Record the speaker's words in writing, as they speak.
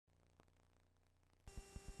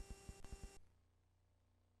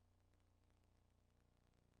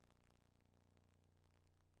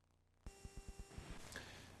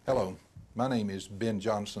Hello, my name is Ben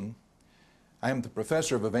Johnson. I am the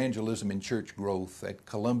professor of evangelism and church growth at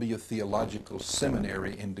Columbia Theological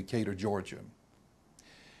Seminary in Decatur, Georgia.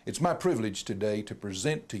 It's my privilege today to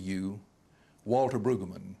present to you Walter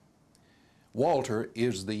Brueggemann. Walter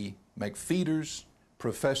is the McFeeters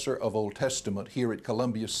Professor of Old Testament here at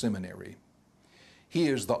Columbia Seminary. He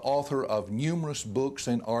is the author of numerous books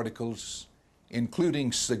and articles,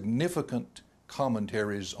 including significant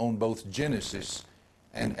commentaries on both Genesis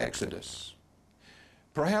and Exodus.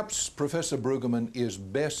 Perhaps Professor Brueggemann is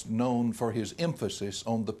best known for his emphasis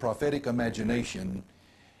on the prophetic imagination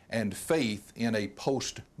and faith in a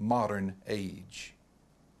postmodern age.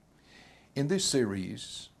 In this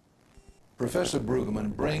series, Professor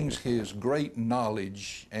Brueggemann brings his great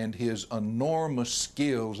knowledge and his enormous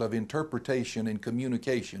skills of interpretation and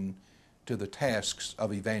communication to the tasks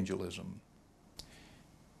of evangelism.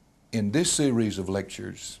 In this series of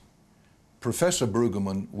lectures, Professor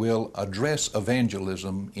Brueggemann will address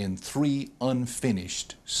evangelism in three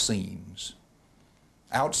unfinished scenes.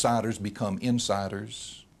 Outsiders become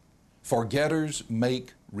insiders, forgetters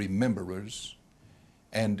make rememberers,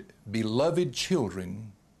 and beloved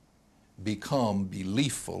children become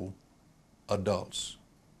beliefful adults.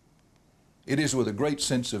 It is with a great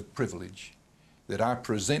sense of privilege that I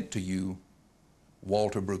present to you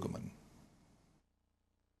Walter Brueggemann.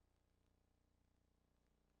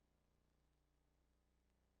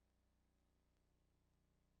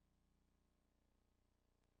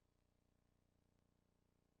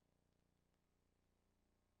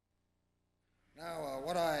 Now,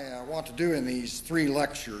 what I want to do in these three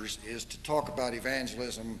lectures is to talk about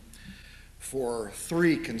evangelism for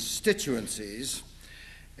three constituencies.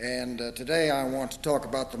 And today I want to talk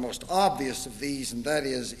about the most obvious of these, and that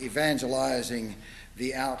is evangelizing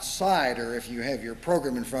the outsider. If you have your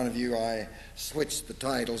program in front of you, I switched the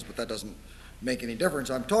titles, but that doesn't make any difference.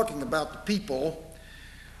 I'm talking about the people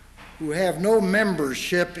who have no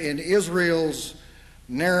membership in Israel's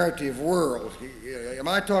narrative world. Am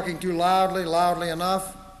I talking too loudly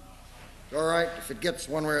enough? All right, if it gets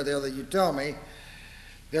one way or the other, you tell me.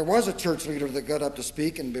 There was a church leader that got up to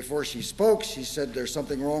speak, and before she spoke, she said there's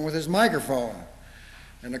something wrong with his microphone.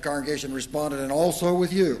 And the congregation responded, and also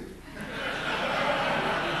with you.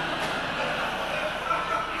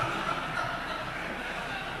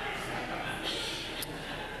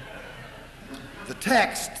 The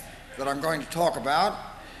text that I'm going to talk about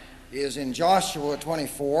is in Joshua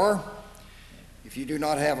 24. If you do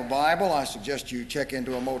not have a Bible, I suggest you check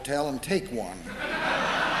into a motel and take one.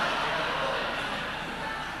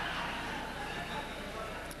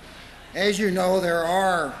 As you know, there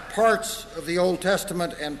are parts of the Old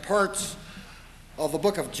Testament and parts of the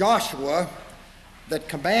book of Joshua that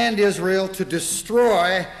command Israel to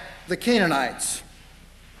destroy the Canaanites.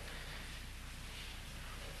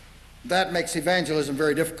 That makes evangelism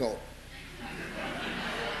very difficult.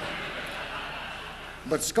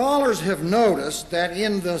 But scholars have noticed that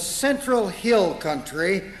in the central hill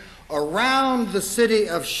country around the city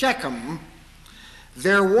of Shechem,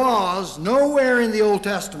 there was nowhere in the Old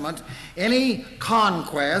Testament any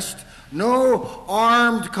conquest, no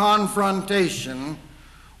armed confrontation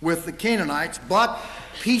with the Canaanites, but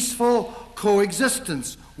peaceful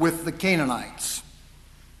coexistence with the Canaanites.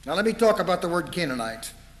 Now let me talk about the word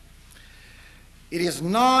Canaanite. It is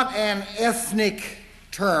not an ethnic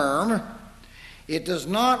term. It does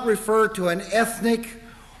not refer to an ethnic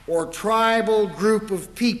or tribal group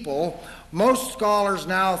of people. Most scholars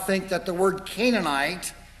now think that the word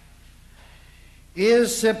Canaanite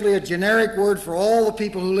is simply a generic word for all the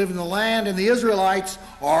people who live in the land, and the Israelites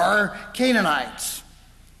are Canaanites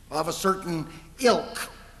of a certain ilk.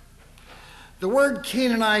 The word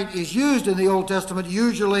Canaanite is used in the Old Testament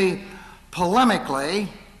usually polemically.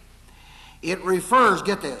 It refers,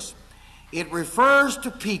 get this, it refers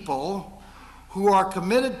to people who are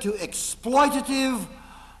committed to exploitative,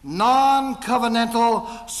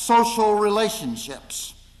 non-covenantal social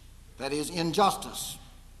relationships, that is, injustice,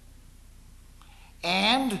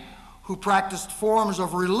 and who practiced forms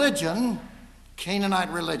of religion, Canaanite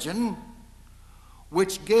religion,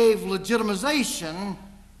 which gave legitimization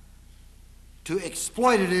to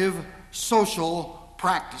exploitative social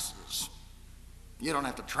practices. You don't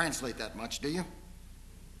have to translate that much, do you?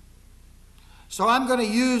 So I'm going to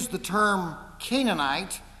use the term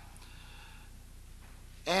Canaanite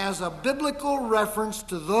as a biblical reference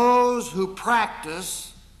to those who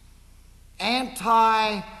practice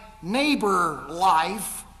anti-neighbor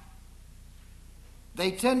life.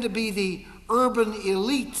 They tend to be the urban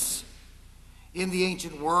elites in the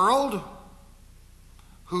ancient world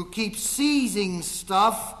who keep seizing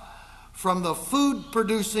stuff from the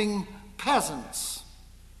food-producing peasants.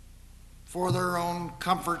 for their own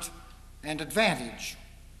comfort and advantage.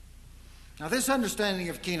 Now, this understanding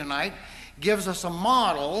of Canaanite gives us a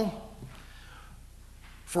model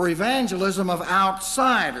for evangelism of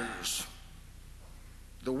outsiders.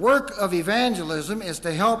 The work of evangelism is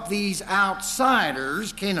to help these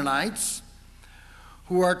outsiders, Canaanites,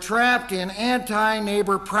 who are trapped in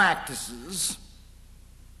anti-neighbor practices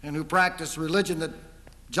and who practice religion that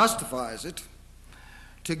justifies it,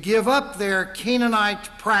 to give up their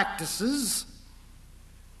Canaanite practices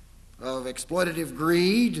of exploitative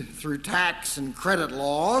greed through tax and credit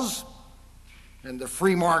laws and the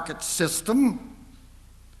free market system,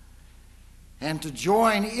 and to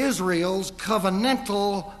join Israel's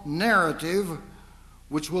covenantal narrative,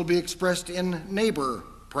 which will be expressed in neighbor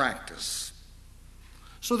practice.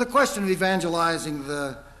 So the question of evangelizing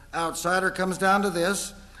the outsider comes down to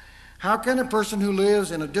this: how can a person who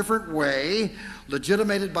lives in a different way,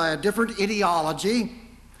 legitimated by a different ideology,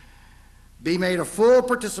 be made a full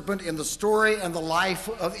participant in the story and the life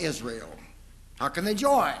of Israel? How can they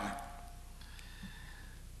join?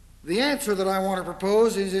 The answer that I want to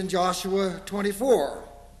propose is in Joshua 24.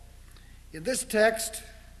 In this text,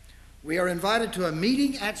 we are invited to a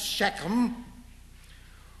meeting at Shechem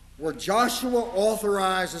where Joshua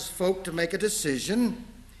authorizes folk to make a decision,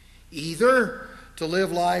 either to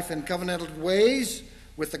live life in covenantal ways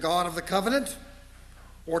with the God of the covenant,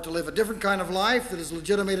 or to live a different kind of life that is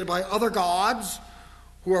legitimated by other gods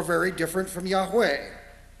who are very different from Yahweh.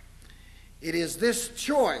 It is this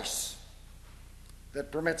choice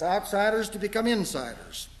that permits outsiders to become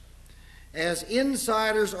insiders. As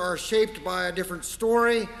insiders are shaped by a different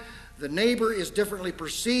story, the neighbor is differently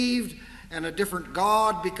perceived, and a different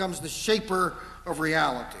God becomes the shaper of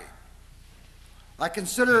reality. I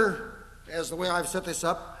consider, as the way I've set this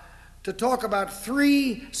up, to talk about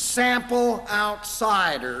 3 sample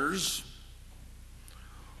outsiders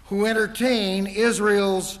who entertain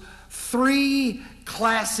Israel's 3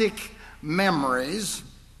 classic memories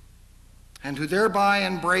and who thereby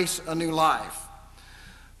embrace a new life.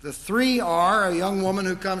 The 3 are a young woman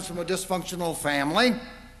who comes from a dysfunctional family,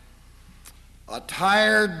 a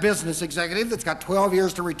tired business executive that's got 12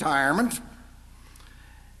 years to retirement,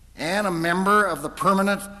 and a member of the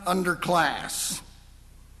permanent underclass.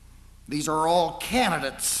 These are all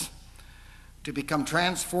candidates to become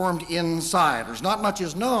transformed insiders. Not much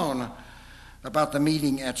is known about the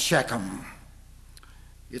meeting at Shechem.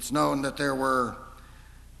 It's known that there were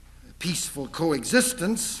peaceful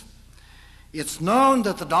coexistence. It's known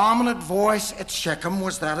that the dominant voice at Shechem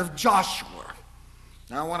was that of Joshua.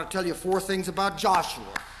 Now I want to tell you 4 things about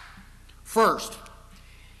Joshua. First,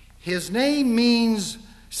 his name means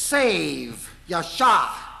save, Yasha,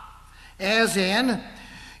 as in,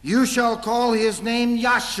 you shall call his name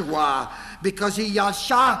Yahshua, because he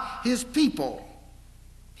Yasha his people.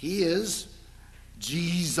 He is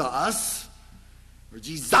Jesus, or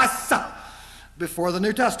Jesus, before the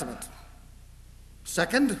New Testament.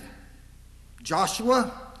 Second,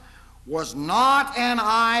 Joshua was not an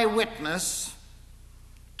eyewitness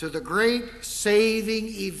to the great saving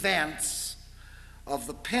events of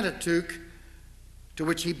the Pentateuch to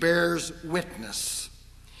which he bears witness.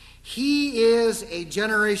 He is a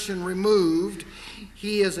generation removed.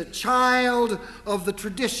 He is a child of the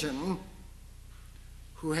tradition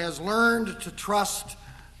who has learned to trust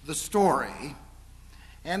the story.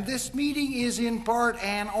 And this meeting is in part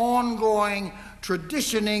an ongoing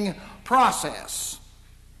traditioning process.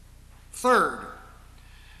 Third,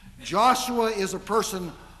 Joshua is a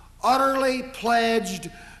person utterly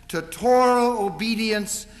pledged to Torah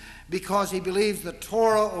obedience because he believes that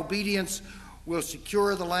Torah obedience will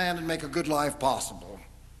secure the land and make a good life possible.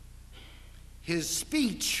 His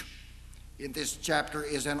speech in this chapter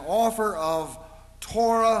is an offer of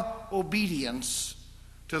Torah obedience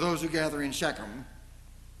to those who gather in Shechem.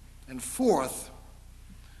 And fourth,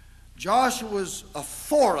 Joshua's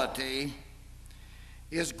authority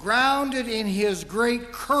is grounded in his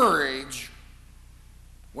great courage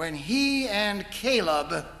when he and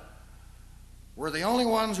Caleb were the only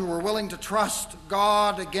ones who were willing to trust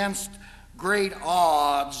God against great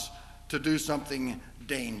odds to do something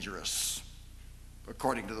dangerous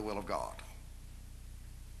according to the will of God.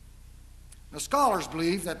 Now, scholars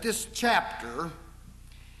believe that this chapter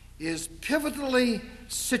is pivotally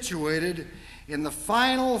situated in the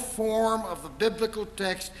final form of the biblical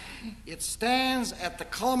text. It stands at the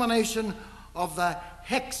culmination of the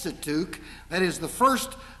Hexateuch, that is, the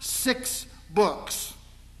first 6 books.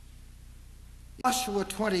 Joshua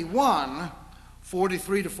 21,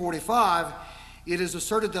 43 to 45, it is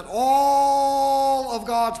asserted that all of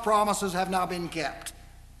God's promises have now been kept.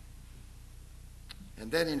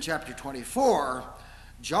 And then in chapter 24,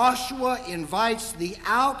 Joshua invites the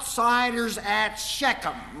outsiders at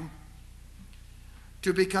Shechem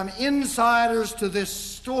to become insiders to this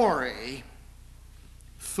story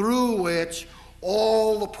through which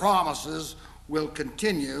all the promises will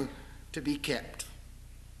continue to be kept.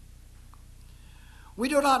 We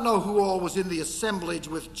do not know who all was in the assemblage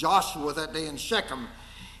with Joshua that day in Shechem.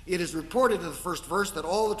 It is reported in the first verse that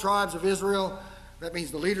all the tribes of Israel, that means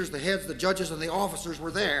the leaders, the heads, the judges, and the officers,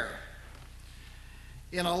 were there.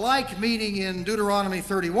 In a like meeting in Deuteronomy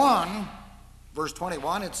 31, verse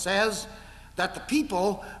 21, it says that the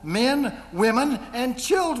people, men, women, and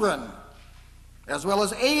children, as well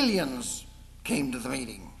as aliens, came to the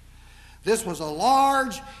meeting. This was a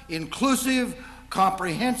large, inclusive,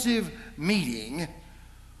 comprehensive meeting,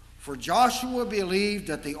 for Joshua believed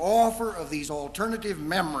that the offer of these alternative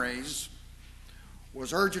memories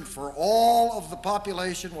was urgent for all of the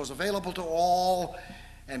population, was available to all,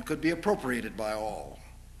 and could be appropriated by all.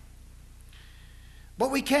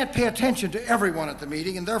 But we can't pay attention to everyone at the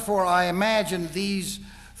meeting, and therefore I imagine these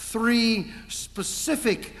three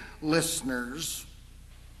specific listeners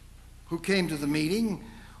who came to the meeting,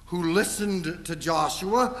 who listened to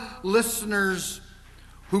Joshua, listeners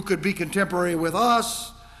who could be contemporary with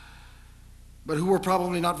us, but who were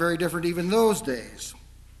probably not very different even those days.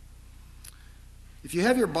 If you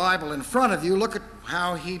have your Bible in front of you, look at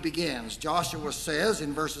how he begins. Joshua says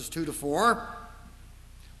in verses 2 to 4,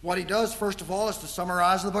 what he does, first of all, is to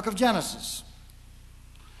summarize the book of Genesis.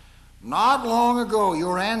 Not long ago,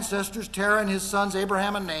 your ancestors, Terah and his sons,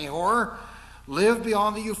 Abraham and Nahor, lived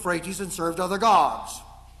beyond the Euphrates and served other gods.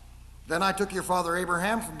 Then I took your father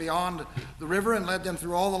Abraham from beyond the river and led them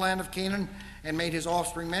through all the land of Canaan and made his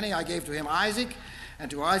offspring many. I gave to him Isaac, and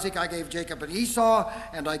to Isaac I gave Jacob and Esau,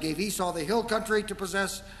 and I gave Esau the hill country to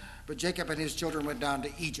possess, but Jacob and his children went down to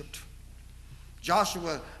Egypt.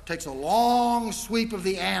 Joshua takes a long sweep of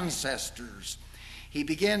the ancestors. He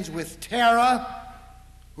begins with Terah,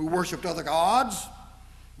 who worshipped other gods,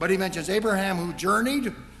 but he mentions Abraham, who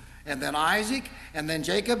journeyed, and then Isaac, and then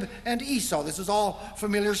Jacob and Esau. This is all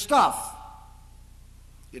familiar stuff.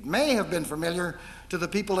 It may have been familiar to the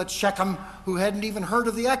people at Shechem who hadn't even heard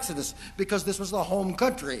of the Exodus, because this was the home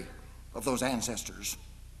country of those ancestors.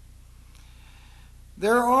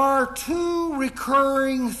 There are two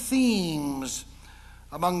recurring themes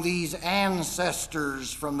among these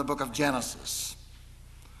ancestors from the book of Genesis.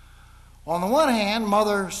 On the one hand,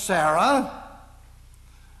 Mother Sarah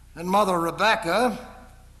and Mother Rebecca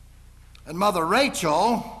and Mother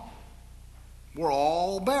Rachel were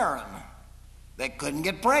all barren. They couldn't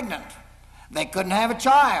get pregnant. They couldn't have a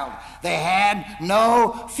child. They had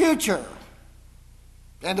no future.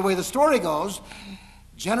 And the way the story goes,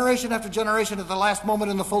 generation after generation, at the last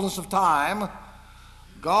moment in the fullness of time,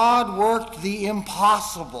 God worked the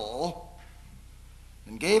impossible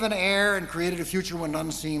and gave an heir and created a future when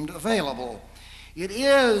none seemed available. It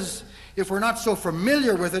is, if we're not so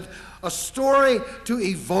familiar with it, a story to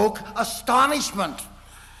evoke astonishment.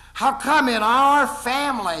 How come in our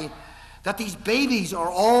family that these babies are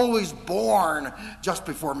always born just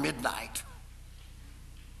before midnight?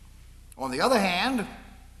 On the other hand,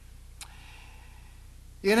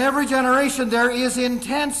 in every generation there is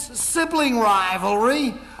intense sibling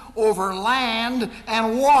rivalry over land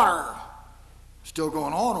and water. Still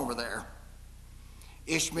going on over there.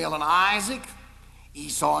 Ishmael and Isaac,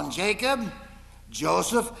 Esau and Jacob,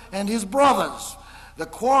 Joseph and his brothers. The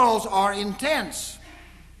quarrels are intense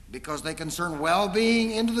because they concern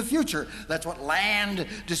well-being into the future. That's what land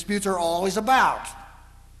disputes are always about.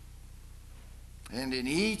 And in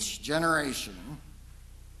each generation,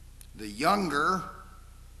 the younger,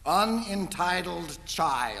 unentitled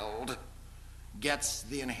child gets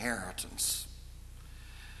the inheritance.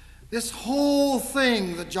 This whole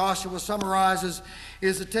thing that Joshua summarizes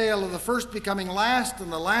is a tale of the first becoming last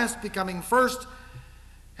and the last becoming first.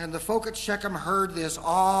 And the folk at Shechem heard this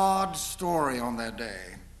odd story on that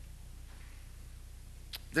day.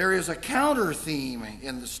 There is a counter theme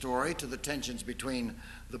in the story to the tensions between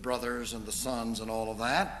the brothers and the sons and all of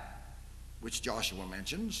that, which Joshua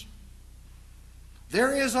mentions.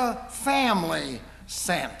 There is a family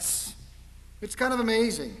sense. It's kind of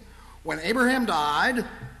amazing. When Abraham died,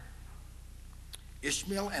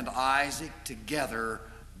 Ishmael and Isaac together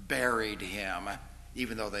buried him,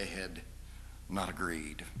 even though they had not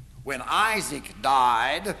agreed. When Isaac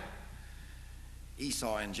died,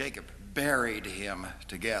 Esau and Jacob buried him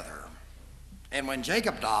together. And when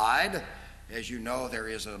Jacob died, as you know, there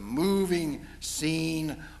is a moving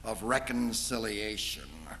scene of reconciliation.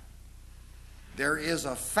 There is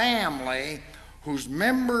a family whose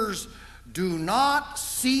members do not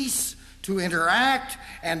cease to interact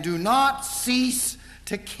and do not cease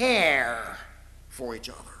to care for each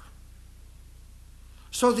other.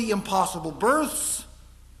 So the impossible births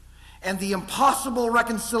and the impossible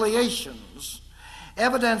reconciliations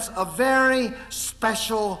evidence a very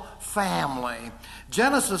special family.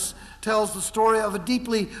 Genesis tells the story of a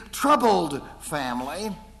deeply troubled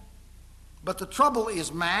family, but the trouble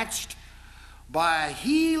is matched by a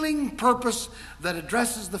healing purpose that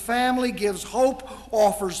addresses the family, gives hope,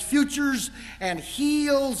 offers futures, and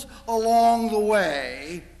heals along the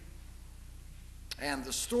way. And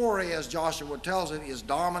the story, as Joshua tells it, is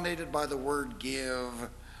dominated by the word give.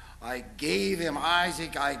 I gave him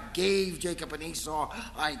Isaac, I gave Jacob and Esau,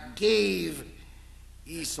 I gave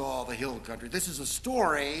Esau the hill country. This is a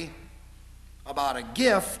story about a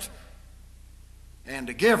gift and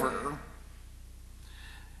a giver.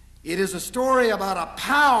 It is a story about a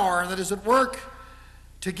power that is at work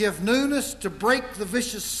to give newness, to break the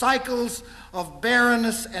vicious cycles of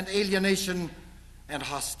barrenness and alienation and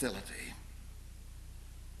hostility.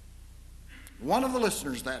 One of the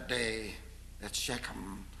listeners that day at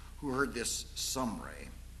Shechem who heard this summary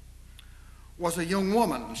was a young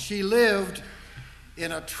woman. She lived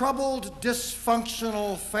in a troubled,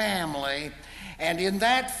 dysfunctional family, and in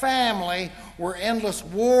that family were endless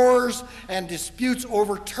wars and disputes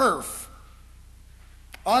over turf,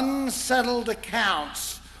 unsettled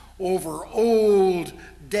accounts over old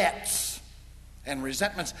debts and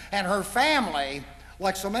resentments. And her family,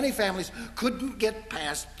 like so many families, couldn't get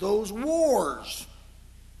past those wars.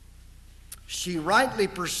 She rightly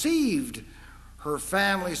perceived her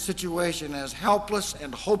family's situation as helpless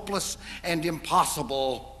and hopeless and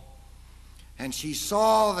impossible. And she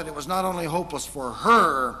saw that it was not only hopeless for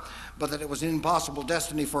her, but that it was an impossible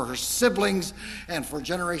destiny for her siblings and for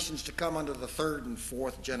generations to come under the third and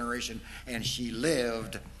fourth generation. And she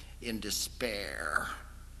lived in despair.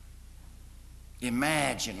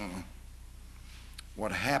 Imagine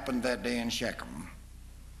what happened that day in Shechem.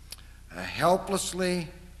 A helplessly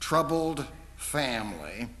troubled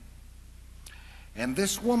family. And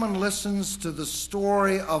this woman listens to the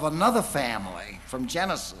story of another family from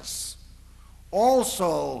Genesis,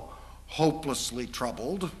 also hopelessly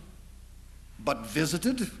troubled, but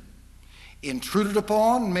visited, intruded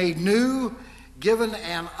upon, made new, given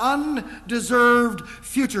an undeserved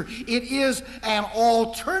future. It is an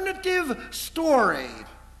alternative story,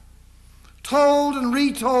 told and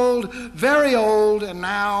retold, very old, and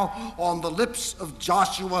now on the lips of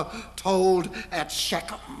Joshua, told at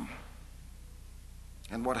Shechem.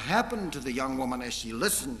 And what happened to the young woman as she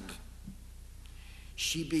listened?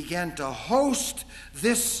 She began to host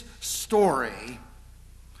this story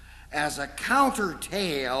as a counter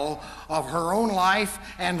tale of her own life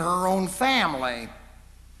and her own family.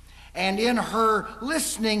 And in her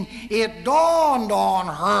listening, it dawned on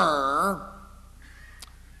her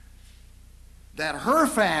that her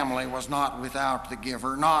family was not without the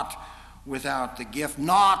giver, not without the gift,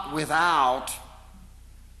 not without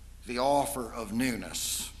the offer of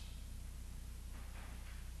newness.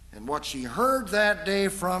 And what she heard that day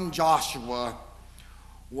from Joshua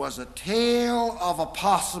was a tale of a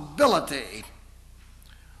possibility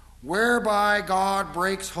whereby God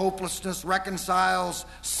breaks hopelessness, reconciles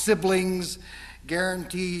siblings,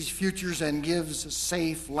 guarantees futures, and gives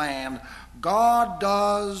safe land. God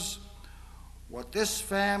does what this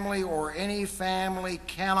family or any family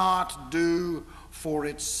cannot do for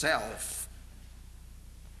itself.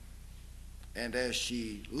 And as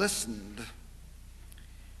she listened,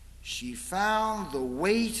 she found the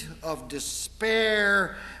weight of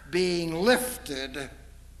despair being lifted,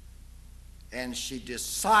 and she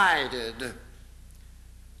decided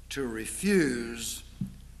to refuse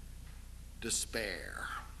despair.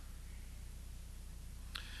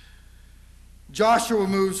 Joshua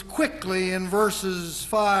moves quickly in verses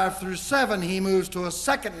 5 through 7. He moves to a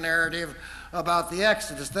second narrative about the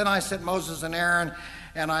Exodus. Then I sent Moses and Aaron,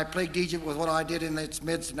 and I plagued Egypt with what I did in its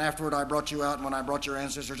midst, and afterward I brought you out, and when I brought your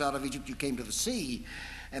ancestors out of Egypt, you came to the sea.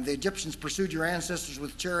 And the Egyptians pursued your ancestors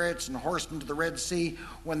with chariots and horsemen to the Red Sea.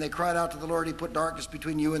 When they cried out to the Lord, he put darkness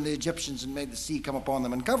between you and the Egyptians and made the sea come upon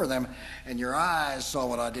them and cover them. And your eyes saw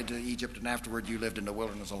what I did to Egypt, and afterward you lived in the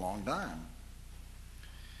wilderness a long time.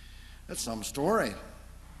 That's some story.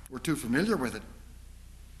 We're too familiar with it.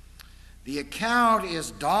 The account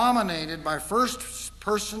is dominated by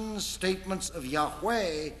first-person statements of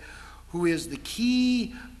Yahweh, who is the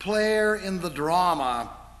key player in the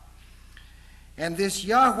drama. And this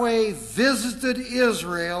Yahweh visited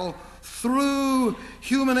Israel through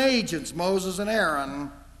human agents, Moses and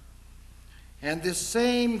Aaron. And this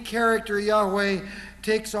same character, Yahweh,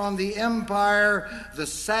 takes on the empire, the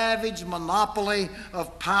savage monopoly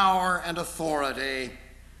of power and authority.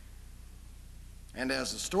 And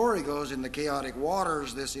as the story goes, in the chaotic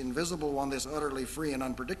waters, this invisible one, this utterly free and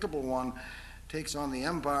unpredictable one, takes on the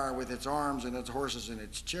empire with its arms and its horses and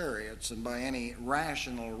its chariots, and by any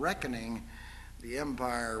rational reckoning, the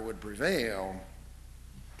empire would prevail.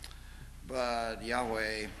 But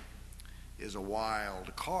Yahweh is a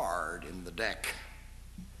wild card in the deck.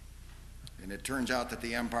 And it turns out that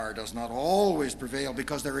the empire does not always prevail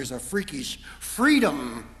because there is a freakish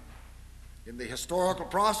freedom in the historical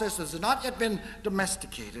process that has not yet been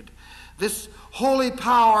domesticated. This holy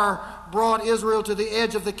power brought Israel to the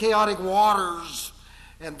edge of the chaotic waters,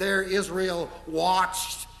 and there Israel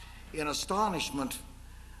watched in astonishment.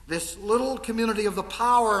 This little community of the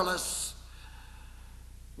powerless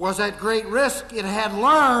was at great risk. It had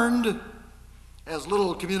learned, as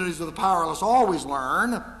little communities of the powerless always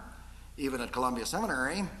learn, even at Columbia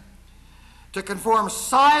Seminary, to conform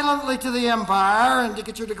silently to the empire and to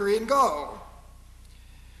get your degree and go.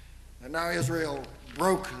 And now Israel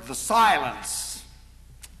broke the silence.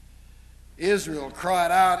 Israel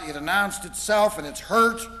cried out, it announced itself and its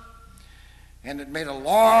hurt, and it made a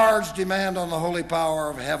large demand on the holy power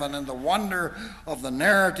of heaven. And the wonder of the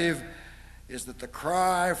narrative is that the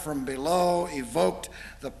cry from below evoked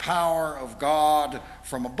the power of God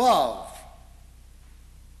from above.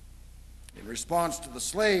 In response to the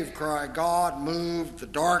slave cry, God moved the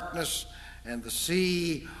darkness and the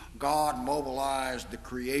sea. God mobilized the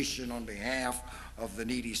creation on behalf of the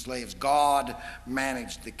needy slaves. God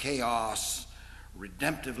managed the chaos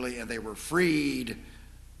redemptively, and they were freed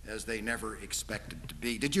as they never expected to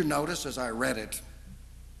be. Did you notice as I read it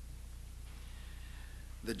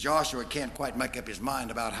that Joshua can't quite make up his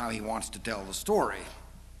mind about how he wants to tell the story?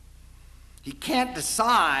 He can't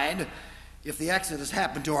decide if the Exodus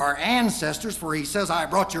happened to our ancestors, for he says, I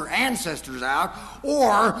brought your ancestors out,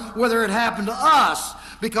 or whether it happened to us,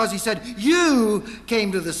 because he said, you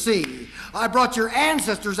came to the sea. I brought your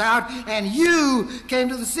ancestors out, and you came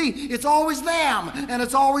to the sea. It's always them, and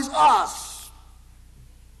it's always us.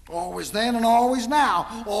 Always then and always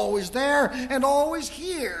now. Always there and always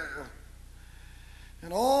here.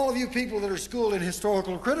 And all of you people that are schooled in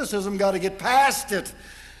historical criticism got to get past it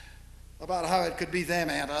about how it could be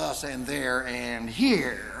them and us and there and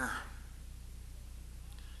here.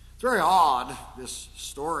 It's very odd, this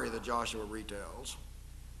story that Joshua retells.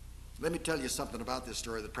 Let me tell you something about this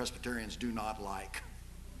story that Presbyterians do not like.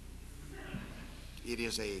 It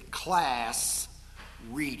is a class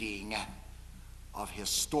reading of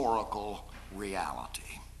historical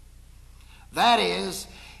reality. That is,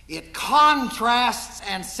 it contrasts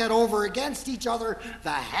and set over against each other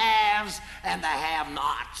the haves and the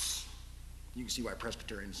have-nots. You can see why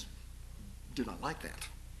Presbyterians do not like that.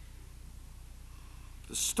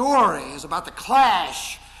 The story is about the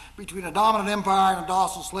clash between a dominant empire and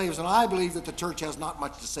docile slaves, and I believe that the church has not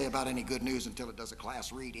much to say about any good news until it does a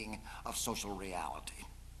class reading of social reality,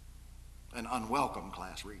 an unwelcome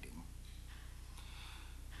class reading.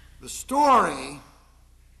 The story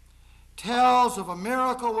tells of a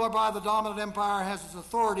miracle whereby the dominant empire has its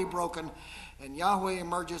authority broken, and Yahweh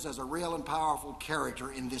emerges as a real and powerful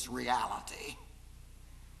character in this reality.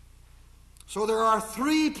 So there are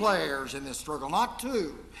three players in this struggle, not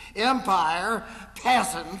two. Empire,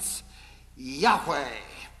 peasants, Yahweh.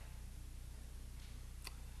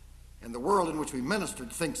 And the world in which we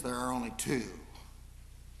ministered thinks there are only two.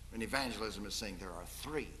 And evangelism is saying there are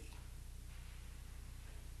three.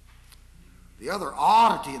 The other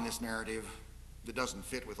oddity in this narrative that doesn't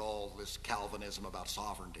fit with all this Calvinism about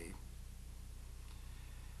sovereignty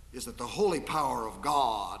is that the holy power of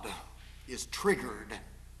God is triggered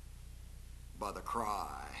by the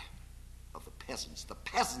cry of the peasants. The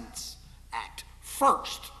peasants act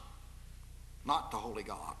first, not the holy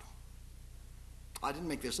God. I didn't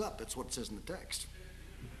make this up. That's what it says in the text.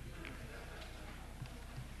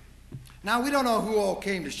 Now, we don't know who all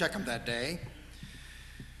came to Shechem that day,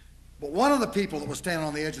 but one of the people that was standing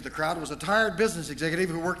on the edge of the crowd was a tired business executive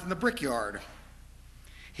who worked in the brickyard.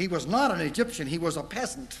 He was not an Egyptian, he was a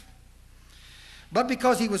peasant. But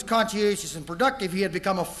because he was conscientious and productive, he had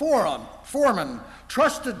become a foreman,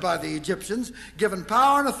 trusted by the Egyptians, given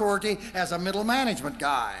power and authority as a middle management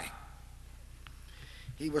guy.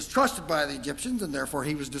 He was trusted by the Egyptians, and therefore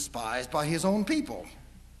he was despised by his own people.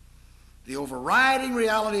 The overriding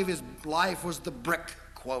reality of his life was the brick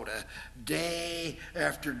quota, day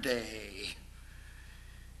after day.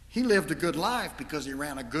 He lived a good life because he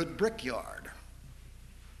ran a good brickyard.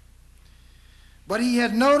 But he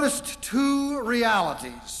had noticed two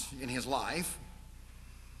realities in his life.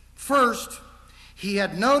 First, he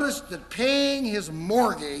had noticed that paying his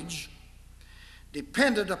mortgage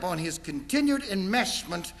depended upon his continued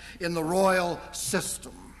enmeshment in the royal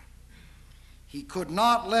system. He could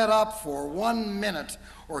not let up for 1 minute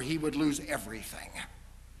or he would lose everything.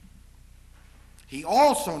 He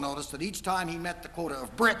also noticed that each time he met the quota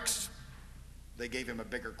of bricks, they gave him a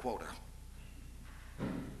bigger quota.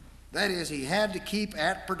 That is, he had to keep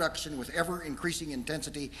at production with ever-increasing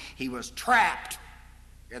intensity. He was trapped,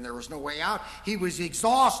 and there was no way out. He was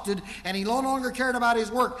exhausted, and he no longer cared about his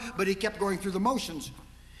work, but he kept going through the motions.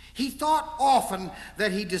 He thought often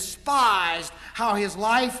that he despised how his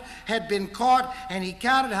life had been caught, and he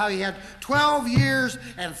counted how he had 12 years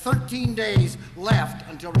and 13 days left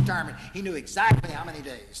until retirement. He knew exactly how many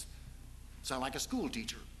days. Sound like a school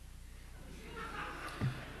teacher.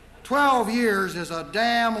 12 years is a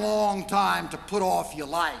damn long time to put off your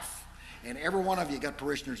life, and every one of you got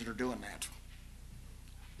parishioners that are doing that.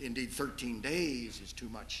 Indeed, 13 days is too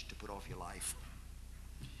much to put off your life.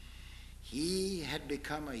 He had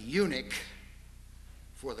become a eunuch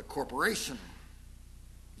for the corporation.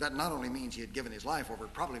 That not only means he had given his life over,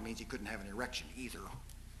 it probably means he couldn't have an erection either.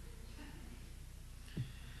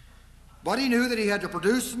 But he knew that he had to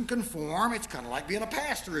produce and conform. It's kind of like being a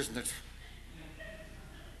pastor, isn't it?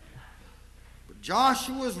 But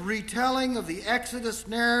Joshua's retelling of the Exodus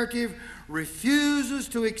narrative refuses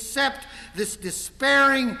to accept this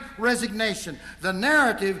despairing resignation. The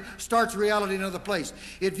narrative starts reality in another place.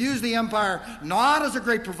 It views the empire not as a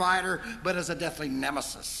great provider, but as a deathly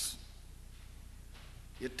nemesis.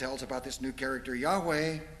 It tells about this new character,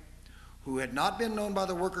 Yahweh, who had not been known by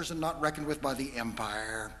the workers and not reckoned with by the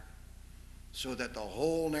empire, so that the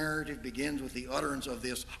whole narrative begins with the utterance of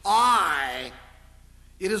this I.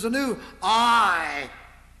 It is a new I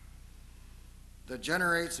that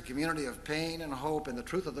generates a community of pain and hope, and the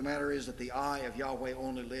truth of the matter is that the I of Yahweh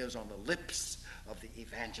only lives on the lips of the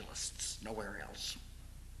evangelists, nowhere else.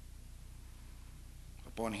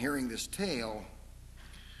 Upon hearing this tale,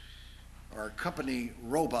 our company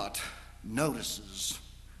robot notices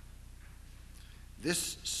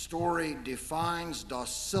this story defines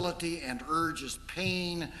docility and urges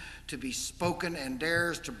pain to be spoken and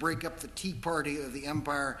dares to break up the tea party of the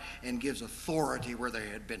empire and gives authority where there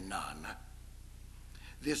had been none.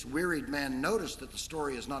 This wearied man noticed that the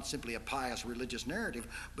story is not simply a pious religious narrative,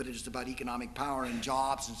 but it is about economic power and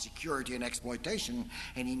jobs and security and exploitation.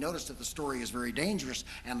 And he noticed that the story is very dangerous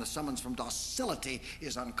and the summons from docility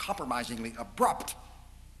is uncompromisingly abrupt.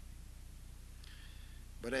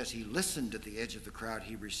 But as he listened at the edge of the crowd,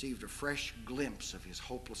 he received a fresh glimpse of his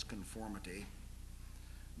hopeless conformity.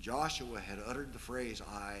 Joshua had uttered the phrase,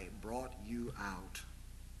 I brought you out.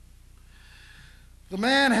 The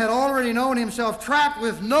man had already known himself trapped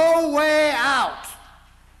with no way out.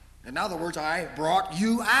 In other words, I brought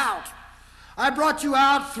you out. I brought you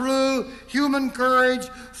out through human courage,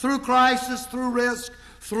 through crisis, through risk,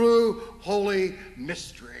 through holy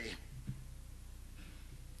mystery.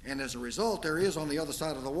 And as a result, there is on the other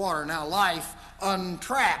side of the water now life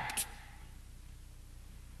untrapped.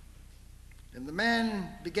 And the man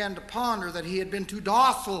began to ponder that he had been too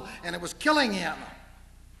docile and it was killing him.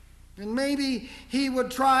 And maybe he would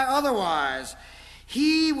try otherwise.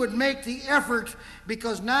 He would make the effort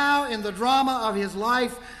because now in the drama of his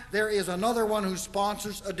life, there is another one who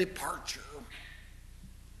sponsors a departure.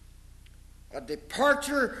 A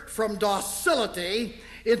departure from docility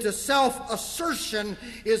into self-assertion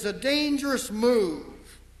is a dangerous move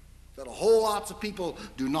that a whole lot of people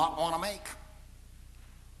do not want to make.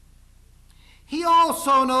 He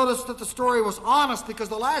also noticed that the story was honest because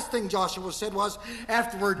the last thing Joshua said was,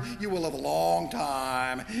 afterward, you will live a long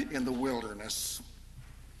time in the wilderness.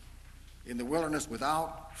 In the wilderness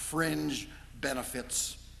without fringe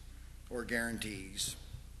benefits or guarantees.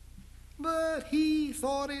 But he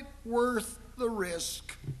thought it worth the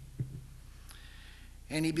risk.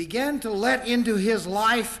 And he began to let into his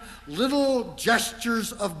life little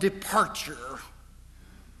gestures of departure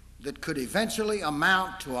that could eventually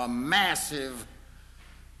amount to a massive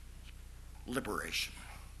liberation.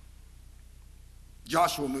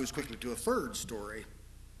 Joshua moves quickly to a third story,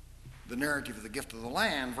 the narrative of the gift of the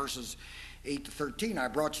land, verses 8 to 13. I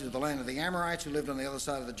brought you to the land of the Amorites who lived on the other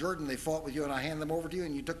side of the Jordan. They fought with you, and I handed them over to you,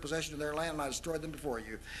 and you took possession of their land, and I destroyed them before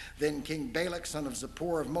you. Then King Balak, son of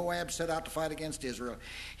Zippor of Moab, set out to fight against Israel.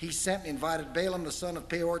 He sent and invited Balaam, the son of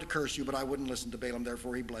Peor, to curse you, but I wouldn't listen to Balaam.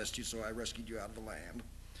 Therefore he blessed you, so I rescued you out of the land.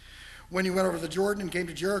 When you went over the Jordan and came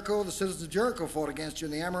to Jericho, the citizens of Jericho fought against you,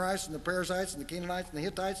 and the Amorites, and the Perizzites, and the Canaanites, and the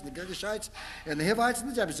Hittites, and the Girgashites, and the Hivites,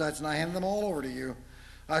 and the Jebusites, and I handed them all over to you.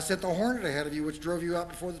 I sent the hornet ahead of you, which drove you out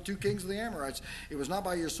before the two kings of the Amorites. It was not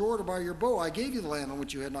by your sword or by your bow. I gave you the land on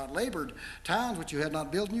which you had not labored, towns which you had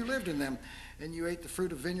not built, and you lived in them. And you ate the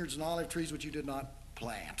fruit of vineyards and olive trees which you did not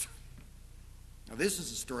plant. Now, this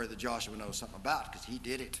is a story that Joshua knows something about, because he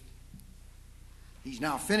did it. He's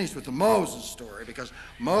now finished with the Moses story because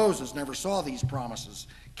Moses never saw these promises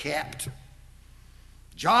kept.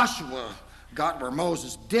 Joshua got where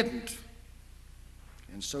Moses didn't.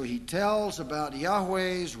 And so he tells about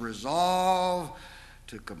Yahweh's resolve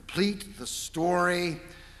to complete the story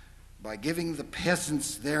by giving the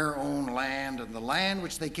peasants their own land. And the land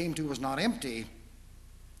which they came to was not empty.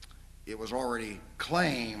 It was already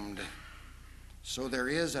claimed. So there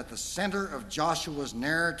is at the center of Joshua's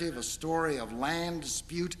narrative a story of land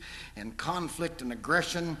dispute and conflict and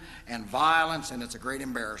aggression and violence, and it's a great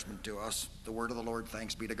embarrassment to us. The word of the Lord,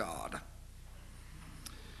 thanks be to God.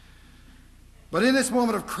 But in this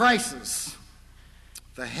moment of crisis,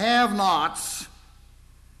 the have-nots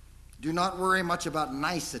do not worry much about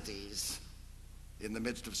niceties in the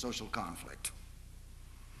midst of social conflict.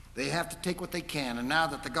 They have to take what they can, and now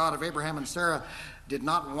that the God of Abraham and Sarah did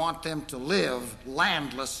not want them to live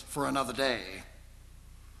landless for another day,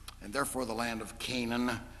 and therefore the land of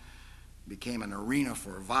Canaan became an arena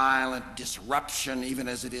for violent disruption, even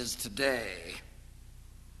as it is today.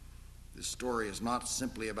 This story is not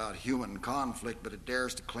simply about human conflict, but it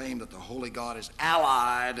dares to claim that the Holy God is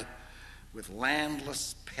allied with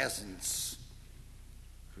landless peasants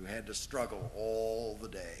who had to struggle all the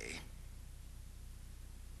day.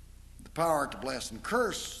 The power to bless and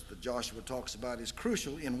curse that Joshua talks about is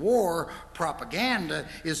crucial. In war, propaganda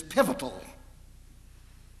is pivotal.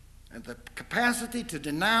 And the capacity to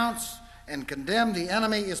denounce and condemn the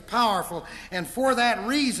enemy is powerful. And for that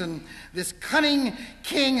reason, this cunning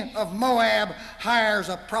king of Moab hires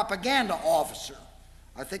a propaganda officer.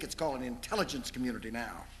 I think it's called an intelligence community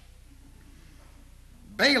now.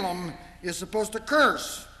 Balaam is supposed to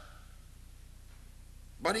curse,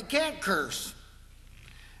 but he can't curse,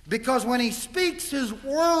 because when he speaks, his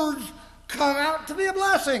words come out to be a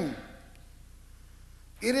blessing.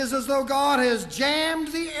 It is as though God has jammed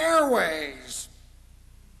the airways.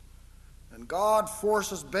 And God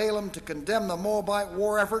forces Balaam to condemn the Moabite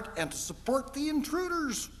war effort and to support the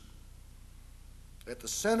intruders. At the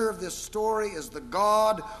center of this story is the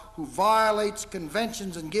God who violates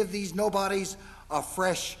conventions and gives these nobodies a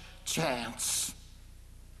fresh chance.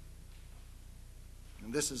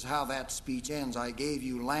 And this is how that speech ends. I gave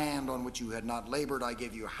you land on which you had not labored. I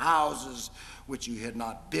gave you houses which you had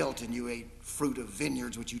not built, and you ate fruit of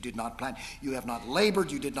vineyards which you did not plant. You have not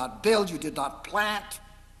labored, you did not build, you did not plant.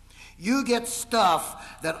 You get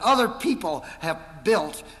stuff that other people have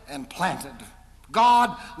built and planted.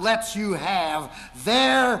 God lets you have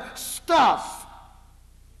their stuff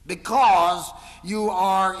because you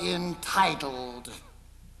are entitled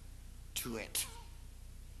to it.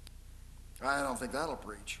 I don't think that'll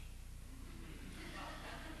preach.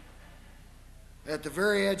 At the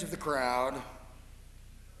very edge of the crowd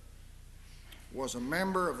was a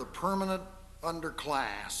member of the permanent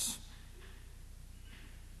underclass.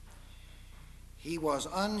 He was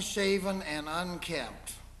unshaven and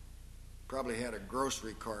unkempt. Probably had a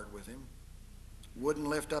grocery cart with him. Wouldn't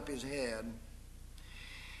lift up his head.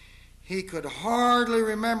 He could hardly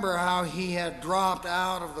remember how he had dropped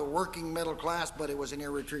out of the working middle class, but it was an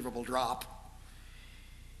irretrievable drop.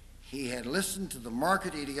 He had listened to the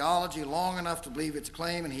market ideology long enough to believe its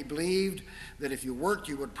claim, and he believed that if you worked,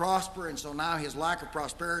 you would prosper, and so now his lack of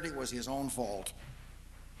prosperity was his own fault.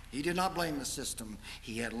 He did not blame the system.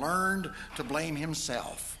 He had learned to blame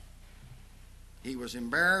himself. He was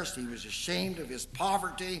embarrassed. He was ashamed of his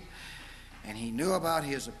poverty, and he knew about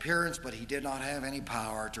his appearance, but he did not have any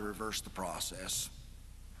power to reverse the process.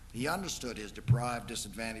 He understood his deprived,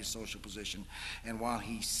 disadvantaged social position, and while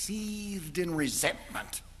he seethed in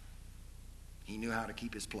resentment, he knew how to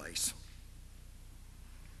keep his place.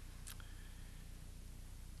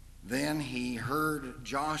 Then he heard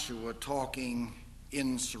Joshua talking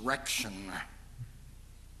insurrection.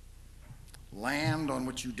 Land on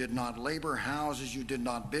which you did not labor, houses you did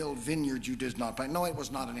not build, vineyards you did not plant. No, it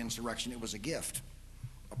was not an insurrection. It was a gift,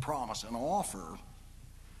 a promise, an offer.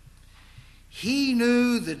 He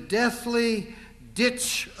knew the deathly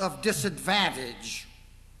ditch of disadvantage.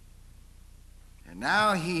 And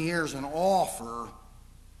now he hears an offer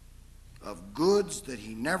of goods that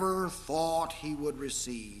he never thought he would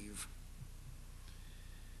receive.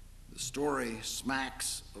 The story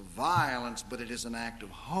smacks of violence, but it is an act of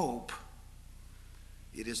hope.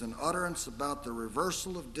 It is an utterance about the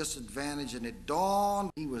reversal of disadvantage, and it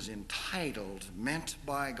dawned he was entitled, meant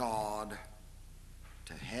by God,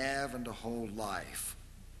 to have and to hold life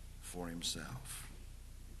for himself.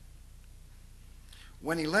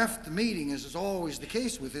 When he left the meeting, as is always the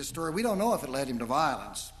case with this story, we don't know if it led him to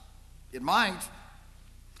violence. It might.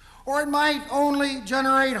 Or it might only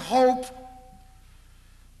generate hope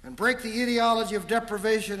and break the ideology of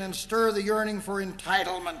deprivation and stir the yearning for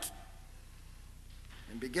entitlement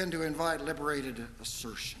and begin to invite liberated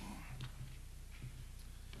assertion.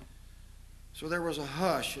 So there was a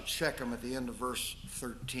hush at Shechem at the end of verse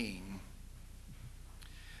 13.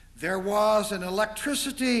 There was an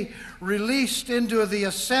electricity released into the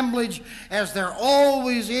assemblage, as there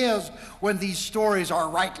always is when these stories are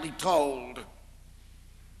rightly told.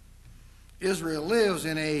 Israel lives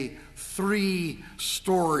in a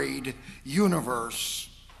three-storied universe.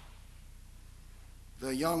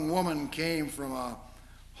 The young woman came from a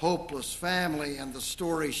hopeless family, and the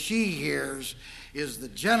story she hears is the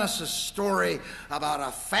Genesis story about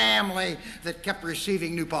a family that kept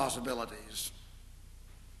receiving new possibilities.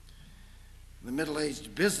 The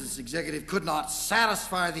middle-aged business executive could not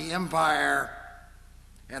satisfy the empire,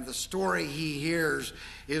 and the story he hears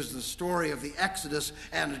is the story of the Exodus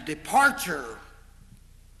and a departure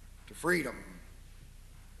to freedom.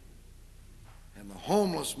 And the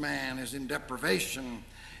homeless man is in deprivation,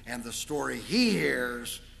 and the story he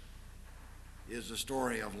hears is the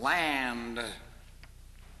story of land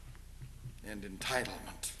and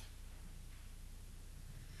entitlement.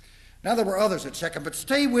 Now, there were others at Shechem, but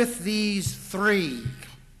stay with these three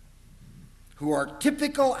who are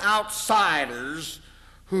typical outsiders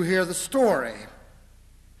who hear the story.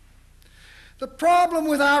 The problem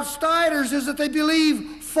with outsiders is that they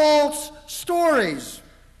believe false stories.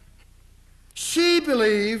 She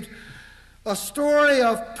believed a story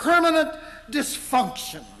of permanent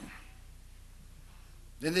dysfunction.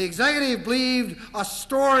 And the executive believed a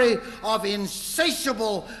story of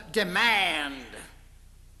insatiable demand.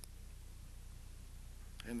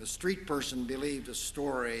 And the street person believed a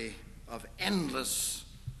story of endless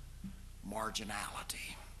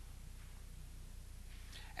marginality.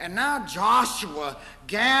 And now Joshua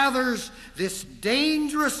gathers this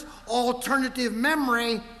dangerous alternative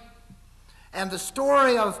memory, and the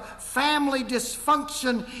story of family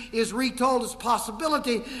dysfunction is retold as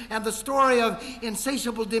possibility, and the story of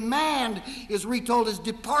insatiable demand is retold as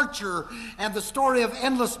departure, and the story of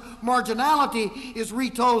endless marginality is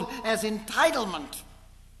retold as entitlement.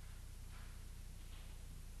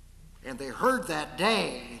 And they heard that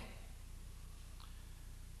day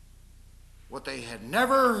what they had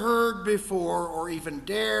never heard before or even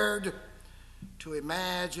dared to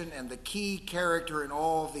imagine, and the key character in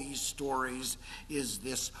all these stories is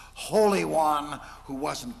this Holy One who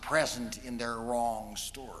wasn't present in their wrong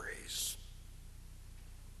stories.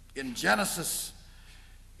 In Genesis,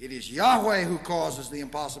 it is Yahweh who causes the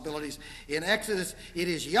impossibilities. In Exodus, it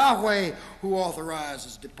is Yahweh who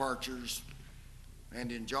authorizes departures.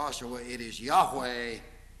 And in Joshua, it is Yahweh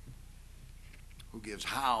who gives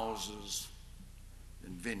houses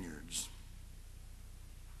and vineyards.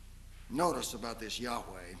 Notice about this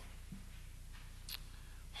Yahweh.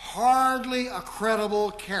 Hardly a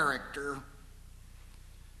credible character,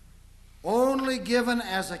 only given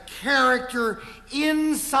as a character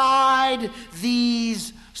inside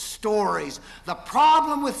these stories. The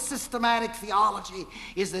problem with systematic theology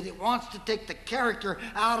is that it wants to take the character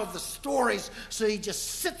out of the stories, so he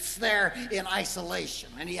just sits there in isolation,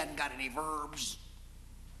 and he hasn't got any verbs.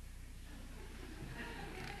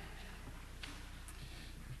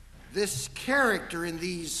 This character in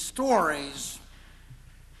these stories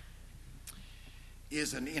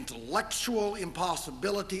is an intellectual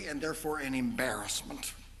impossibility and therefore an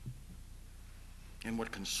embarrassment. And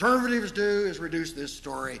what conservatives do is reduce this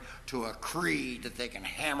story to a creed that they can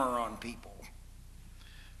hammer on people.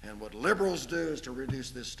 And what liberals do is to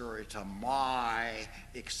reduce this story to my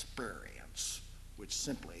experience, which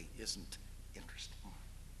simply isn't interesting.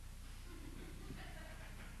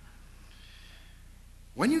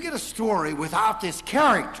 When you get a story without this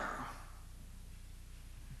character,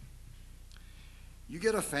 you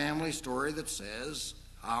get a family story that says,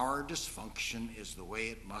 our dysfunction is the way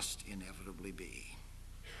it must inevitably be.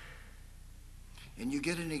 And you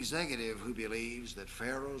get an executive who believes that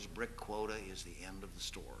Pharaoh's brick quota is the end of the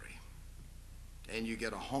story. And you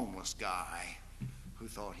get a homeless guy who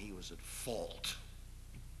thought he was at fault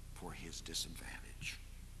for his disadvantage.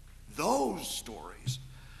 Those stories,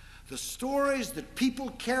 the stories that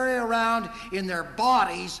people carry around in their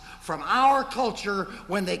bodies from our culture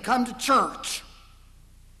when they come to church,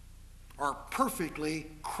 are perfectly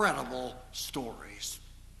credible stories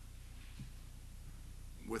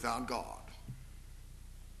without God.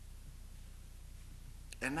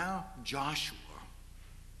 And now Joshua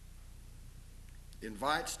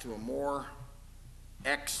invites to a more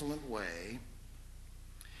excellent way.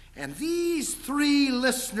 And these three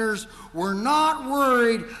listeners were not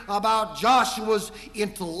worried about Joshua's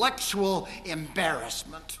intellectual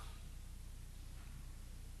embarrassment.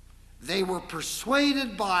 They were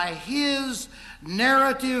persuaded by his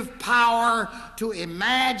narrative power to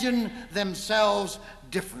imagine themselves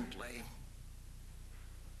differently.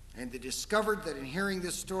 And they discovered that in hearing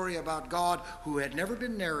this story about God, who had never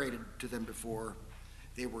been narrated to them before,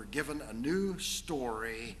 they were given a new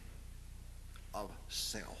story of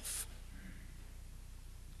self.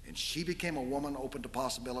 And she became a woman open to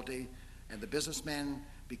possibility, and the businessman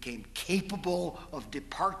became capable of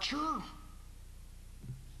departure,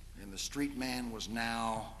 and the street man was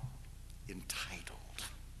now entitled.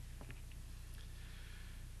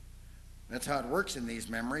 That's how it works in these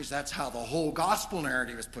memories. That's how the whole gospel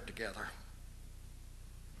narrative is put together.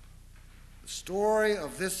 The story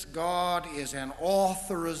of this God is an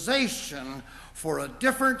authorization for a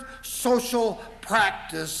different social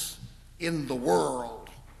practice in the world.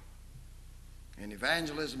 And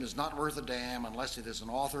evangelism is not worth a damn unless it is an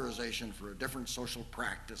authorization for a different social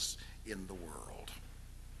practice in the world.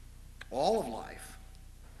 All of life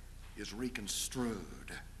is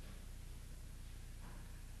reconstrued.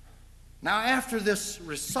 Now, after this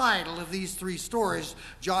recital of these three stories,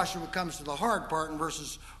 Joshua comes to the hard part in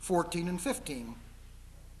verses 14 and 15.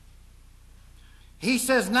 He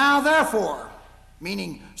says, "Now therefore,"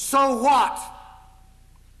 meaning, so what?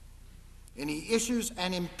 And he issues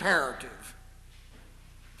an imperative.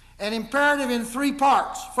 An imperative in three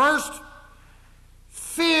parts. First,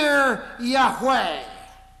 fear Yahweh.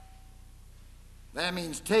 That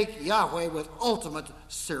means take Yahweh with ultimate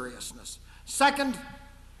seriousness. Second,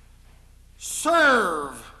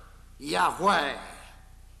 serve Yahweh.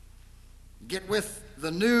 Get with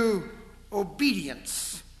the new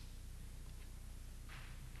obedience.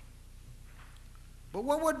 But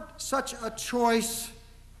what would such a choice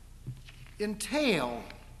entail?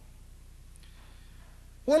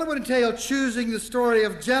 Well, it would entail choosing the story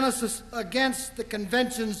of Genesis against the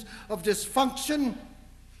conventions of dysfunction,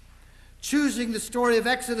 choosing the story of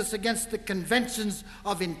Exodus against the conventions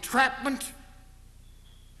of entrapment,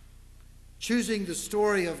 choosing the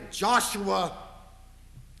story of Joshua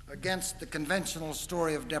against the conventional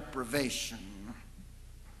story of deprivation.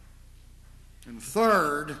 And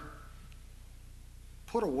third,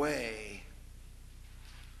 put away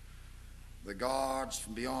the gods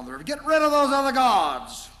from beyond the river. Get rid of those other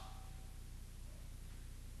gods.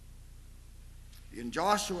 In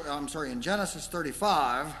Genesis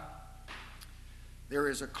 35, there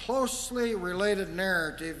is a closely related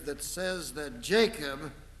narrative that says that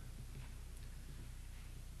Jacob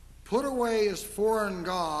put away his foreign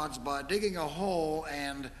gods by digging a hole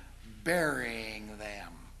and burying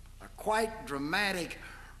them. A quite dramatic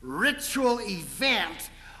ritual event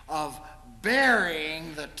of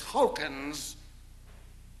burying the tokens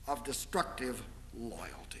of destructive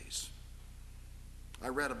loyalties. I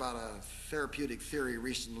read about a therapeutic theory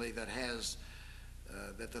recently that has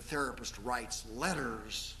that the therapist writes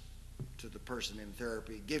letters to the person in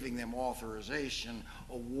therapy, giving them authorization,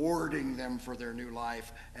 awarding them for their new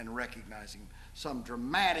life, and recognizing some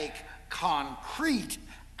dramatic, concrete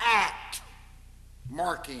act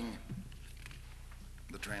marking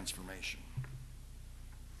the transformation.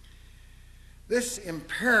 This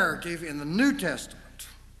imperative in the New Testament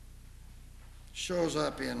shows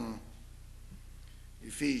up in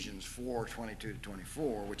Ephesians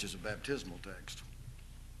 4:22-24, which is a baptismal text.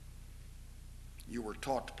 You were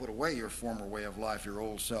taught to put away your former way of life, your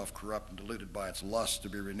old self, corrupt and deluded by its lust, to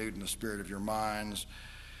be renewed in the spirit of your minds,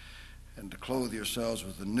 and to clothe yourselves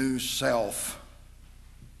with the new self,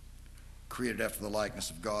 created after the likeness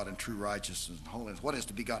of God in true righteousness and holiness. What is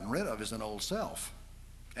to be gotten rid of is an old self,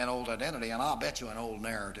 an old identity, and I'll bet you an old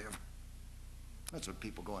narrative. That's what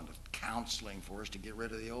people go into counseling for, is to get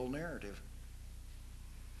rid of the old narrative.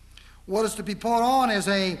 What is to be put on is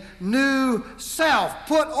a new self.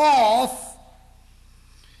 Put off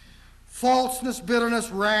falseness, bitterness,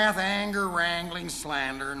 wrath, anger, wrangling,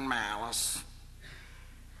 slander, and malice.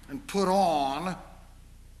 And put on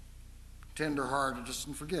tenderheartedness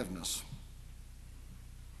and forgiveness.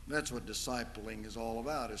 That's what discipling is all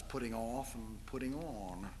about, is putting off and putting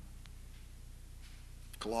on.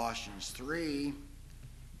 Colossians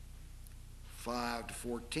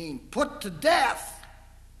 3:5-14. Put to death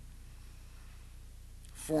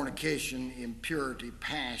fornication, impurity,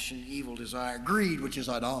 passion, evil desire, greed, which is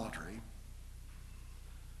idolatry,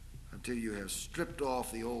 until you have stripped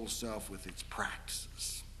off the old self with its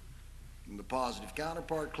practices. In the positive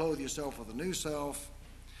counterpart, clothe yourself with a new self,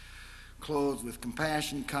 clothed with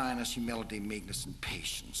compassion, kindness, humility, meekness, and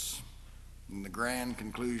patience. In the grand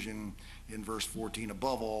conclusion in verse 14,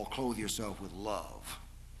 above all, clothe yourself with love,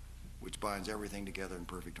 which binds everything together in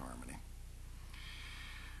perfect harmony.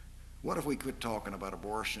 What if we quit talking about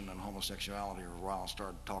abortion and homosexuality for a while and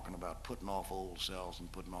started talking about putting off old cells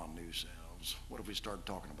and putting on new cells? What if we started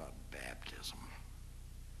talking about baptism?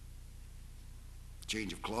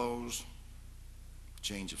 Change of clothes,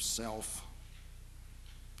 change of self,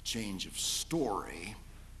 change of story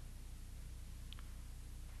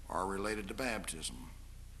are related to baptism.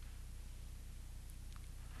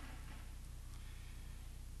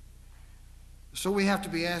 So we have to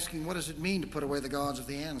be asking, what does it mean to put away the gods of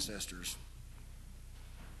the ancestors?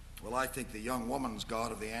 Well, I think the young woman's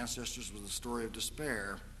god of the ancestors was the story of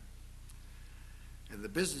despair. And the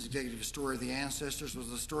business executive story of the ancestors was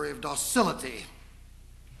the story of docility.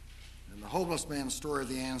 And the homeless man's story of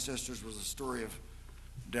the ancestors was the story of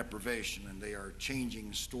deprivation. And they are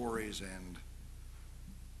changing stories and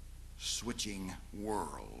switching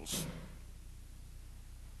worlds.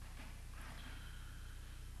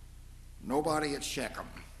 Nobody at Shechem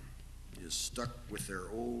is stuck with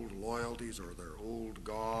their old loyalties or their old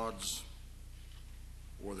gods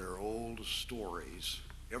or their old stories.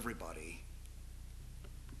 Everybody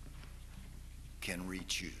can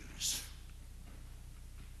re-choose.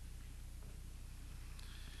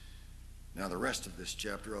 Now, the rest of this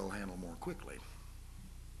chapter I'll handle more quickly.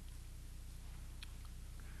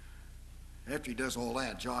 After he does all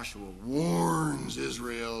that, Joshua warns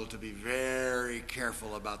Israel to be very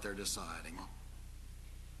careful about their deciding.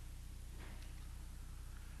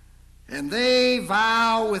 And they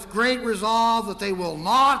vow with great resolve that they will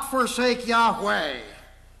not forsake Yahweh.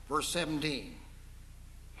 Verse 17.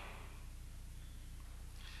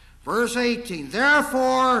 Verse 18.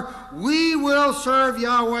 Therefore we will serve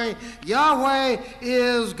Yahweh. Yahweh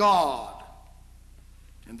is God.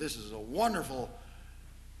 And this is a wonderful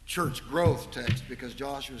church growth text, because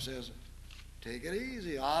Joshua says, take it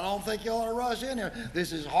easy. I don't think you ought to rush in here.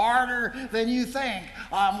 This is harder than you think.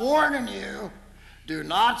 I'm warning you. Do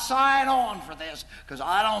not sign on for this, because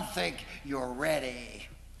I don't think you're ready.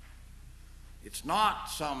 It's not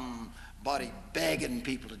somebody begging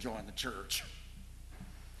people to join the church.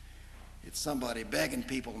 It's somebody begging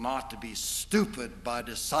people not to be stupid by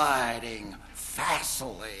deciding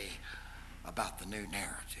facilely about the new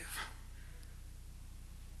narrative.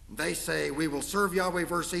 They say, we will serve Yahweh,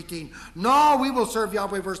 verse 18. No, we will serve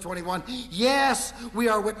Yahweh, verse 21. Yes, we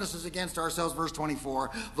are witnesses against ourselves, verse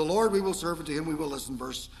 24. The Lord we will serve, and to him we will listen,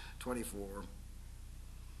 verse 24.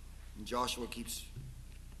 And Joshua keeps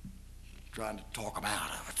trying to talk them out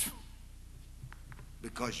of it,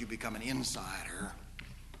 because you become an insider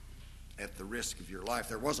at the risk of your life.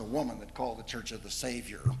 There was a woman that called the Church of the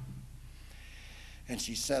Savior, and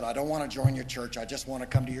she said, I don't want to join your church. I just want to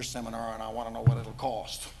come to your seminar, and I want to know what it'll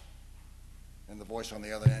cost. And the voice on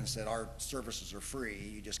the other end said, our services are free.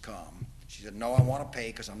 You just come. She said, no, I want to pay,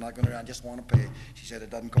 because I'm not going to. I just want to pay. She said, it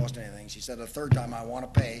doesn't cost anything. She said, the third time, I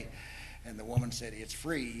want to pay. And the woman said, it's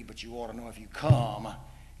free, but you ought to know if you come,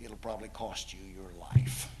 it'll probably cost you your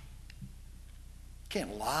life.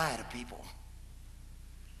 Can't lie to people.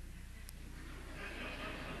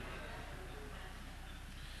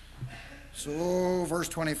 So, verse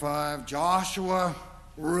 25, Joshua,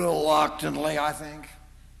 reluctantly, I think,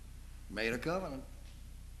 made a covenant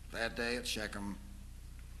that day at Shechem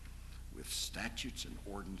with statutes and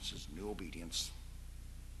ordinances, new obedience.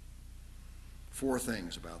 4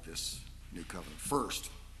 things about this new covenant. First,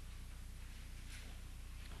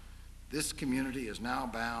 this community is now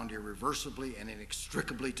bound irreversibly and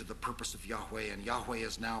inextricably to the purpose of Yahweh, and Yahweh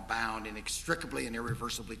is now bound inextricably and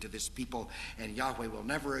irreversibly to this people, and Yahweh will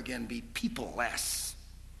never again be people-less.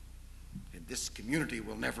 And this community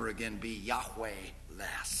will never again be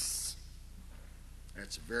Yahweh-less.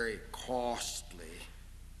 That's a very costly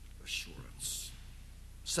assurance.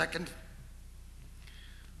 Second,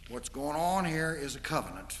 what's going on here is a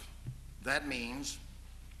covenant. That means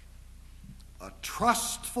a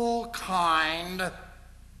trustful kind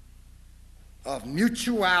of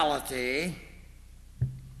mutuality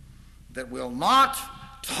that will not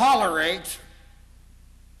tolerate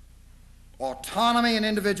autonomy and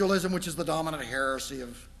individualism, which is the dominant heresy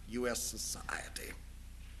of U.S. society.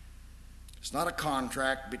 It's not a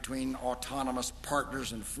contract between autonomous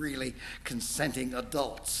partners and freely consenting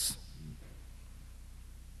adults,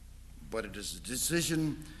 but it is a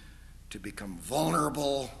decision to become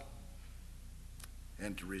vulnerable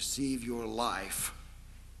and to receive your life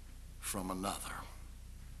from another.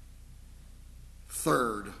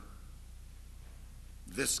 Third,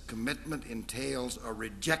 this commitment entails a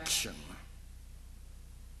rejection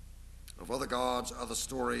of other gods, other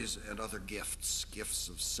stories, and other gifts, gifts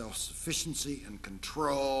of self-sufficiency and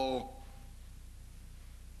control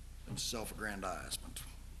and self-aggrandizement.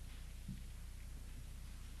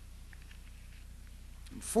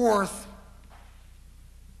 And fourth,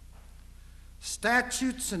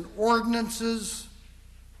 statutes and ordinances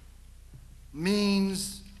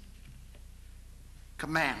means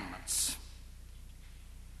commandments.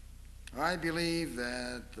 I believe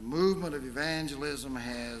that the movement of evangelism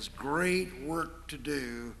has great work to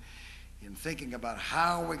do in thinking about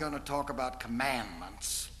how we're going to talk about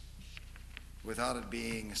commandments without it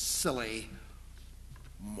being silly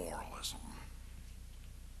moralism.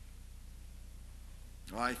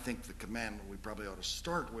 I think the commandment we probably ought to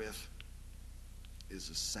start with is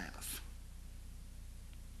the Sabbath,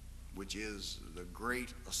 which is the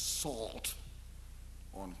great assault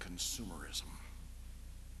on consumerism.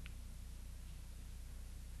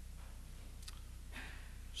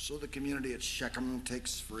 So the community at Shechem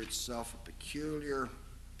takes for itself a peculiar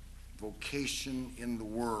vocation in the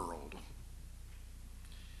world.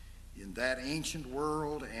 In that ancient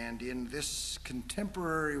world and in this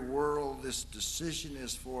contemporary world, this decision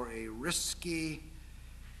is for a risky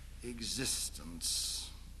existence.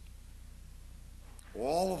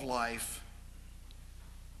 All of life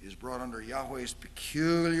is brought under Yahweh's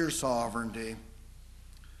peculiar sovereignty.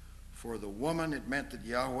 For the woman, it meant that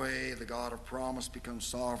Yahweh, the God of promise, becomes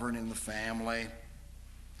sovereign in the family.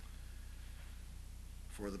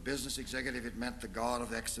 For the business executive, it meant the God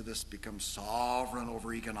of Exodus becomes sovereign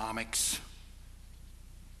over economics.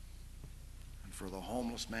 And for the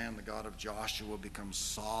homeless man, the God of Joshua becomes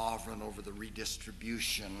sovereign over the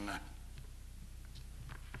redistribution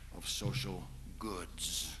of social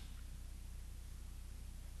goods.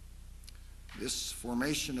 This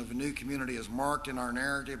formation of a new community is marked in our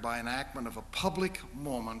narrative by enactment of a public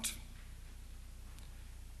moment.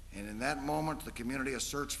 And in that moment, the community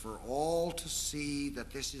asserts for all to see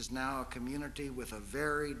that this is now a community with a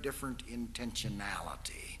very different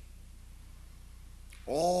intentionality.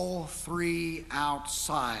 All three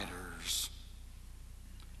outsiders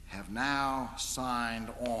have now signed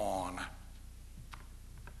on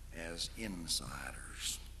as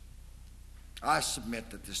insiders. I submit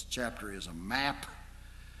that this chapter is a map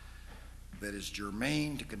that is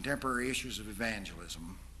germane to contemporary issues of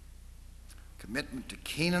evangelism. Commitment to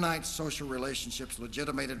Canaanite social relationships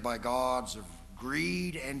legitimated by gods of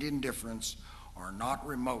greed and indifference are not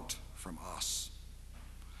remote from us.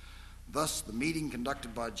 Thus, the meeting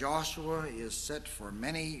conducted by Joshua is set for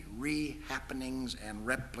many re-happenings and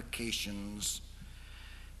replications.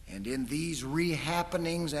 And in these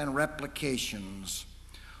re-happenings and replications,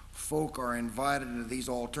 folk are invited into these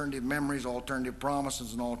alternative memories, alternative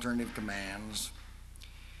promises, and alternative commands.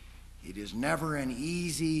 It is never an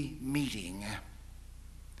easy meeting,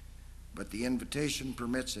 but the invitation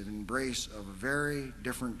permits an embrace of a very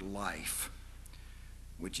different life,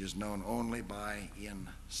 which is known only by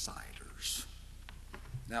insiders.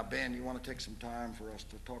 Now, Ben, you want to take some time for us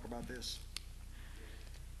to talk about this?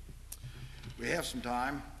 We have some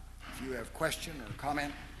time. If you have question or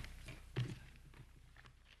comment.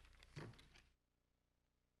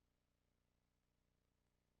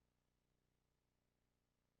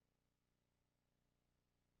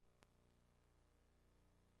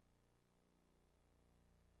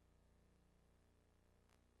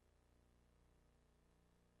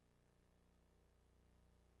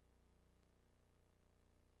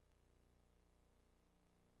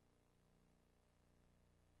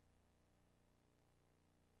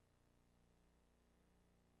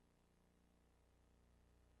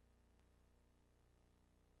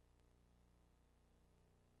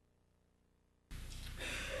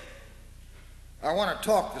 I want to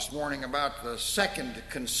talk this morning about the second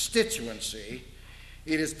constituency.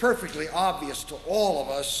 It is perfectly obvious to all of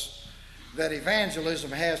us that evangelism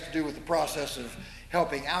has to do with the process of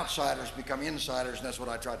helping outsiders become insiders, and that's what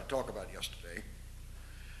I tried to talk about yesterday.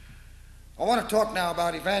 I want to talk now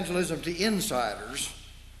about evangelism to insiders,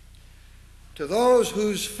 to those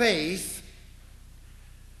whose faith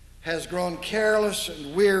has grown careless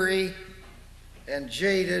and weary and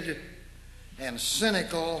jaded and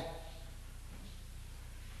cynical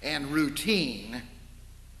and routine,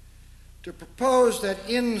 to propose that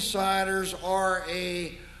insiders are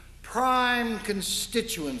a prime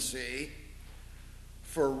constituency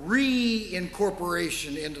for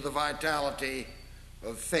reincorporation into the vitality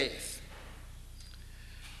of faith.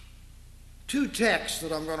 Two texts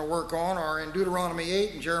that I'm going to work on are in Deuteronomy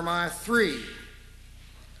 8 and Jeremiah 3.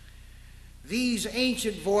 These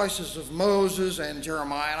ancient voices of Moses and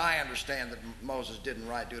Jeremiah, and I understand that Moses didn't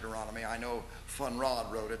write Deuteronomy. I know Fun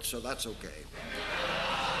Rod wrote it, so that's okay.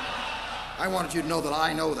 I wanted you to know that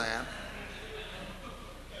I know that.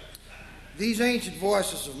 These ancient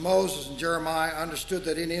voices of Moses and Jeremiah understood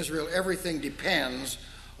that in Israel everything depends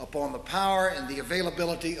upon the power and the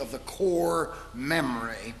availability of the core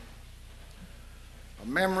memory, a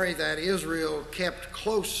memory that Israel kept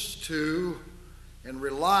close to and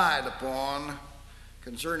relied upon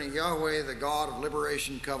concerning Yahweh, the God of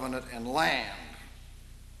liberation, covenant, and land.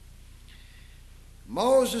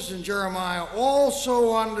 Moses and Jeremiah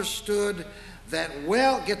also understood that,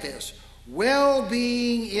 get this,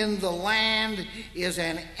 well-being in the land is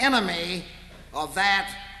an enemy of that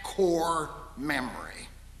core memory.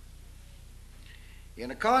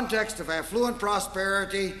 In a context of affluent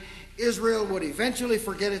prosperity, Israel would eventually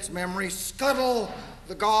forget its memory, scuttle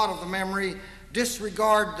the God of the memory,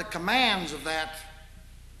 disregard the commands of that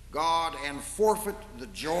God, and forfeit the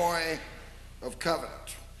joy of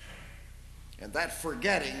covenant. And that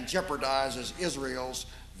forgetting jeopardizes Israel's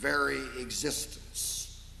very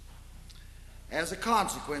existence. As a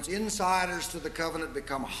consequence, insiders to the covenant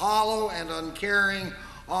become hollow and uncaring,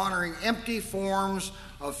 honoring empty forms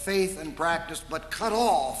of faith and practice, but cut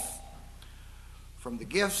off from the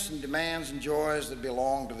gifts and demands and joys that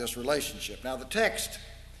belong to this relationship. Now, the text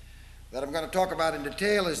that I'm going to talk about in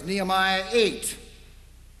detail is Nehemiah 8.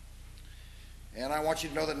 And I want you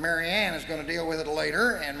to know that Mary Ann is going to deal with it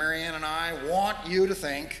later, and Mary Ann and I want you to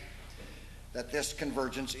think that this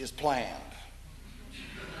convergence is planned.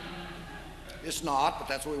 It's not, but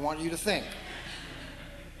that's what we want you to think.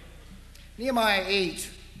 Nehemiah 8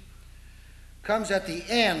 comes at the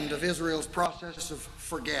end of Israel's process of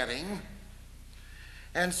forgetting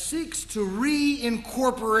and seeks to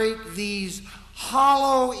reincorporate these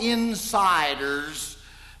hollow insiders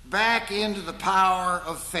back into the power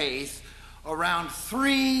of faith around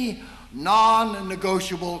three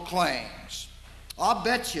non-negotiable claims. I'll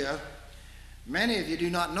bet you many of you do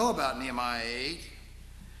not know about Nehemiah 8,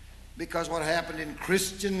 because what happened in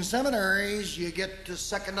Christian seminaries, you get to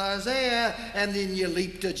 2nd Isaiah and then you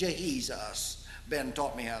leap to Jesus. Ben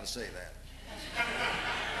taught me how to say that.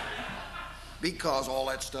 Because all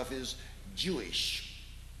that stuff is Jewish.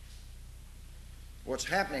 What's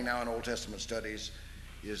happening now in Old Testament studies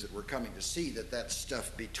is that we're coming to see that that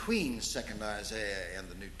stuff between 2nd Isaiah and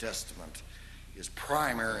the New Testament is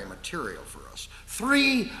primary material for us.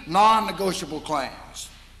 Three non-negotiable claims.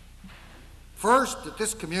 First, that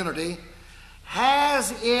this community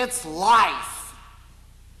has its life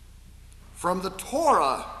from the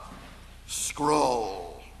Torah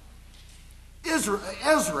scroll.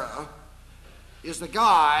 Ezra is the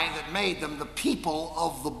guy that made them the people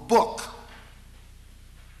of the book.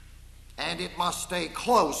 And it must stay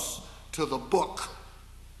close to the book.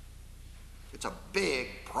 It's a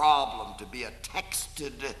big problem to be a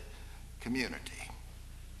texted community.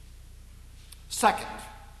 Second,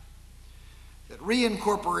 that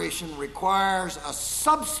reincorporation requires a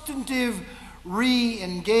substantive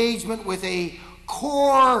re-engagement with a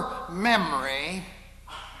core memory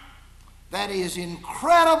that is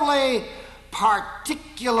incredibly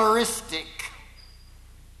particularistic.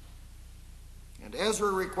 And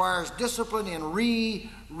Ezra requires discipline in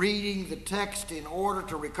rereading the text in order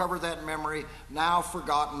to recover that memory, now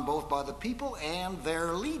forgotten both by the people and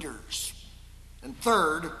their leaders. And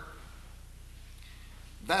third,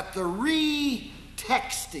 that the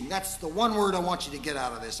retexting, that's the one word I want you to get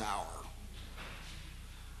out of this hour.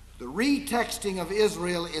 The retexting of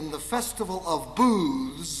Israel in the festival of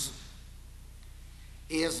booths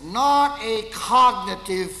is not a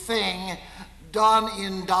cognitive thing done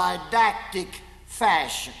in didactic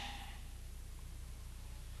fashion.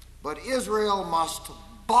 But Israel must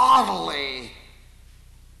bodily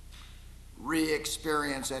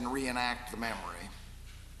re-experience and reenact the memory,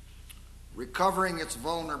 recovering its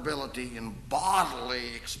vulnerability in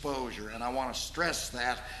bodily exposure. And I want to stress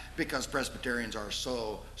that because Presbyterians are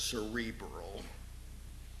so cerebral.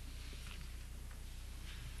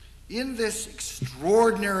 In this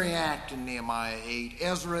extraordinary act in Nehemiah 8,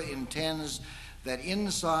 Ezra intends that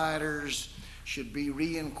insiders should be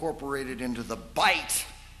reincorporated into the bite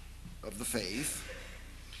of the faith.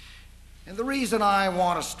 And the reason I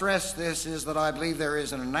want to stress this is that I believe there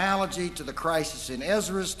is an analogy to the crisis in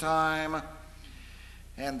Ezra's time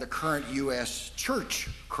and the current U.S. church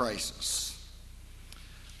crisis.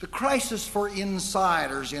 The crisis for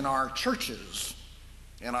insiders in our churches,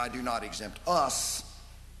 and I do not exempt us,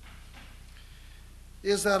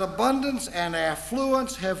 is that abundance and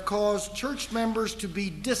affluence have caused church members to be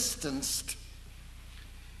distanced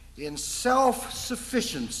in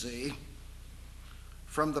self-sufficiency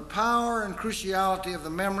from the power and cruciality of the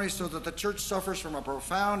memory, so that the church suffers from a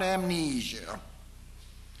profound amnesia,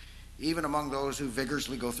 even among those who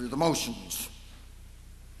vigorously go through the motions.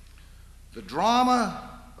 The drama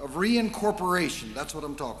of reincorporation, that's what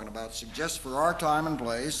I'm talking about, suggests for our time and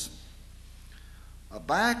place a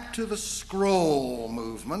back to the scroll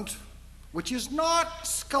movement, which is not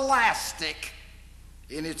scholastic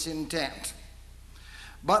in its intent,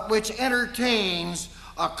 but which entertains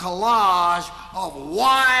a collage of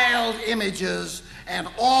wild images and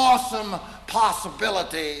awesome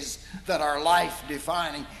possibilities that are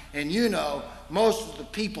life-defining. And you know, most of the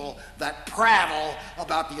people that prattle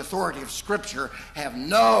about the authority of Scripture have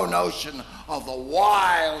no notion of the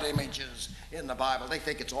wild images in the Bible. They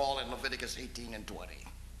think it's all in Leviticus 18 and 20.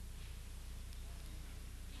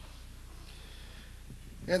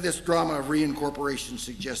 And this drama of reincorporation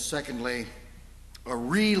suggests, secondly, a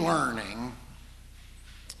relearning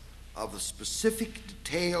of the specific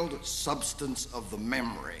detailed substance of the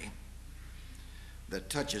memory that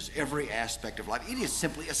touches every aspect of life. It is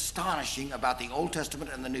simply astonishing about the Old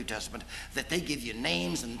Testament and the New Testament that they give you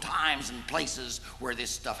names and times and places where this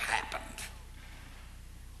stuff happened.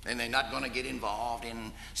 And they're not going to get involved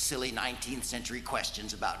in silly 19th century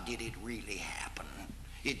questions about did it really happen.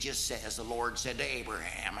 It just says the Lord said to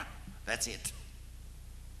Abraham. That's it.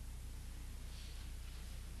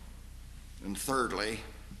 And thirdly,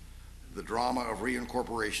 the drama of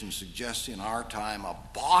reincorporation suggests in our time a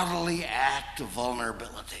bodily act of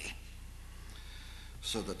vulnerability,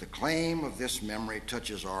 so that the claim of this memory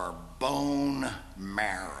touches our bone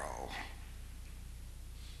marrow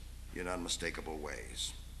in unmistakable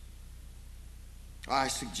ways. I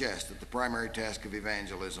suggest that the primary task of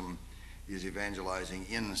evangelism is evangelizing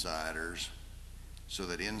insiders, so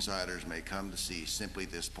that insiders may come to see simply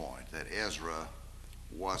this point, that Ezra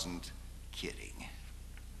wasn't kidding.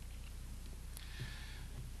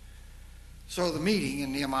 So the meeting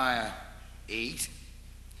in Nehemiah 8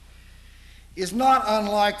 is not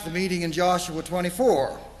unlike the meeting in Joshua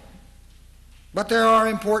 24, but there are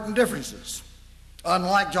important differences.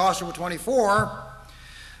 Unlike Joshua 24,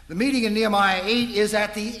 the meeting in Nehemiah 8 is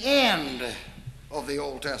at the end of the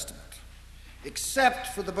Old Testament. Except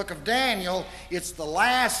for the book of Daniel, it's the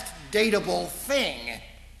last datable thing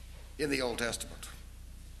in the Old Testament.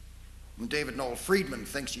 And David Noel Friedman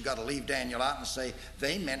thinks you got to leave Daniel out and say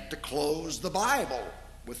they meant to close the Bible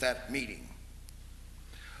with that meeting.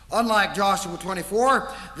 Unlike Joshua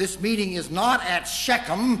 24, this meeting is not at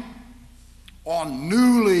Shechem on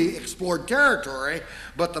newly explored territory,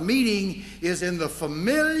 but the meeting is in the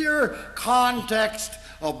familiar context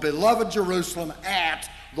of beloved Jerusalem at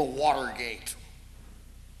the Watergate.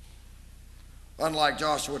 Unlike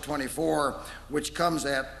Joshua 24, which comes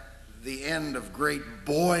at the end of great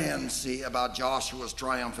buoyancy about Joshua's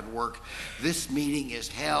triumphant work, this meeting is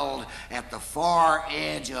held at the far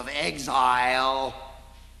edge of exile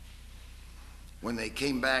when they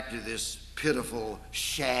came back to this pitiful,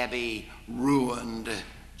 shabby, ruined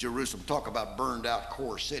Jerusalem. Talk about burned out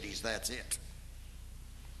core cities, that's it.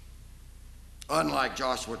 Unlike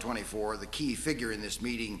Joshua 24, the key figure in this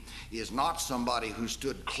meeting is not somebody who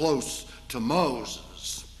stood close to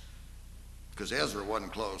Moses, because Ezra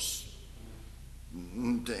wasn't close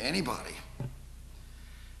to anybody.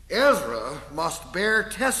 Ezra must bear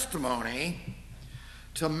testimony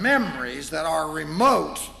to memories that are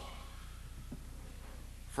remote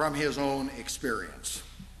from his own experience.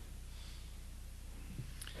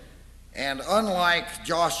 And unlike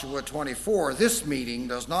Joshua 24, this meeting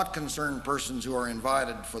does not concern persons who are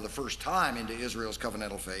invited for the first time into Israel's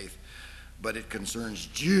covenantal faith, but it concerns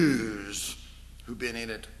Jews who've been in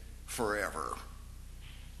it forever.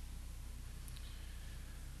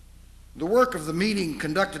 The work of the meeting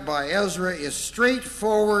conducted by Ezra is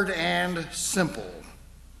straightforward and simple.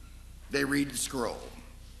 They read the scroll.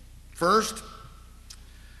 First,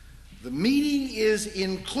 the meeting is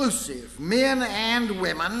inclusive. Men and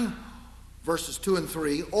women, verses 2 and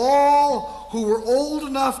 3, all who were old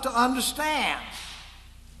enough to understand.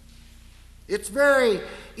 It's very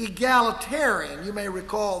egalitarian. You may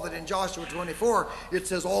recall that in Joshua 24, it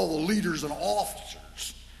says all the leaders and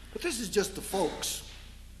officers. But this is just the folks.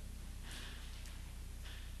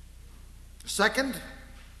 Second,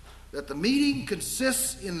 that the meeting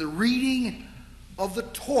consists in the reading of the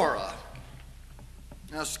Torah.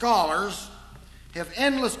 Now, scholars have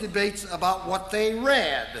endless debates about what they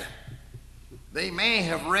read. They may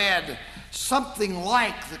have read something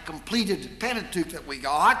like the completed Pentateuch that we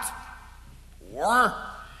got, or,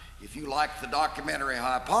 if you like the documentary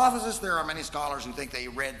hypothesis, there are many scholars who think they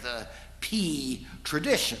read the P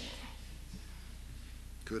tradition.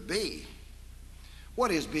 Could be.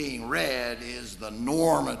 What is being read is the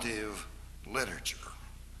normative literature.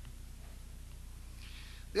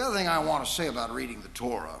 The other thing I want to say about reading the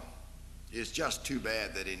Torah is just too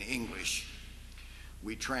bad that in English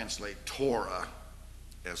we translate Torah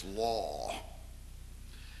as law.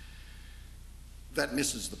 that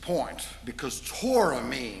misses the point, because Torah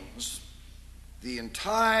means the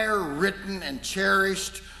entire written and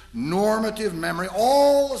cherished normative memory,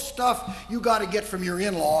 all the stuff you got to get from your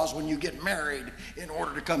in-laws when you get married in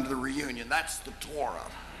order to come to the reunion. That's the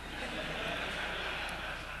Torah.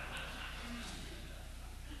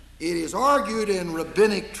 It is argued in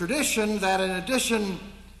rabbinic tradition that in addition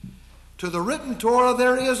to the written Torah,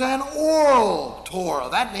 there is an oral Torah.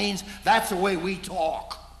 That means that's the way we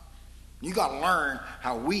talk. You got to learn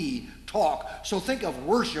how we talk. So think of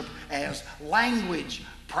worship as language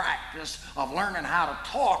practice of learning how to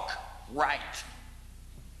talk right.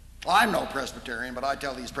 Well, I'm no Presbyterian, but I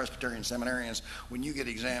tell these Presbyterian seminarians, when you get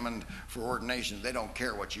examined for ordination, they don't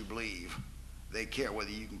care what you believe. They care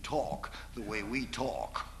whether you can talk the way we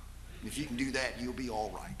talk. If you can do that, you'll be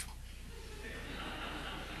all right.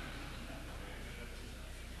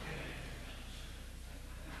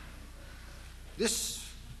 This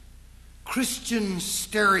Christian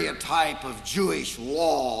stereotype of Jewish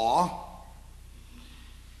law,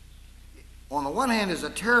 on the one hand, is a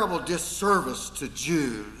terrible disservice to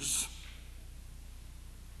Jews,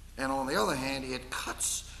 and on the other hand, it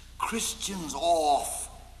cuts Christians off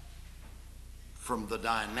from the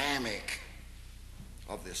dynamic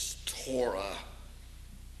of this Torah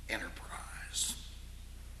enterprise.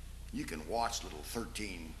 You can watch little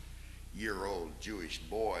 13-year-old Jewish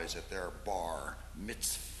boys at their bar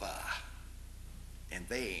mitzvah, and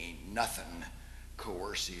they ain't nothing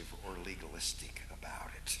coercive or legalistic about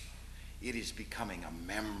it. It is becoming a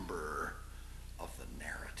member of the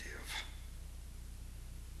narrative.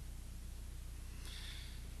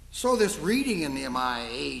 So this reading in Nehemiah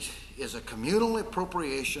 8 is a communal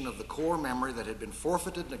appropriation of the core memory that had been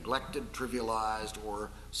forfeited, neglected, trivialized,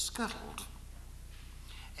 or scuttled.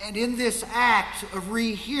 And in this act of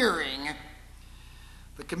rehearing,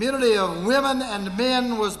 the community of women and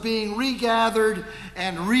men was being regathered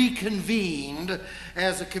and reconvened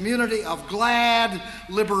as a community of glad,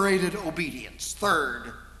 liberated obedience.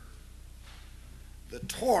 Third, the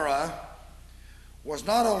Torah was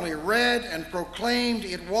not only read and proclaimed,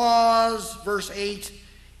 it was, verse 8,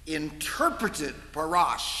 interpreted,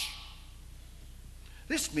 parash.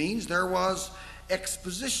 This means there was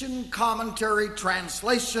exposition, commentary,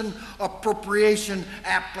 translation, appropriation,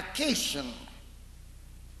 application,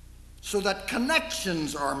 so that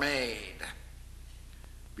connections are made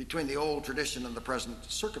between the old tradition and the present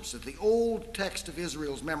circumstance. The old text of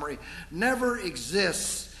Israel's memory never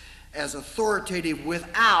exists as authoritative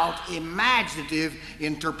without imaginative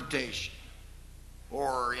interpretation.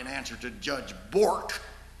 Or, in answer to Judge Bork,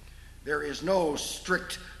 there is no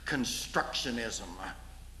strict constructionism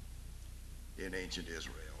in ancient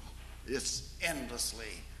Israel. It's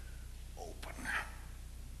endlessly open.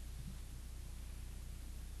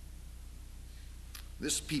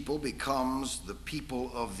 This people becomes the people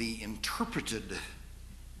of the interpreted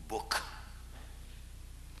book,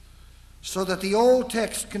 so that the old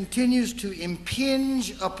text continues to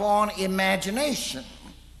impinge upon imagination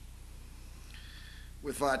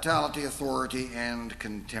with vitality, authority, and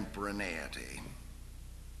contemporaneity.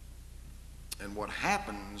 And what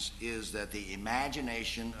happens is that the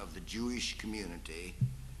imagination of the Jewish community,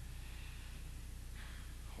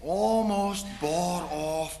 almost bought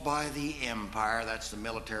off by the empire, that's the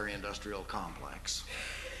military-industrial complex,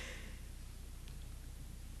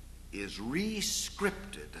 is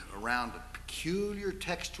re-scripted around a peculiar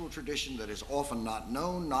textual tradition that is often not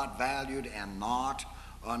known, not valued, and not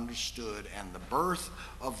understood. And the birth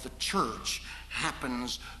of the church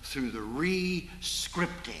happens through the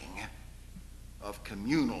re-scripting of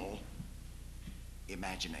communal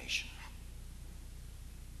imagination.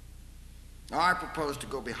 Now, I propose to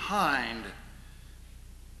go behind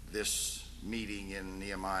this meeting in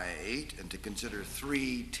Nehemiah 8 and to consider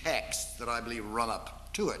three texts that I believe run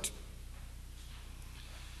up to it.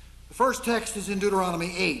 The first text is in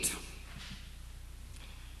Deuteronomy 8.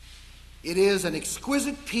 It is an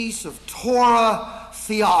exquisite piece of Torah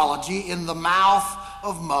theology in the mouth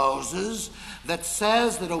of Moses that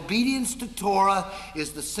says that obedience to Torah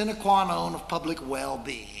is the sine qua non of public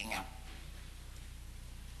well-being.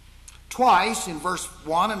 Twice, in verse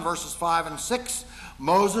 1 and verses 5 and 6,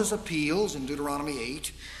 Moses appeals in Deuteronomy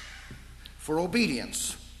 8 for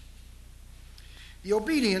obedience. The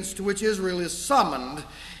obedience to which Israel is summoned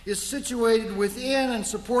is situated within and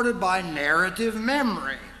supported by narrative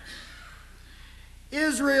memory.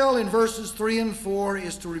 Israel, in verses 3 and 4,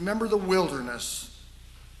 is to remember the wilderness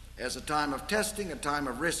as a time of testing, a time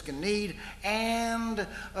of risk and need, and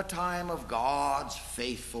a time of God's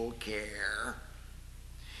faithful care.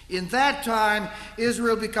 In that time,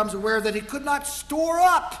 Israel becomes aware that it could not store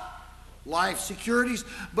up life securities,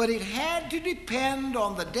 but it had to depend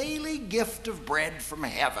on the daily gift of bread from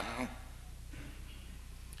heaven.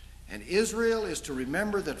 And Israel is to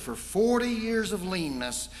remember that for 40 years of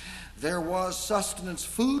leanness, there was sustenance.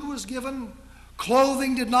 Food was given,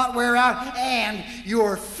 clothing did not wear out, and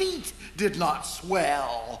your feet did not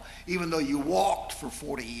swell, even though you walked for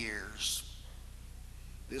 40 years.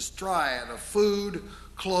 This triad of food,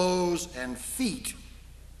 clothes, and feet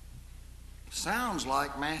sounds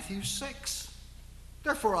like Matthew 6.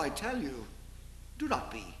 Therefore I tell you, do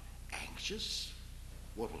not be anxious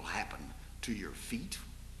what will happen to your feet.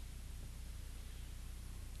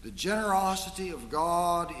 The generosity of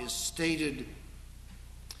God is stated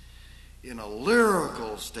in a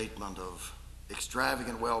lyrical statement of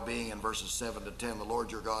extravagant well-being in verses 7 to 10. The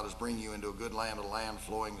Lord your God is bringing you into a good land, a land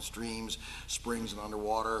flowing with streams, springs, and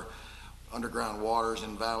underground waters,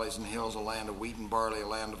 in valleys and hills, a land of wheat and barley, a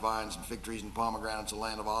land of vines and fig trees and pomegranates, a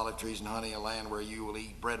land of olive trees and honey, a land where you will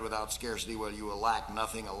eat bread without scarcity, where you will lack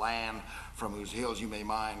nothing, a land from whose hills you may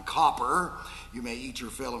mine copper, you may eat your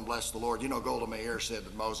fill and bless the Lord. You know, Golda Meir said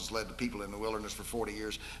that Moses led the people in the wilderness for 40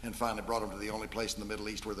 years and finally brought them to the only place in the Middle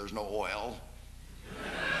East where there's no oil.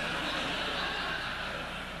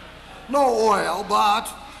 No oil, but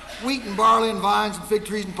wheat and barley and vines and fig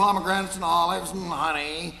trees and pomegranates and olives and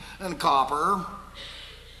honey and copper.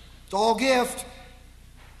 It's all gift.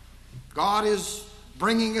 God is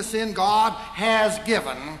bringing us in. God has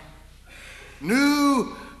given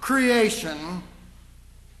new creation.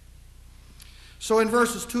 So in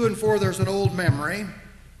verses 2 and 4 there's an old memory.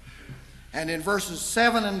 And in verses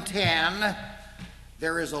 7 and 10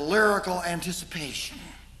 there is a lyrical anticipation.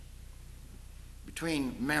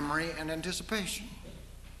 Between memory and anticipation.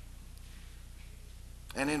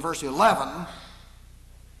 And in verse 11,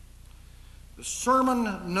 the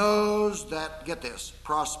sermon knows that, get this,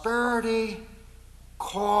 prosperity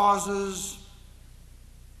causes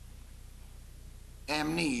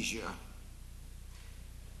amnesia.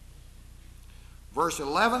 Verse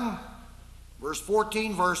 11, verse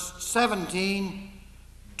 14, verse 17,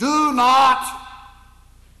 do not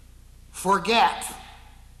forget.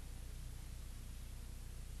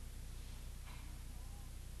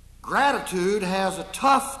 Gratitude has a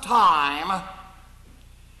tough time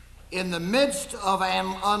in the midst of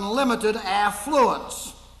an unlimited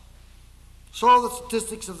affluence. So the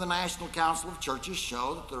statistics of the National Council of Churches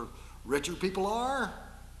show that the richer people are,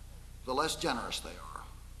 the less generous they are.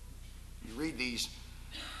 You read these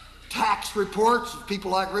tax reports of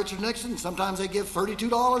people like Richard Nixon, sometimes they give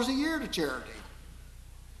 $32 a year to charity.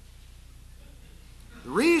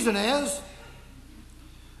 The reason is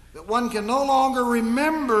that one can no longer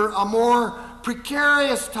remember a more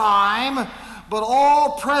precarious time, but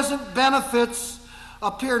all present benefits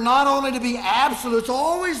appear not only to be absolute, it's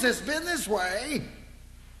always been this way,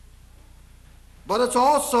 but it's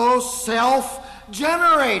also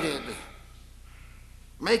self-generated,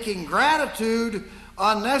 making gratitude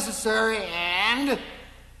unnecessary and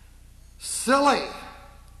silly.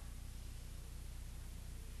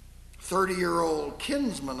 30-year-old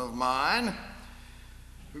kinsman of mine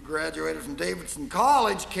who graduated from Davidson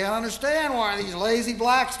College can't understand why these lazy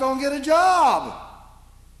blacks don't get a job.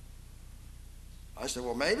 I said,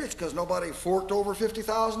 well, maybe it's because nobody forked over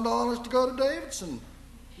 $50,000 to go to Davidson.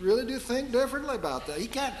 You really do think differently about that. He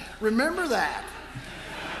can't remember that.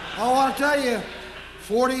 I want to tell you,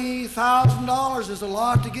 $40,000 is a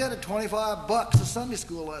lot to get at $25 a Sunday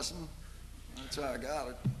school lesson. That's how I got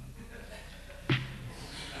it.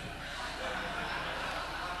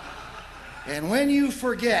 And when you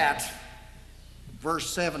forget verse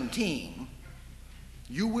 17,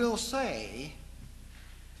 you will say,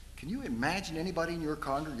 can you imagine anybody in your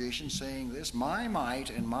congregation saying this? My might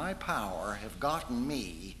and my power have gotten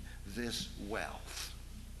me this wealth.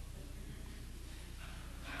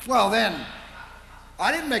 Well then,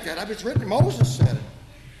 I didn't make that up. It's written, Moses said it.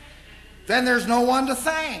 Then there's no one to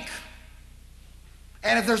thank.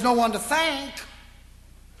 And if there's no one to thank,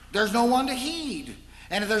 there's no one to heed.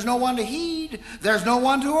 And if there's no one to heed, there's no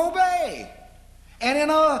one to obey. And in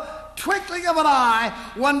a twinkling of an eye,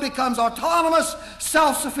 one becomes autonomous,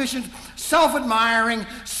 self-sufficient, self-admiring,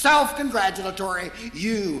 self-congratulatory.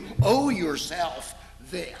 You owe yourself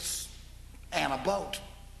this and a boat.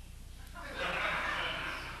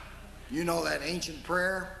 You know that ancient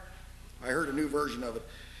prayer? I heard a new version of it.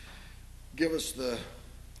 Give us the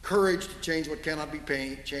courage to change what cannot be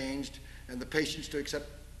changed and the patience to accept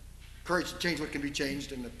courage to change what can be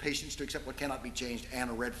changed and the patience to accept what cannot be changed, and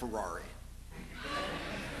a red Ferrari.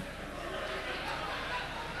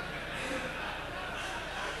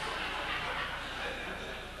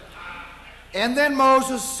 And then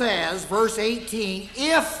Moses says, verse 18,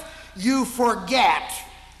 if you forget,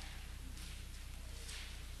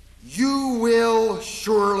 you will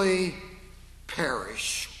surely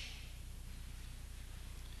perish.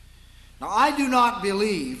 Now, I do not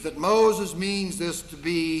believe that Moses means this to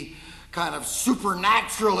be kind of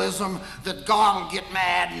supernaturalism, that God will get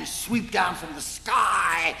mad and sweep down from the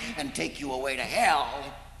sky and take you away to hell.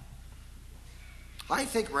 I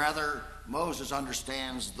think rather Moses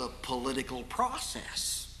understands the political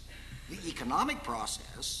process, the economic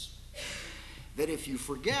process, that if you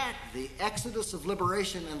forget the Exodus of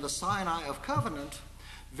liberation and the Sinai of covenant,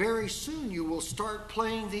 very soon you will start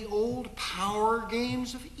playing the old power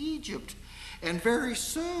games of Egypt. And very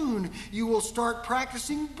soon you will start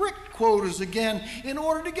practicing brick quotas again in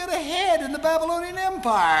order to get ahead in the Babylonian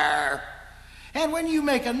Empire. And when you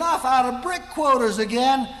make enough out of brick quotas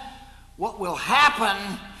again, what will happen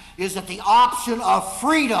is that the option of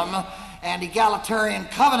freedom and egalitarian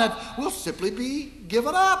covenant will simply be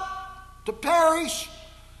given up. To perish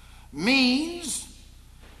means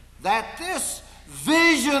that this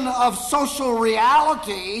vision of social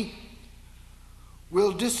reality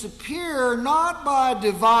will disappear not by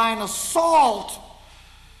divine assault,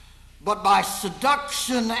 but by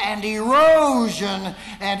seduction and erosion,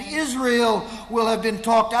 and Israel will have been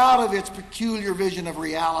talked out of its peculiar vision of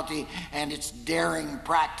reality and its daring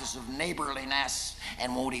practice of neighborliness,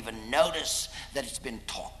 and won't even notice that it's been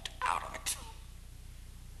talked out of it.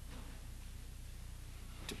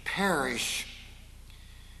 To perish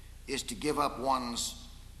is to give up one's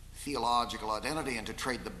theological identity and to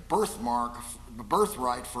trade the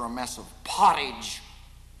birthright for a mess of pottage.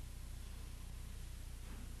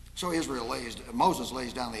 So Moses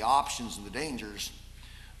lays down the options and the dangers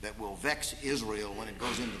that will vex Israel when it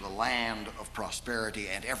goes into the land of prosperity,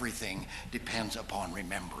 and everything depends upon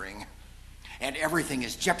remembering. And everything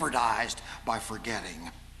is jeopardized by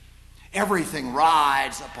forgetting. Everything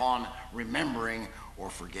rides upon remembering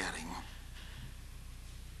or forgetting.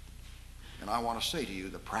 And I want to say to you,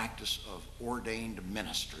 the practice of ordained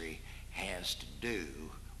ministry has to do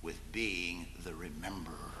with being the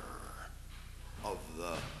rememberer of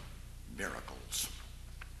the miracles.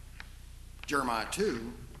 Jeremiah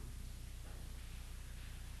 2,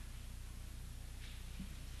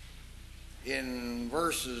 in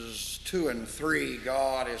verses 2 and 3,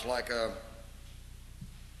 God is like a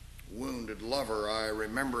wounded lover. I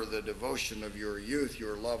remember the devotion of your youth,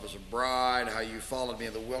 your love as a bride, how you followed me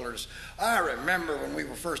in the wilderness. I remember when we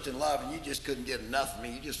were first in love and you just couldn't get enough of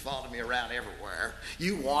me. You just followed me around everywhere.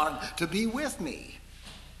 You wanted to be with me.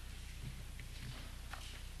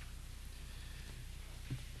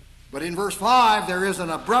 But in verse 5, there is an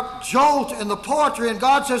abrupt jolt in the poetry, and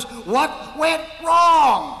God says, what went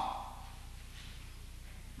wrong?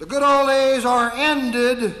 The good old days are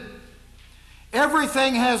ended.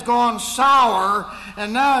 Everything has gone sour,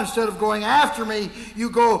 and now instead of going after me, you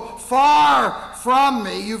go far from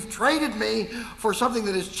me. You've traded me for something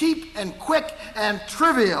that is cheap and quick and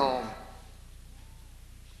trivial.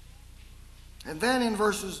 And then in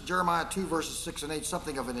Jeremiah 2, verses 6 and 8,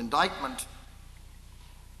 something of an indictment.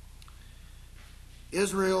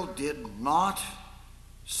 Israel did not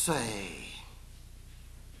say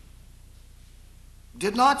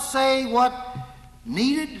what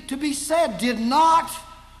needed to be said, did not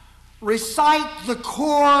recite the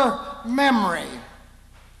core memory,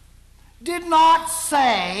 did not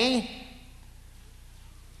say,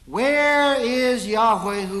 where is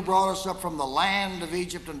Yahweh who brought us up from the land of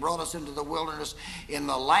Egypt and brought us into the wilderness, in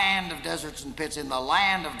the land of deserts and pits, in the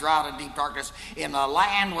land of drought and deep darkness, in the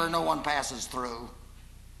land where no one passes through.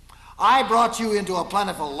 I brought you into a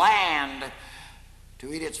plentiful land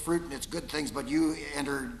to eat its fruit and its good things, but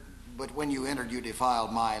when you entered, you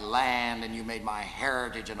defiled my land, and you made my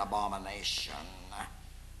heritage an abomination.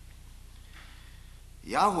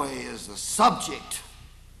 Yahweh is the subject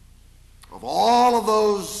of all of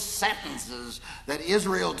those sentences that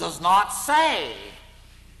Israel does not say.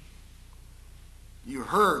 You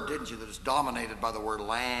heard, didn't you, that it's dominated by the word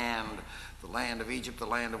land. The land of Egypt, the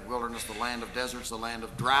land of wilderness, the land of deserts, the land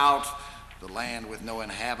of drought, the land with no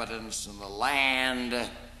inhabitants, and the land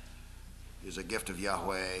is a gift of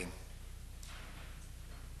Yahweh.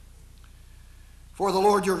 For the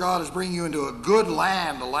Lord your God is bringing you into a good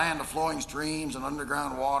land, a land of flowing streams and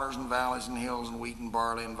underground waters and valleys and hills and wheat and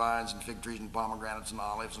barley and vines and fig trees and pomegranates and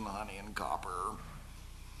olives and honey and copper.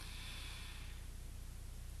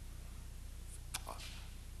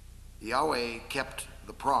 Yahweh kept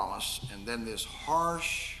the promise, and then this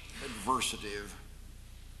harsh adversative: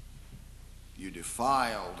 you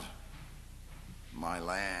defiled my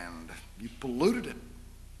land. You polluted it.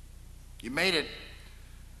 You made it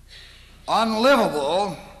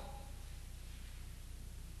unlivable.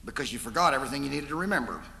 because you forgot everything you needed to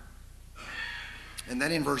remember. And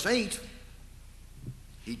then in verse 8,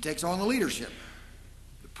 he takes on the leadership.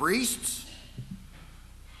 The priests,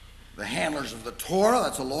 the handlers of the Torah,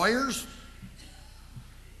 that's the lawyers,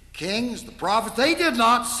 kings, the prophets, they did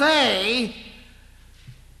not say,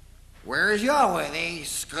 "Where is Yahweh?" They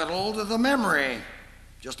scuttled the memory,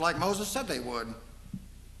 just like Moses said they would.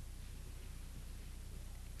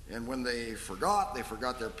 And when they forgot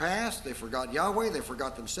their past, they forgot Yahweh, they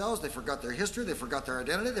forgot themselves, they forgot their history, they forgot their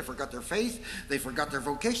identity, they forgot their faith, they forgot their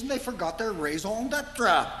vocation, they forgot their raison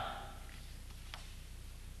d'etre.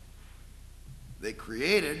 They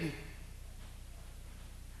created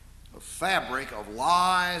a fabric of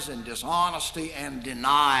lies and dishonesty and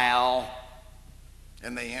denial,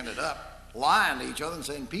 and they ended up lying to each other and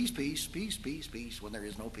saying, "Peace, peace, peace, peace, peace," when there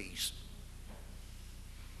is no peace.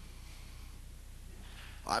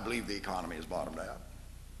 I believe the economy has bottomed out.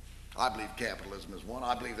 I believe capitalism is won.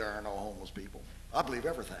 I believe there are no homeless people. I believe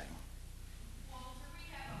everything. Walter, we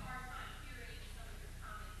have a hard time hearing some of your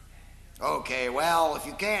comments back here. Okay, well, if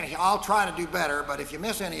you can't, I'll try to do better, but if you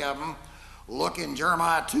miss any of them, look in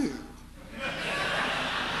Jeremiah 2.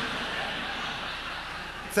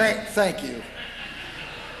 Thank you.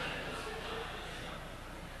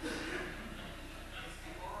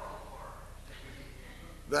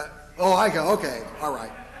 Okay, all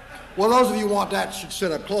right. Well, those of you who want that should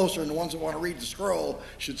sit up closer, and the ones that want to read the scroll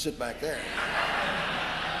should sit back there.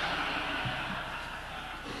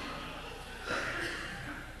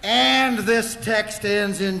 And this text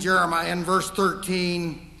ends in Jeremiah, in verse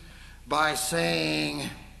 13, by saying,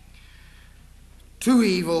 two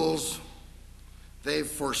evils, they've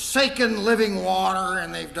forsaken living water,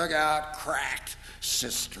 and they've dug out cracked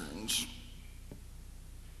cisterns.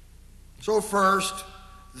 So first,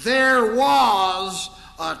 there was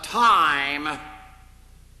a time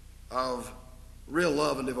of real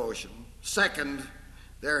love and devotion. Second,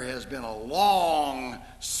 there has been a long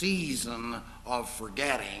season of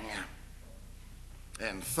forgetting.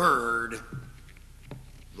 And third,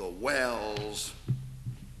 the wells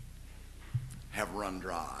have run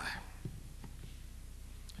dry.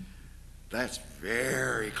 That's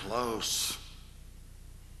very close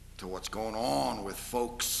to what's going on with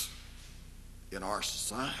folks in our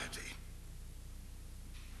society.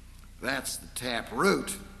 That's the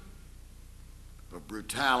taproot of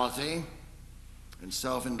brutality and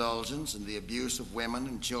self-indulgence and the abuse of women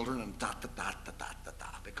and children and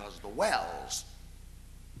because the wells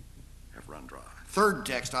have run dry. Third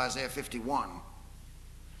text, Isaiah 51.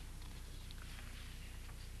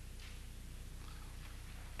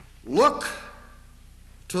 Look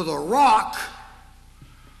to the rock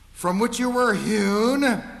from which you were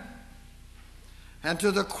hewn, and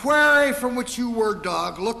to the quarry from which you were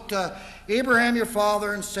dug. Look to Abraham your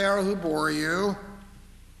father and Sarah who bore you.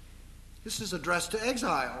 This is addressed to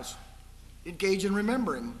exiles. Engage in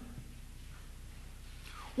remembering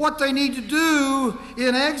what they need to do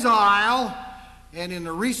in exile. And in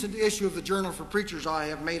the recent issue of the Journal for Preachers, I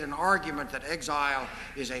have made an argument that exile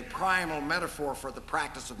is a primal metaphor for the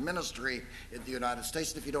practice of ministry in the United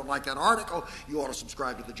States. And if you don't like that article, you ought to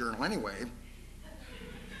subscribe to the Journal anyway.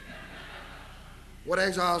 What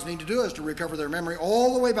exiles need to do is to recover their memory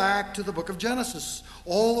all the way back to the book of Genesis,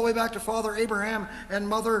 all the way back to Father Abraham and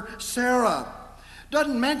Mother Sarah.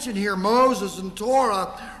 Doesn't mention here Moses and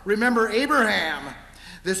Torah. Remember Abraham,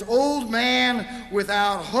 this old man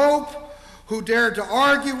without hope, who dared to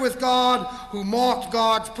argue with God, who mocked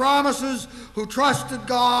God's promises, who trusted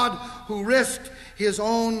God, who risked his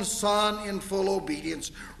own son in full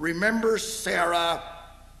obedience. Remember Sarah,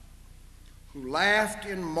 who laughed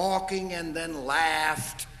in mocking and then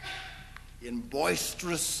laughed in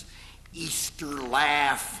boisterous Easter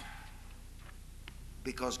laugh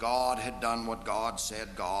because God had done what God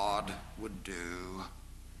said God would do.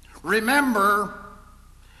 Remember,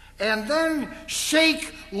 and then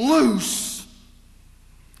shake loose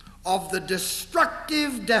of the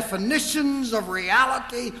destructive definitions of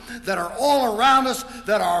reality that are all around us,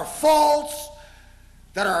 that are false,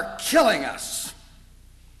 that are killing us.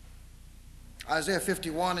 Isaiah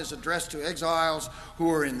 51 is addressed to exiles who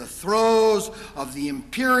are in the throes of the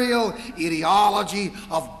imperial ideology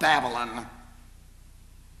of Babylon.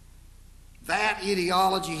 That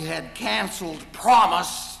ideology had canceled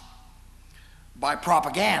promise by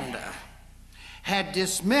propaganda, had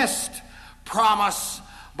dismissed promise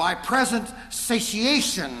by present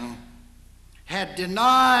satiation, had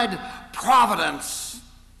denied providence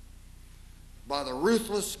by the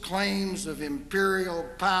ruthless claims of imperial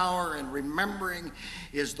power, and remembering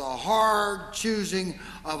is the hard choosing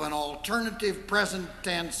of an alternative present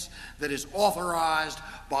tense that is authorized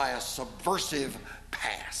by a subversive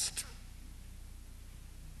past.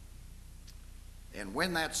 And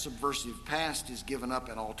when that subversive past is given up,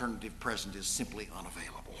 an alternative present is simply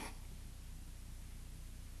unavailable.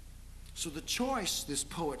 So the choice, this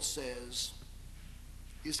poet says,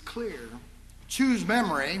 is clear. Choose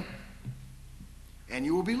memory, and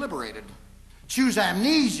you will be liberated. Choose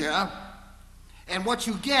amnesia, and what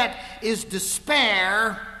you get is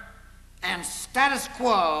despair and status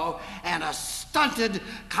quo and a stunted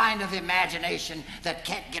kind of imagination that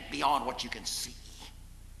can't get beyond what you can see.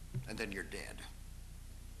 And then you're dead.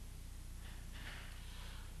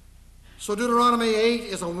 So Deuteronomy 8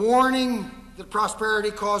 is a warning that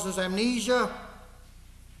prosperity causes amnesia.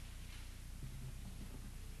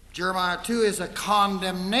 Jeremiah 2 is a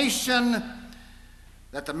condemnation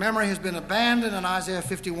that the memory has been abandoned, and Isaiah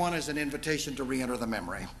 51 is an invitation to re-enter the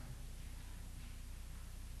memory.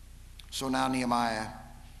 So now Nehemiah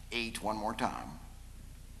 8 one more time.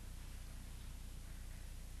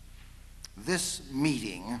 This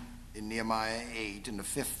meeting in Nehemiah 8 in the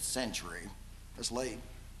 5th century, that's late,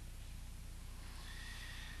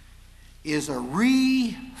 is a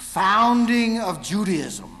refounding of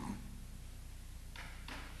Judaism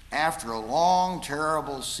after a long,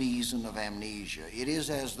 terrible season of amnesia. It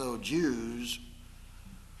is as though Jews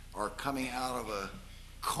are coming out of a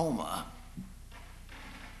coma.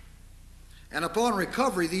 And upon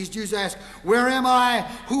recovery, these Jews ask, where am I?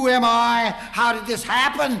 Who am I? How did this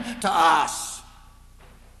happen to us?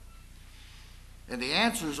 And the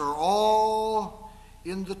answers are all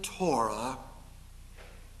in the Torah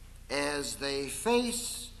as they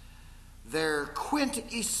face their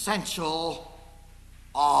quintessential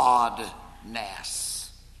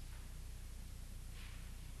oddness.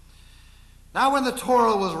 Now when the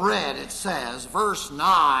Torah was read, it says, verse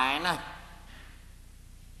 9,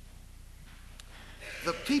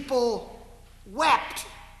 the people wept.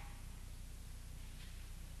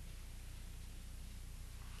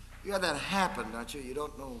 You had that happen, don't you? You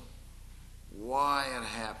don't know why it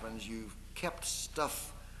happens. You've kept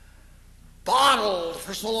stuff bottled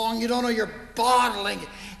for so long you don't know you're bottling,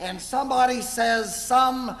 and somebody says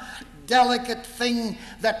some delicate thing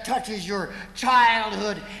that touches your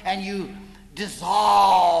childhood and you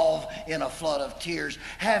dissolve in a flood of tears,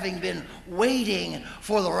 having been waiting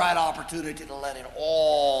for the right opportunity to let it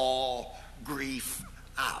all grief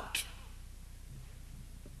out.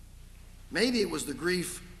 Maybe it was the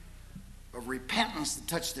grief of repentance that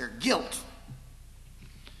touched their guilt.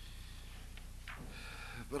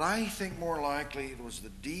 But I think more likely it was the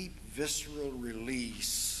deep, visceral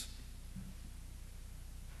release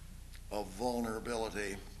of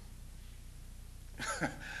vulnerability.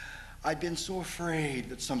 I'd been so afraid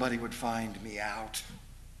that somebody would find me out,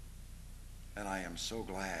 and I am so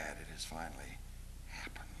glad it has finally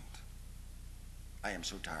happened. I am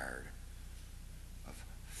so tired of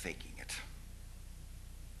faking it.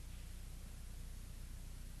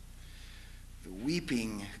 The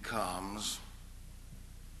weeping comes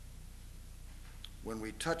when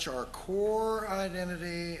we touch our core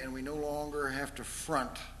identity and we no longer have to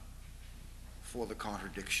front for the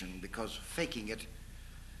contradiction, because faking it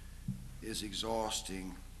is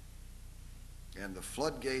exhausting, and the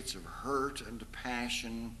floodgates of hurt and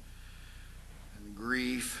passion and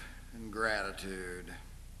grief and gratitude,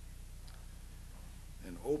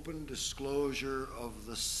 an open disclosure of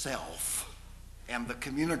the self and the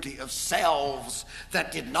community of selves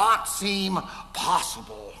that did not seem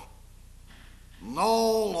possible,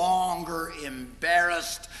 no longer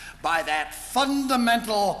embarrassed by that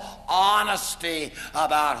fundamental honesty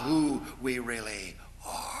about who we really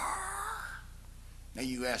are. Now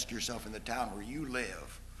you ask yourself, in the town where you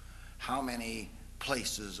live, how many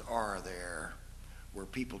places are there where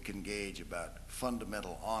people can gauge about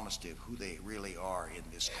fundamental honesty of who they really are in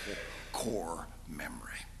this core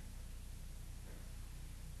memory?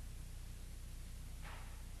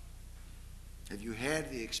 Have you had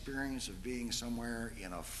the experience of being somewhere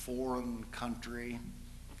in a foreign country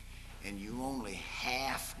and you only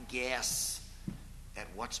half guess at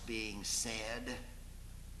what's being said,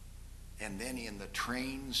 and then in the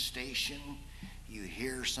train station you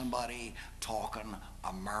hear somebody talking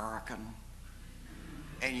American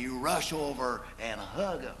and you rush over and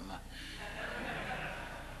hug them?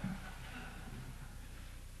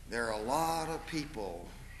 There are a lot of people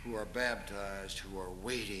who are baptized who are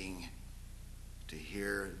waiting to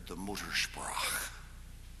hear the Muttersprach,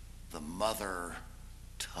 the mother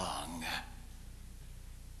tongue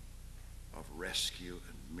of rescue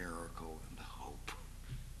and miracle and hope.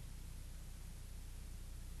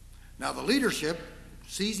 Now the leadership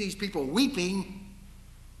sees these people weeping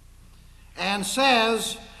and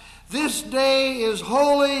says This day is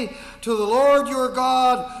holy to the Lord your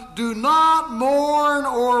God. Do not mourn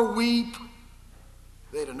or weep.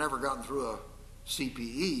 They'd have never gotten through a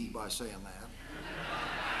CPE by saying that.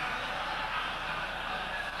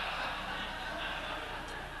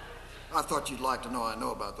 I thought you'd like to know I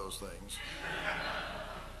know about those things.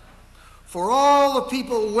 For all the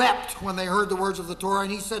people wept when they heard the words of the Torah,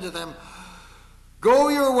 and he said to them, go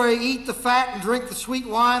your way, eat the fat and drink the sweet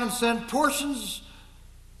wine, and send portions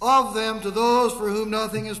of them to those for whom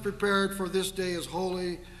nothing is prepared, for this day is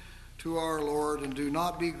holy to our Lord. And do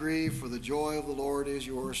not be grieved, for the joy of the Lord is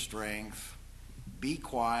your strength. Be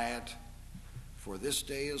quiet, for this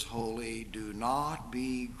day is holy. Do not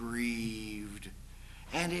be grieved.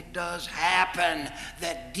 And it does happen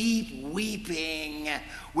that deep weeping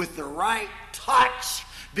with the right touch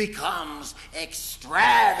becomes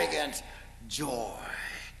extravagant joy.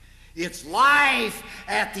 It's life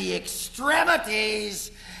at the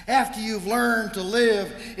extremities after you've learned to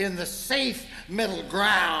live in the safe middle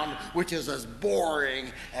ground, which is as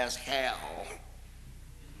boring as hell.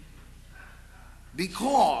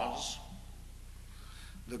 Because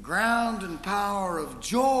the ground and power of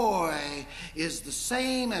joy is the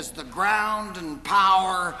same as the ground and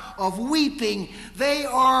power of weeping. They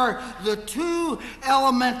are the two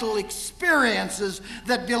elemental experiences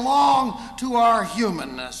that belong to our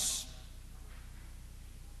humanness.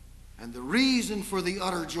 And the reason for the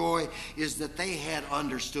utter joy is that they had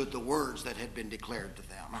understood the words that had been declared to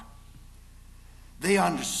them. They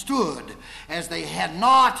understood, as they had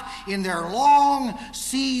not in their long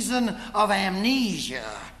season of amnesia,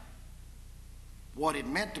 what it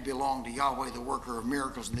meant to belong to Yahweh, the worker of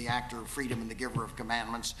miracles and the actor of freedom and the giver of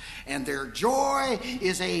commandments. And their joy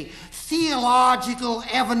is a theological,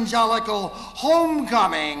 evangelical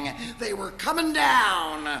homecoming. They were coming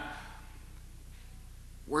down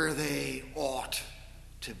where they ought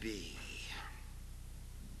to be.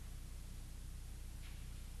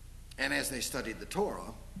 And as they studied the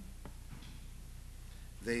Torah,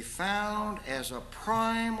 they found as a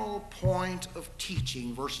primal point of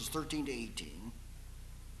teaching, verses 13 to 18,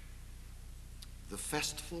 the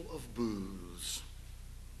festival of booths.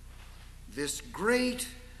 This great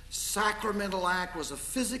sacramental act was a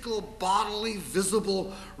physical, bodily,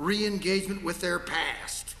 visible re-engagement with their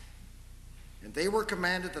past. And they were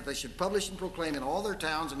commanded that they should publish and proclaim in all their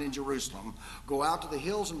towns and in Jerusalem, go out to the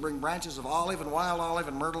hills and bring branches of olive and wild olive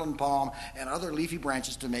and myrtle and palm and other leafy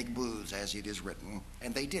branches to make booths, as it is written.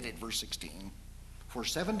 And they did it, verse 16. For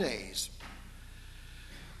 7 days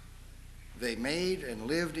they made and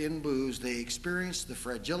lived in booths. They experienced the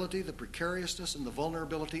fragility, the precariousness, and the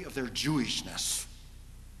vulnerability of their Jewishness.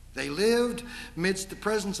 They lived amidst the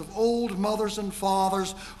presence of old mothers and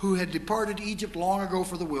fathers who had departed Egypt long ago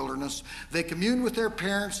for the wilderness. They communed with their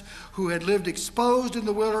parents who had lived exposed in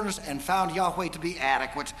the wilderness and found Yahweh to be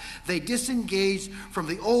adequate. They disengaged from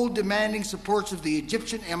the old demanding supports of the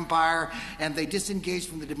Egyptian empire, and they disengaged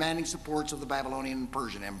from the demanding supports of the Babylonian and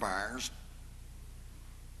Persian empires.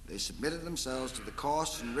 They submitted themselves to the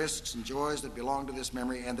costs and risks and joys that belong to this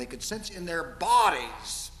memory, and they could sense in their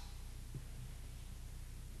bodies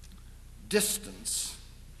distance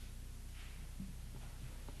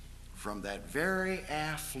from that very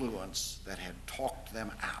affluence that had talked them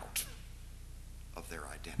out of their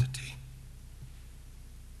identity.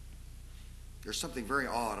 There's something very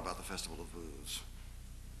odd about the Festival of Booths.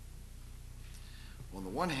 On the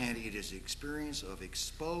one hand, it is the experience of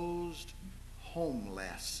exposed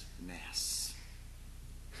homelessness.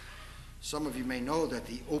 Some of you may know that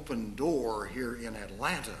the Open Door here in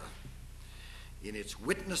Atlanta, in its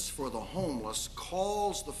witness for the homeless,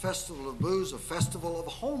 calls the Festival of Booths a festival of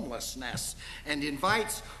homelessness and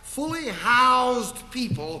invites fully housed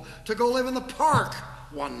people to go live in the park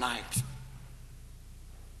one night,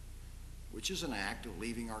 which is an act of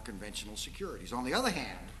leaving our conventional securities. On the other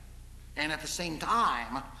hand, and at the same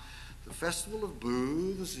time, the Festival of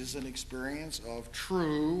Booths is an experience of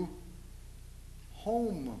true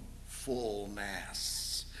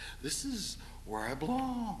homefulness. This is where I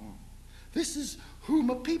belong. This is who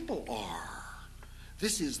my people are.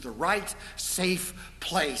 This is the right, safe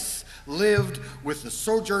place, lived with the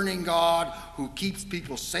sojourning God who keeps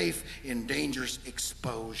people safe in dangerous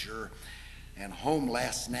exposure. And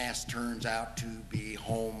homelessness turns out to be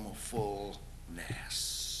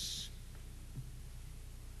homefulness.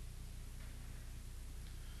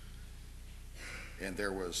 And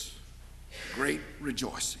there was great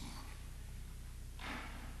rejoicing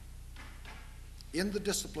in the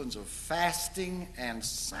disciplines of fasting and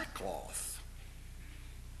sackcloth.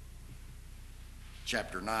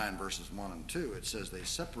 Chapter 9, verses 1 and 2, it says they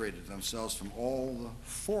separated themselves from all the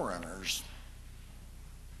foreigners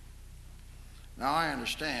Now, I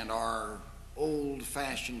understand our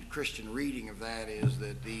old-fashioned Christian reading of that is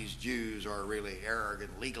that these Jews are really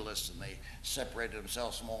arrogant legalists and they separated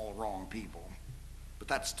themselves from all the wrong people. But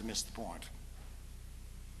that's to miss the point.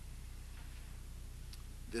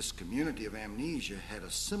 This community of amnesia had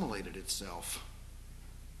assimilated itself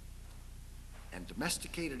and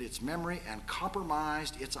domesticated its memory and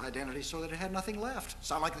compromised its identity so that it had nothing left.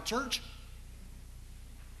 Sound like the church?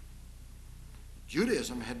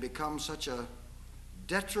 Judaism had become such a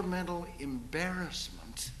detrimental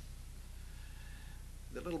embarrassment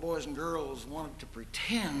that little boys and girls wanted to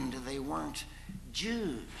pretend they weren't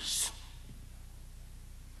Jews.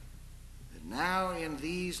 And now in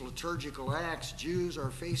these liturgical acts, Jews are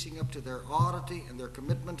facing up to their oddity and their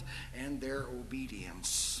commitment and their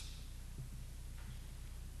obedience.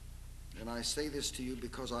 And I say this to you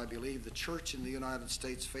because I believe the church in the United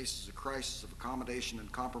States faces a crisis of accommodation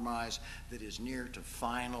and compromise that is near to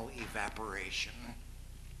final evaporation.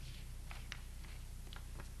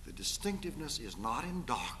 The distinctiveness is not in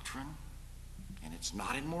doctrine, and it's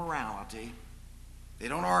not in morality. They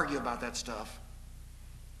don't argue about that stuff.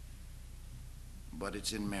 But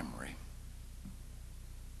it's in memory.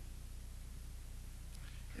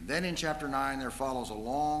 And then in chapter 9 there follows a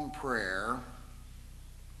long prayer,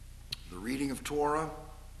 the reading of Torah,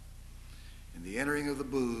 and the entering of the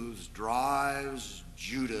booths drives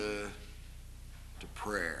Judah to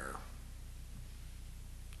prayer.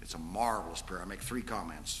 It's a marvelous prayer. I make 3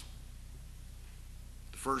 comments.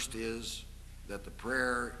 The first is that the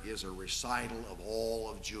prayer is a recital of all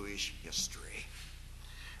of Jewish history.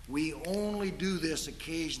 We only do this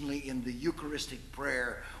occasionally in the Eucharistic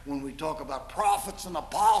prayer when we talk about prophets and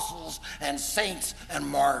apostles and saints and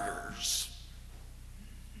martyrs.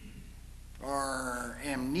 Our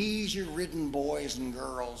amnesia-ridden boys and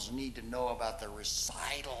girls need to know about the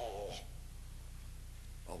recital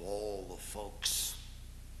of all the folks.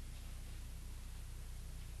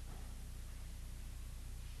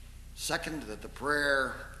 Second, that the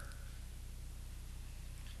prayer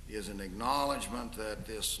is an acknowledgement that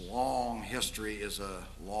this long history is a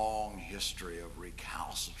long history of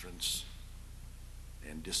recalcitrance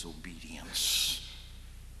and disobedience.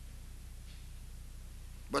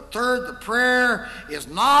 But third, the prayer is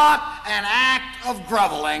not an act of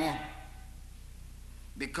groveling,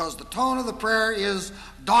 because the tone of the prayer is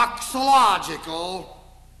doxological,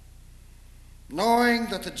 knowing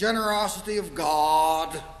that the generosity of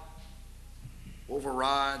God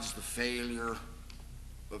overrides the failure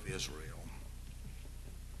of Israel.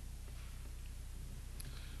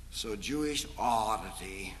 So Jewish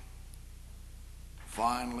oddity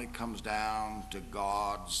finally comes down to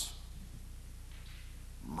God's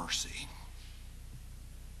mercy.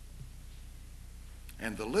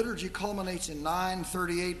 And the liturgy culminates in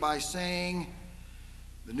 9:38 by saying,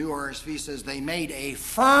 the New RSV says, they made a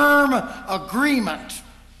firm agreement.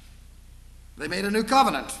 They made a new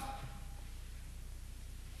covenant.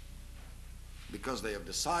 Because they have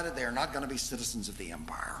decided they are not going to be citizens of the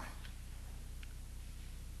empire.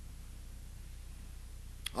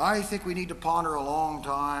 I think we need to ponder a long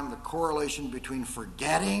time the correlation between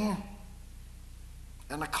forgetting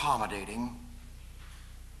and accommodating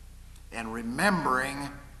and remembering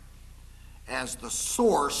as the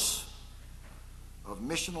source of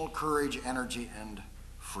missional courage, energy, and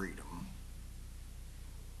freedom.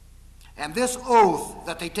 And this oath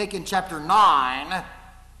that they take in chapter 9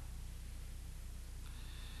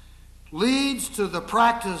 leads to the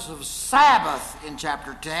practice of Sabbath in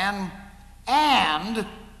chapter 10, and,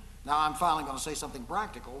 now I'm finally going to say something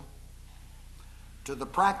practical, to the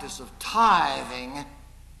practice of tithing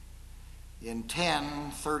in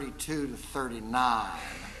 10:32 to 39.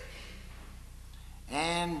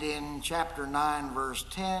 And in chapter 9, verse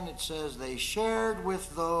 10, it says, they shared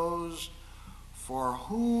with those for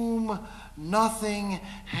whom nothing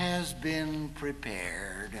has been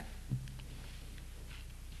prepared.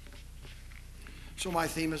 So my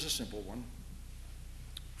theme is a simple one.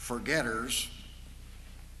 Forgetters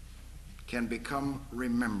can become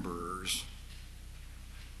rememberers.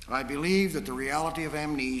 I believe that the reality of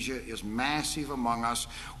amnesia is massive among us.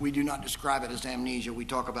 We do not describe it as amnesia. We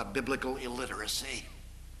talk about biblical illiteracy.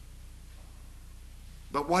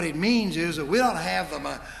 But what it means is that we don't have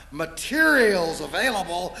the materials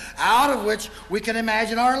available out of which we can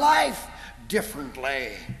imagine our life differently.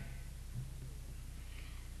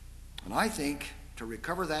 And I think to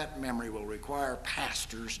recover that memory will require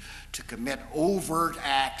pastors to commit overt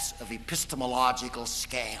acts of epistemological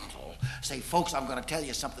scandal. Say, folks, I'm going to tell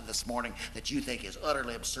you something this morning that you think is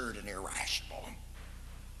utterly absurd and irrational.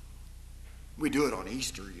 We do it on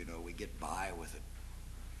Easter, we get by with it.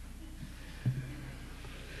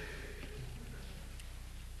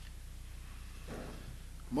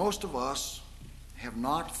 Most of us have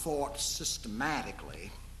not thought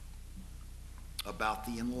systematically about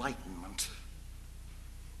the Enlightenment.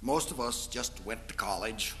 Most of us just went to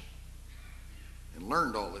college and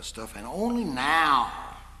learned all this stuff, and only now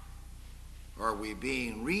are we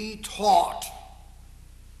being retaught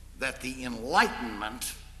that the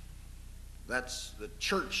Enlightenment, that's the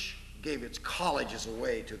church gave its colleges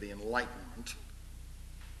away to the Enlightenment,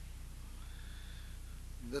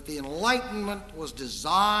 that the Enlightenment was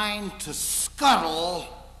designed to scuttle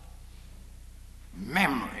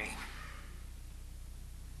memory.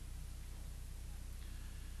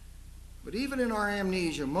 But even in our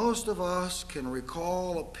amnesia, most of us can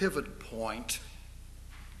recall a pivot point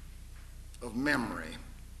of memory.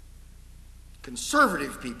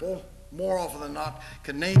 Conservative people, more often than not,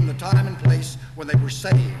 can name the time and place when they were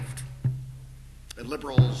saved. And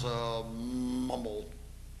liberals mumble.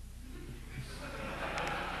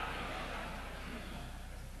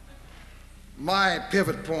 My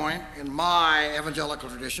pivot point in my evangelical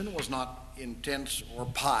tradition was not intense or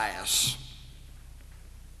pious.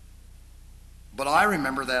 But I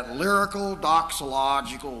remember that lyrical,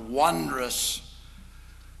 doxological, wondrous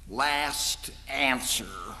last answer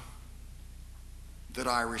that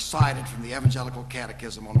I recited from the Evangelical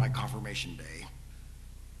Catechism on my confirmation day.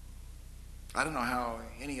 I don't know how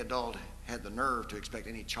any adult had the nerve to expect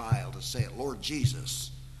any child to say it. Lord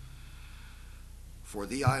Jesus, for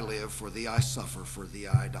thee I live, for thee I suffer, for thee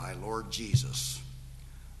I die. Lord Jesus,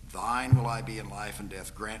 thine will I be in life and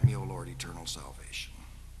death. Grant me, O Lord, eternal salvation.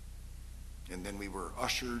 And then we were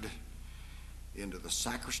ushered into the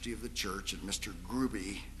sacristy of the church, and Mr.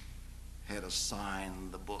 Gruby had us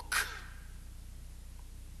sign the book.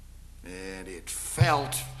 And it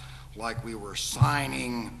felt like we were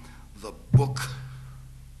signing the book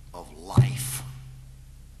of life.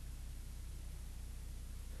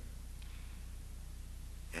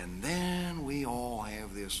 And then we all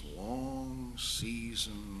have this long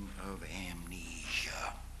season of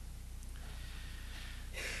amnesia.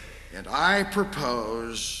 And I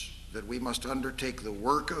propose that we must undertake the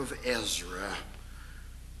work of Ezra,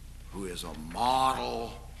 who is a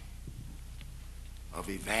model of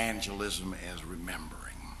evangelism as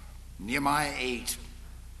remembering. Nehemiah 8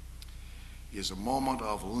 is a moment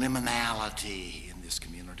of liminality in this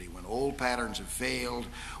community, when old patterns have failed,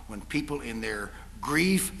 when people in their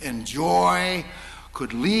grief and joy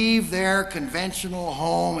could leave their conventional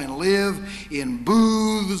home and live in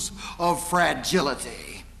booths of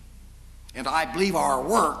fragility. And I believe our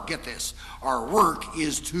work, get this, our work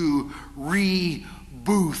is to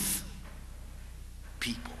rebooth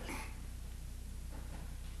people.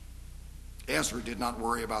 Ezra did not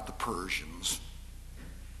worry about the Persians.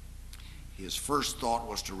 His first thought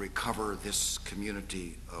was to recover this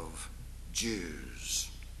community of Jews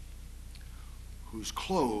whose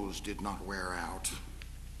clothes did not wear out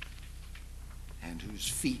and whose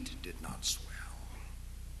feet did not swell.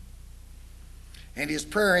 And his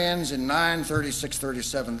prayer ends in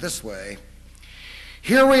 9:36-37 this way: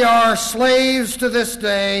 Here we are, slaves to this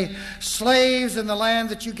day, slaves in the land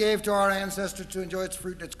that you gave to our ancestors to enjoy its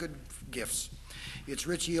fruit and its good gifts. Its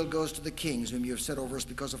rich yield goes to the kings whom you have set over us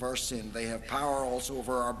because of our sin. They have power also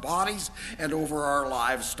over our bodies and over our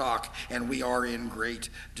livestock, and we are in great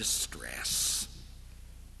distress.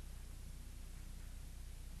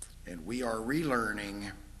 And we are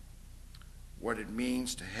relearning what it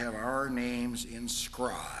means to have our names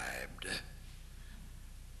inscribed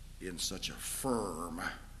in such a firm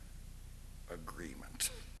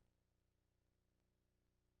agreement.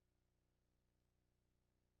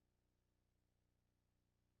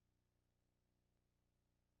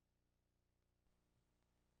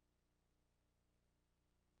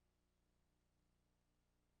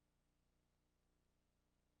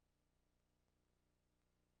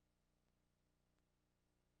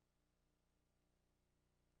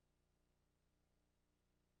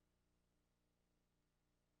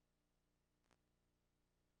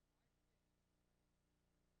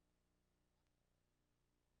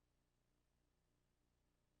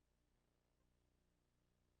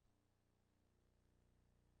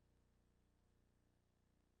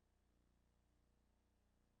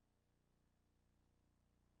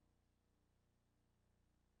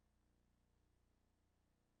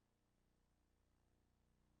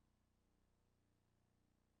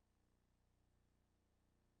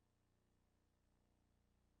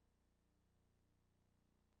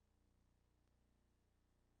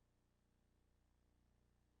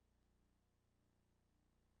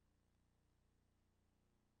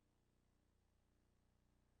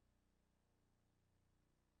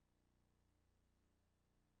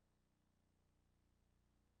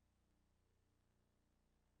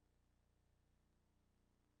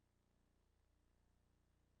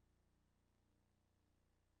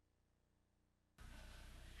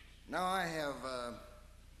 Now, I have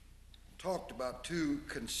talked about two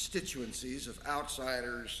constituencies of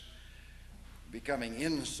outsiders becoming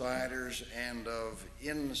insiders and of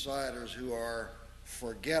insiders who are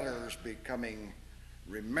forgetters becoming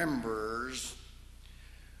rememberers.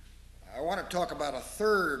 I want to talk about a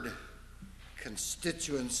third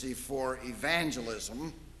constituency for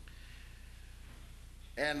evangelism,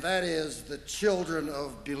 and that is the children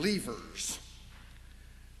of believers.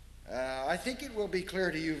 I think it will be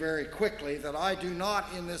clear to you very quickly that I do not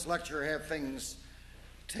in this lecture have things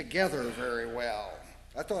together very well.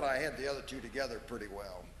 I thought I had the other two together pretty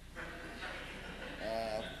well.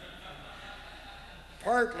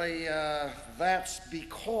 Partly that's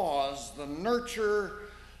because the nurture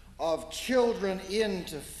of children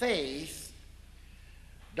into faith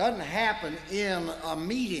doesn't happen in a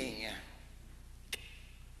meeting.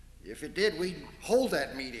 If it did, we'd hold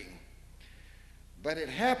that meeting. But it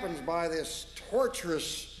happens by this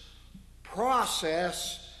torturous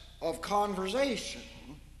process of conversation.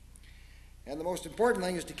 And the most important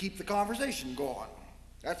thing is to keep the conversation going.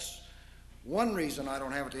 That's one reason I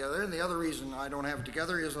don't have it together, and the other reason I don't have it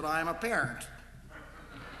together is that I'm a parent.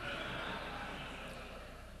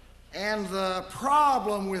 And the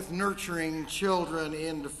problem with nurturing children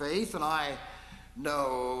into faith, and I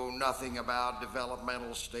know nothing about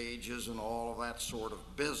developmental stages and all of that sort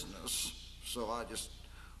of business, so I just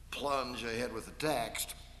plunge ahead with the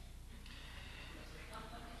text,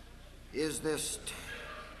 is this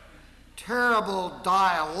terrible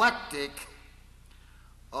dialectic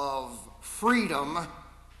of freedom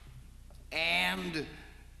and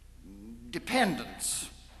dependence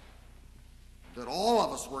that all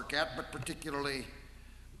of us work at, but particularly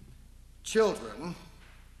children.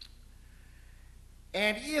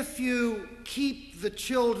 And if you keep the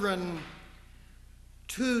children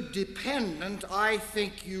too dependent, I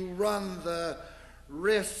think you run the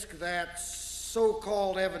risk that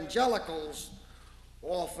so-called evangelicals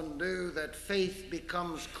often do, that faith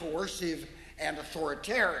becomes coercive and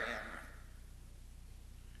authoritarian.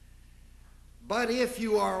 But if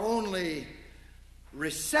you are only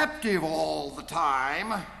receptive all the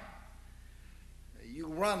time, you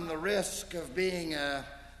run the risk of being a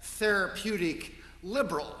therapeutic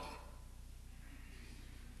liberal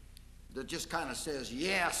that just kind of says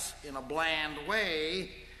yes in a bland way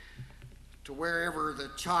to wherever the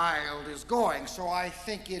child is going. So I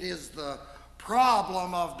think it is the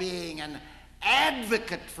problem of being an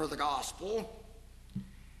advocate for the gospel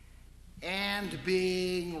and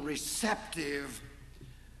being receptive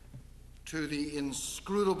to the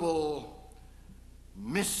inscrutable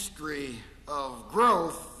mystery of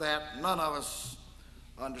growth that none of us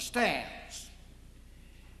understands.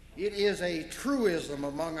 It is a truism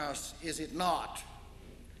among us, is it not,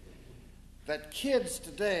 that kids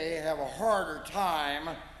today have a harder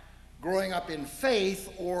time growing up in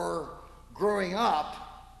faith or growing up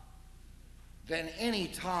than any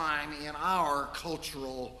time in our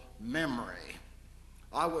cultural memory.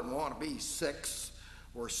 I wouldn't want to be 6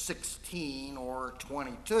 or 16 or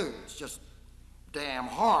 22. It's just damn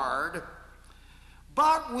hard.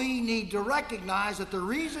 But we need to recognize that the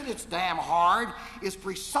reason it's damn hard is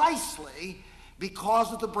precisely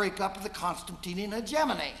because of the breakup of the Constantinian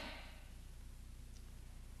hegemony.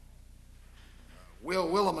 Will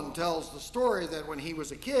Willimon tells the story that when he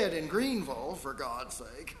was a kid in Greenville, for God's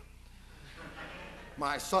sake,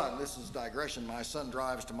 my son, this is digression, my son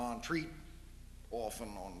drives to Montreat often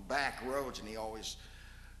on back roads, and he always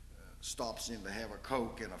stops in to have a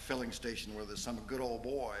Coke in a filling station where there's some good old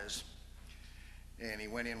boys. And he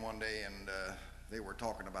went in one day and they were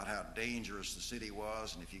talking about how dangerous the city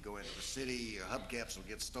was, and if you go into the city, your hubcaps will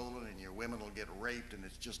get stolen and your women will get raped, and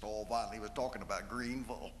it's just all violent. He was talking about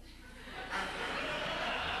Greenville.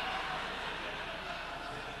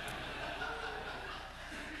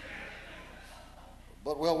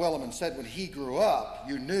 But Will Willimon said when he grew up,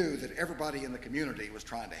 you knew that everybody in the community was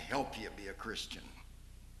trying to help you be a Christian.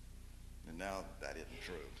 And now that isn't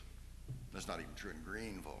true. That's not even true in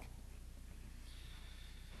Greenville.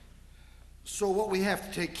 So what we have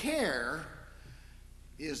to take care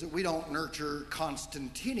is that we don't nurture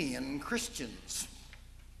Constantinian Christians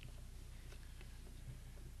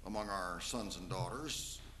among our sons and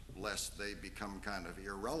daughters, lest they become kind of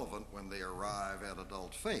irrelevant when they arrive at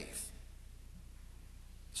adult faith.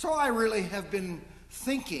 So I really have been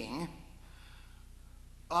thinking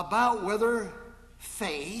about whether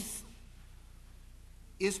faith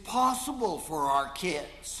is possible for our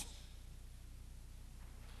kids.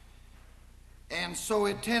 And so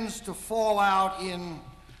it tends to fall out in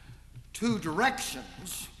two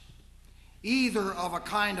directions, either of a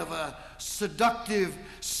kind of a seductive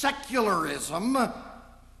secularism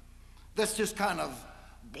that's just kind of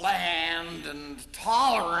bland and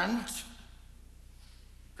tolerant,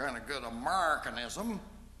 kind of good Americanism.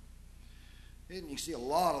 And you see a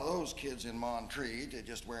lot of those kids in Montreat. They're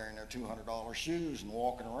just wearing their $200 shoes and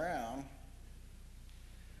walking around.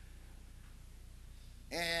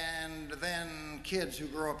 And then kids who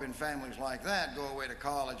grow up in families like that go away to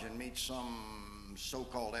college and meet some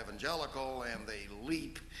so-called evangelical, and they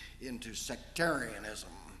leap into sectarianism.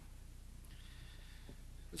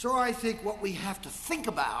 So I think what we have to think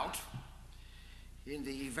about in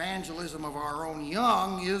the evangelism of our own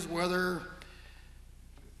young is whether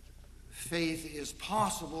faith is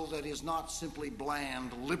possible that is not simply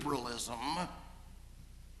bland liberalism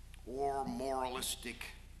or moralistic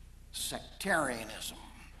sectarianism.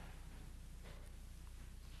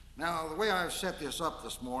 Now, the way I've set this up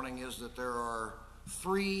this morning is that there are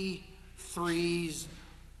three threes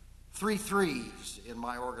in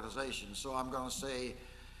my organization. So I'm going to say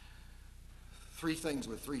three things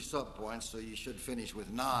with three subpoints, so you should finish with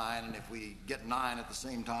 9, and if we get 9 at the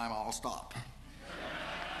same time, I'll stop.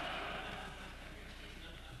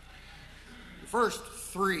 The first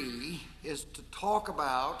 3 is to talk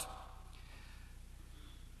about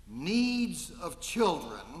needs of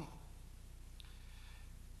children.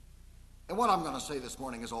 And what I'm going to say this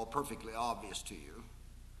morning is all perfectly obvious to you,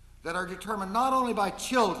 that are determined not only by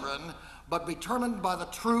children, but determined by the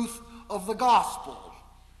truth of the gospel.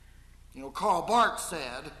 You know, Karl Barth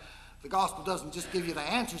said, the gospel doesn't just give you the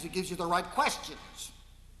answers, it gives you the right questions.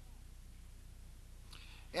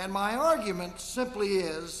 And my argument simply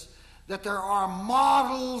is that there are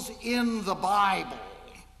models in the Bible.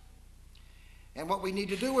 And what we need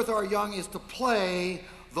to do with our young is to play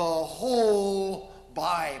the whole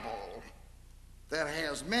Bible that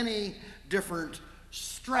has many different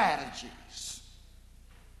strategies.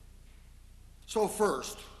 So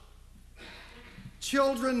first,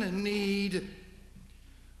 children need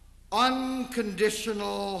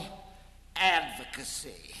unconditional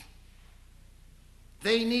advocacy.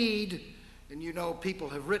 They need, and you know people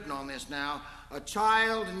have written on this now, a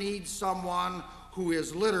child needs someone who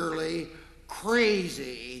is literally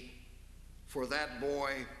crazy for that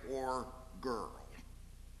boy or girl.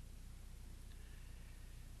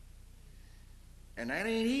 And that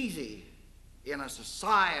ain't easy in a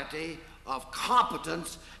society of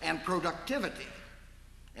competence and productivity.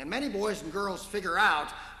 And many boys and girls figure out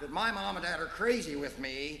that my mom and dad are crazy with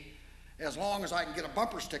me as long as I can get a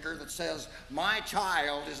bumper sticker that says, my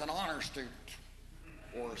child is an honor student,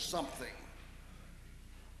 or something.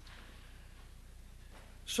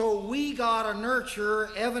 So we gotta nurture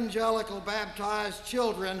evangelical baptized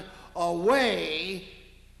children away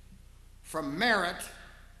from merit,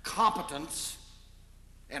 competence,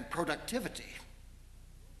 and productivity.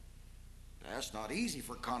 That's not easy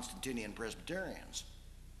for Constantinian Presbyterians.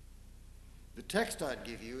 The text I'd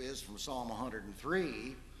give you is from Psalm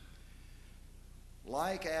 103.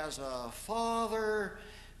 Like as a father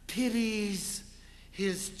pities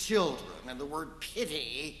his children. And the word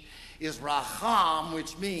pity is racham,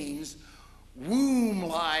 which means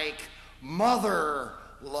womb-like mother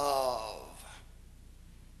love.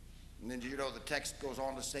 And then you know the text goes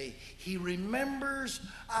on to say, he remembers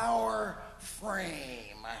our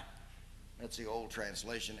frame. That's the old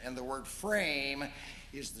translation. And the word frame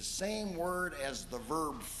is the same word as the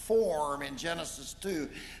verb form in Genesis 2.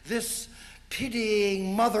 This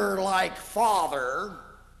pitying mother-like father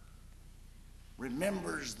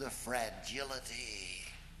remembers the fragility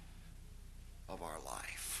of our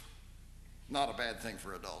life. Not a bad thing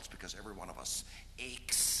for adults, because every one of us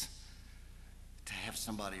aches to have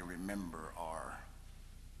somebody remember our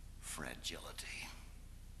fragility.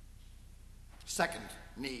 Second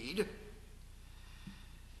need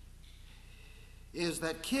is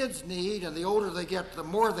that kids need, and the older they get, the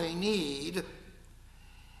more they need,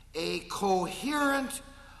 a coherent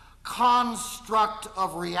construct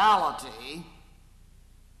of reality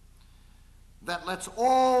that lets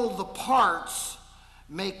all the parts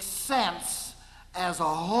make sense as a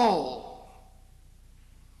whole.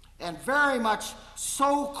 And very much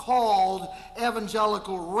so-called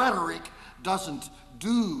evangelical rhetoric doesn't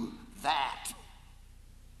do that.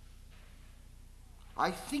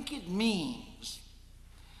 I think it means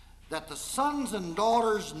that the sons and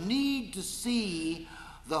daughters need to see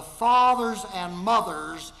the fathers and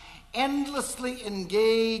mothers endlessly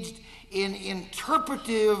engaged in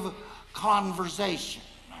interpretive conversation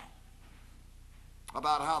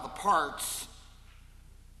about how the parts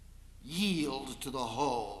yield to the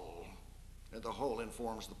whole, and the whole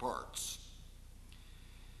informs the parts.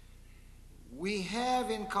 We have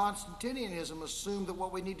in Constantinianism assumed that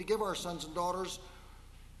what we need to give our sons and daughters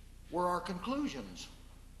were our conclusions.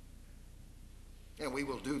 And we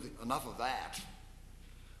will do enough of that.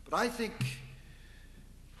 But I think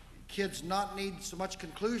kids not need so much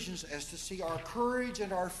conclusions as to see our courage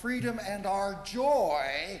and our freedom and our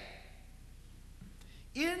joy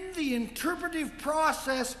in the interpretive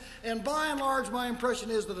process. And by and large, my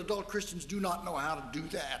impression is that adult Christians do not know how to do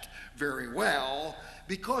that very well,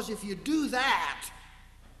 because if you do that,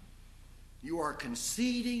 you are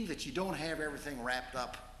conceding that you don't have everything wrapped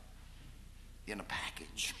up in a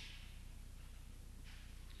package.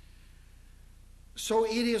 So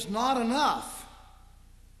it is not enough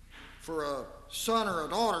for a son or a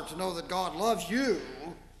daughter to know that God loves you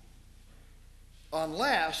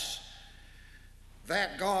unless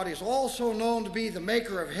that God is also known to be the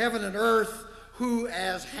maker of heaven and earth, who,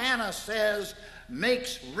 as Hannah says,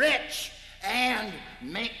 makes rich and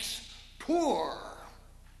makes poor.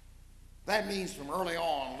 That means from early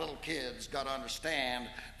on, little kids got to understand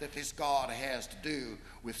that this God has to do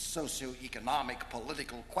with socioeconomic,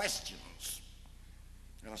 political questions.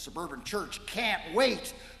 And a suburban church can't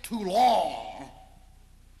wait too long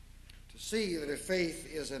to see that if faith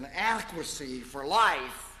is an adequacy for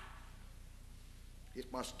life,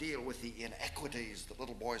 it must deal with the inequities that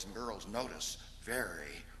little boys and girls notice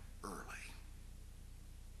very early.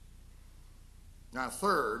 Now,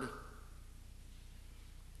 third,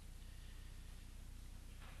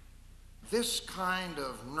 this kind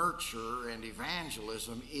of nurture and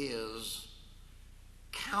evangelism is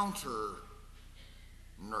counter-nurture.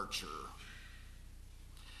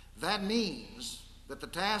 That means that the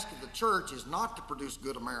task of the church is not to produce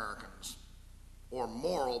good Americans or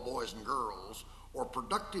moral boys and girls or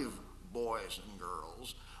productive boys and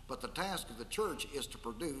girls, but the task of the church is to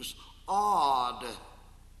produce odd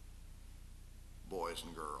boys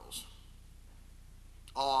and girls.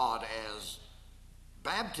 Odd as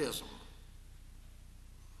baptism.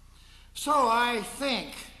 So I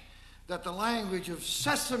think that the language of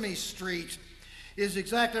Sesame Street is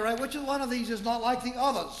exactly right. Which one of these is not like the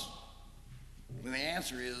others? And the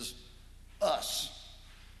answer is us.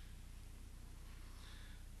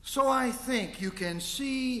 So I think you can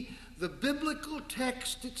see the biblical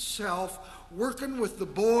text itself working with the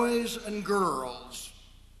boys and girls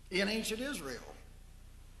in ancient Israel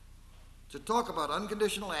to talk about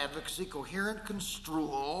unconditional advocacy, coherent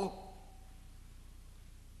construal,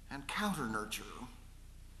 and counter-nurture.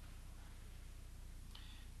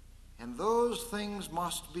 And those things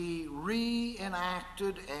must be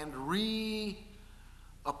reenacted and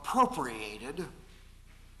reappropriated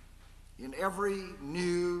in every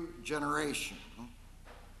new generation.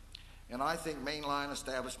 And I think mainline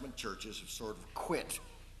establishment churches have sort of quit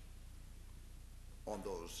on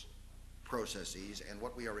those processes, and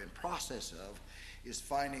what we are in process of is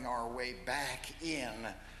finding our way back in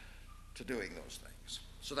to doing those things.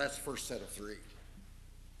 So that's the first set of three.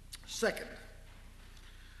 Second,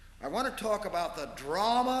 I want to talk about the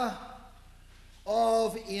drama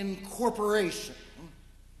of incorporation.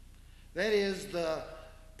 That is, the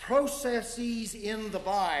processes in the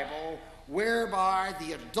Bible whereby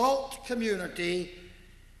the adult community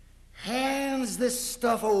hands this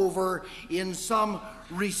stuff over in some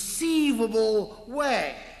receivable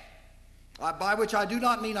way, by which I do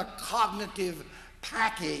not mean a cognitive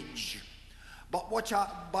package, but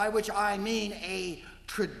by which I mean a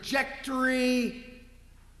trajectory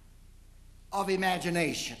of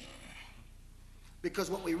imagination. Because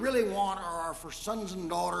what we really want are for sons and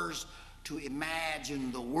daughters to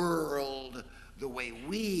imagine the world the way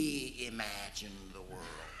we imagine the world.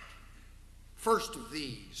 First of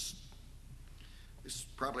these, this is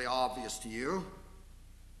probably obvious to you.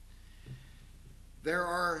 There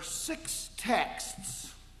are 6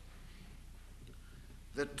 texts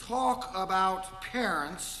that talk about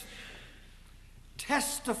parents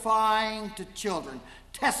testifying to children,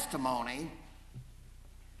 testimony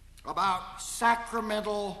about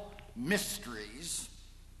sacramental mysteries.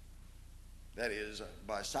 That is,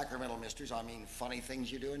 by sacramental mysteries, I mean funny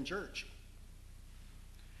things you do in church,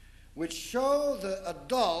 which show the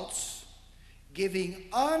adults giving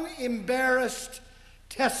unembarrassed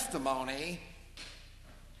testimony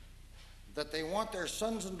that they want their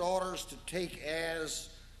sons and daughters to take as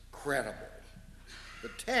credible. The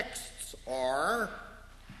texts are,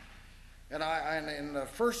 and in the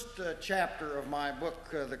first chapter of my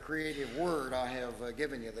book, The Creative Word, I have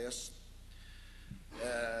given you this.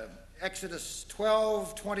 Exodus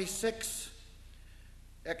 12:26,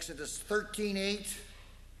 Exodus 13:8,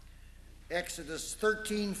 Exodus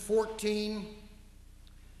 13:14,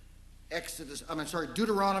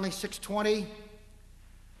 Deuteronomy 6:20,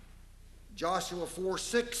 Joshua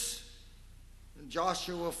 4:6, and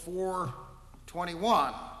Joshua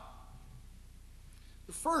 4:21.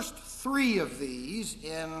 The first three of these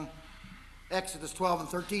in Exodus 12 and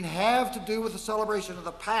 13 have to do with the celebration of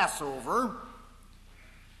the Passover,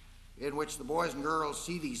 in which the boys and girls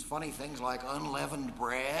see these funny things like unleavened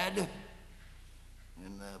bread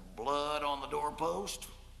and the blood on the doorpost.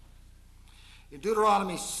 In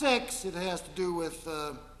Deuteronomy 6, it has to do with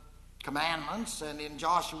commandments, and in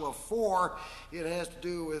Joshua 4, it has to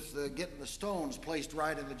do with getting the stones placed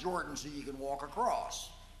right in the Jordan so you can walk across.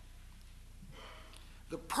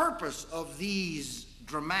 The purpose of these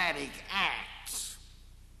dramatic acts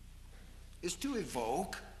is to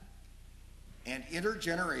evoke an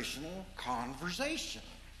intergenerational conversation.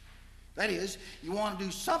 That is, you want to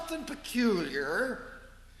do something peculiar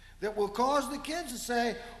that will cause the kids to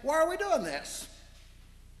say, why are we doing this?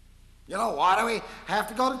 You know, why do we have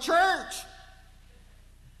to go to church?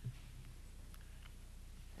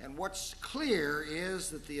 And what's clear is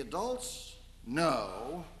that the adults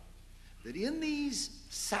know that in these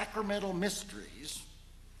sacramental mysteries,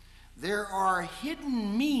 there are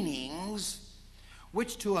hidden meanings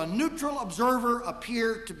which to a neutral observer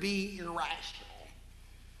appear to be irrational.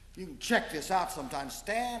 You can check this out sometimes.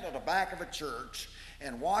 Stand at the back of a church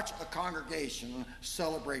and watch a congregation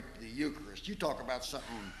celebrate the Eucharist. You talk about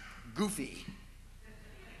something goofy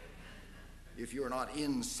if you're not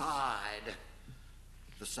inside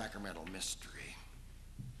the sacramental mystery.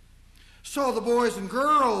 So the boys and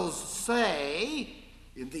girls say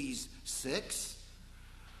in these 6,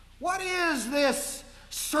 what is this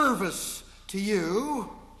service to you?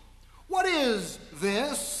 What is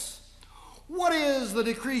this? What is the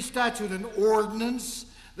decree, statute, and ordinance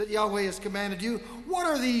that Yahweh has commanded you? What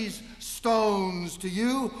are these stones to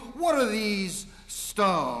you? What are these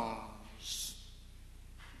stones?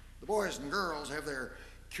 The boys and girls have their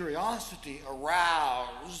curiosity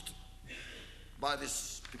aroused by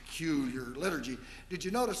this peculiar liturgy. Did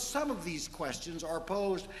you notice some of these questions are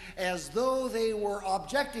posed as though they were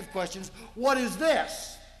objective questions? What is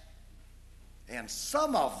this? And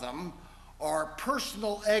some of them are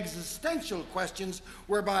personal existential questions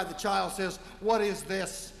whereby the child says, what is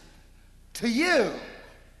this to you?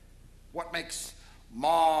 What makes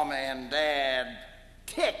mom and dad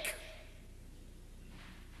tick?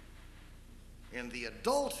 And the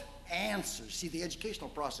adult answers, see, the educational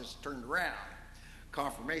process turned around.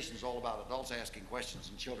 Confirmation is all about adults asking questions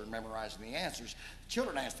and children memorizing the answers. The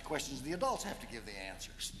children ask the questions and the adults have to give the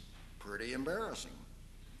answers. Pretty embarrassing.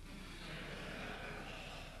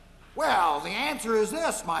 Well, the answer is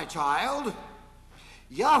this, my child.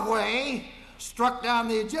 Yahweh struck down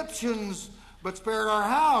the Egyptians but spared our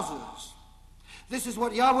houses. This is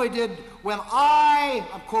what Yahweh did when I'm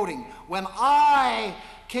quoting, when I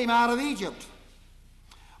came out of Egypt.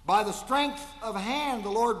 By the strength of hand, the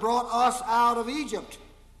Lord brought us out of Egypt.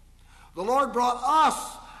 The Lord brought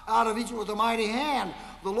us out of Egypt with a mighty hand.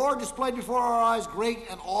 The Lord displayed before our eyes great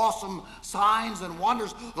and awesome signs and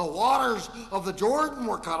wonders. The waters of the Jordan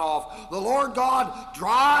were cut off. The Lord God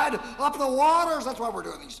dried up the waters. That's why we're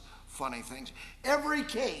doing these funny things. Every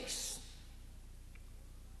case,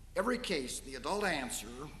 the adult answer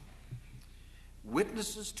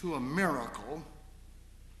witnesses to a miracle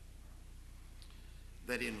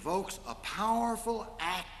that invokes a powerful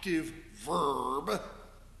active verb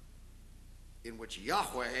in which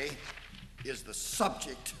Yahweh is the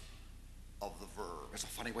subject of the verb. It's a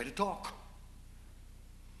funny way to talk.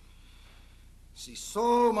 See,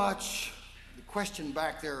 so much, the question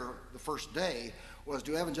back there the first day was,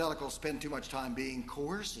 do evangelicals spend too much time being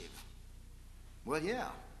coercive? Well, yeah.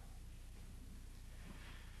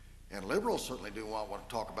 And liberals certainly do want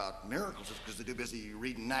to talk about miracles because they're too busy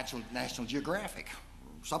reading National Geographic,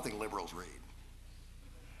 something liberals read.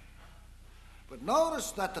 But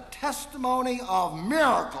notice that the testimony of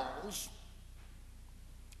miracles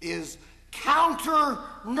is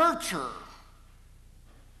counter-nurture,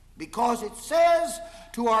 because it says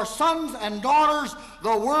to our sons and daughters,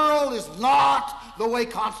 the world is not the way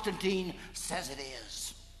Constantine says it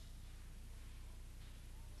is.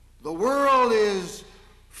 The world is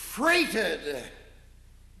freighted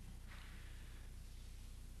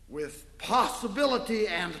with possibility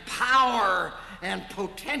and power and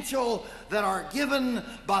potential that are given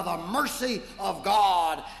by the mercy of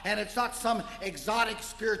God. And it's not some exotic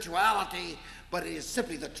spirituality, but it is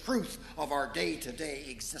simply the truth of our day-to-day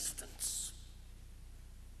existence.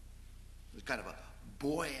 There's kind of a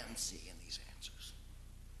buoyancy in these answers.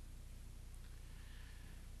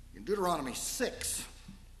 In Deuteronomy 6,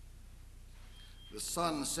 the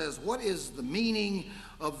son says, what is the meaning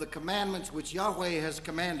of the commandments which Yahweh has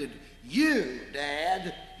commanded you,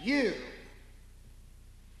 Dad, you?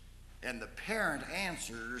 And the parent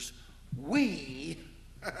answers, we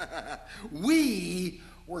We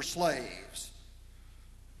were slaves.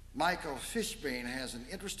 Michael Fishbane has an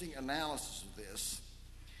interesting analysis of this,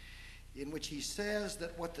 in which he says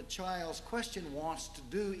that what the child's question wants to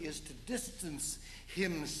do is to distance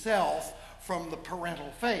himself from the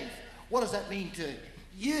parental faith. What does that mean to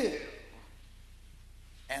you?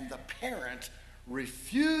 And the parent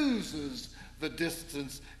refuses the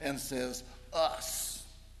distance and says, us.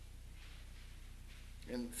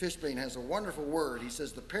 And Fishbane has a wonderful word. He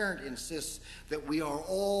says the parent insists that we are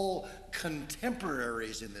all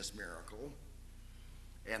contemporaries in this miracle,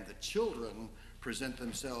 and the children present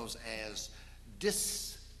themselves as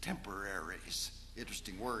distemporaries.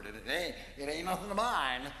 Interesting word, and it ain't nothing to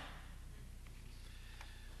mine.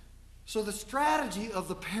 So the strategy of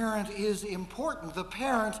the parent is important. The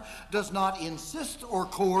parent does not insist or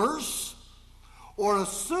coerce or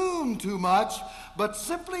assume too much, but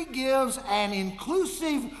simply gives an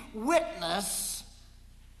inclusive witness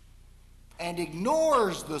and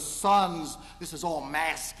ignores the son's, this is all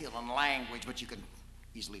masculine language, but you can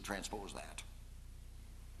easily transpose that.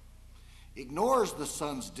 Ignores the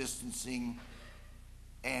son's distancing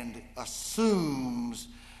and assumes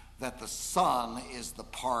that the son is the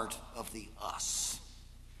part of the us.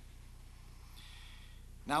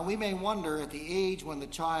 Now, we may wonder at the age when the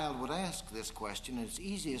child would ask this question, it's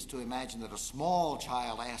easiest to imagine that a small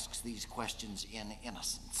child asks these questions in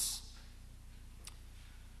innocence.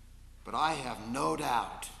 But I have no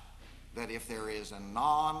doubt that if there is a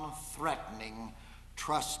non-threatening,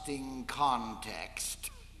 trusting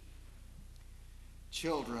context,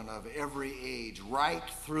 children of every age, right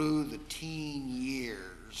through the teen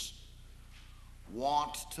years,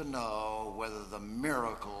 want to know whether the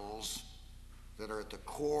miracles that are at the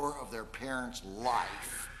core of their parents'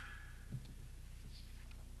 life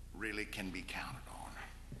really can be counted on.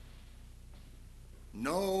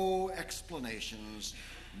 No explanations,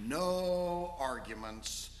 no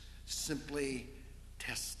arguments, simply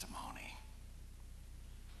testimony.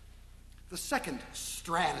 The second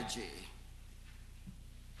strategy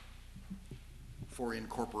for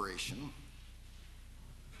incorporation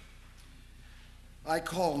I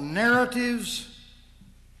call narratives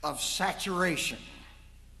of saturation.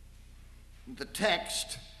 The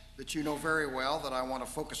text that you know very well that I want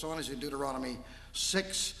to focus on is in Deuteronomy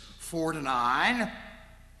 6, 4-9,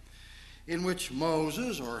 in which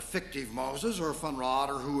Moses, or fictive Moses, or Funrod,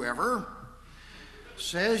 or whoever,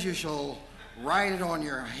 says you shall write it on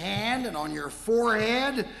your hand and on your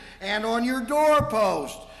forehead and on your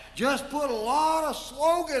doorpost. Just put a lot of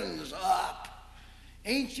slogans up.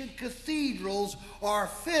 Ancient cathedrals are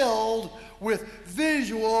filled with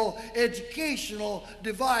visual educational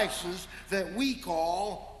devices that we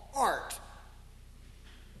call art.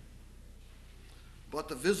 But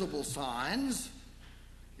the visible signs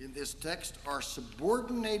in this text are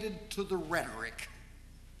subordinated to the rhetoric.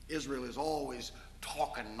 Israel is always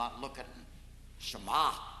talking, not looking. Shema.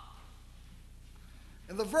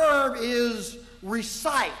 And the verb is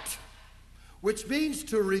recite, which means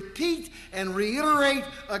to repeat and reiterate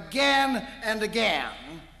again and again.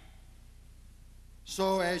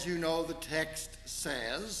 So, as you know, the text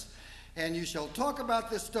says, and you shall talk about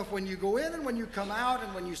this stuff when you go in and when you come out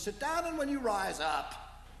and when you sit down and when you rise up.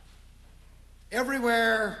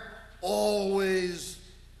 Everywhere, always.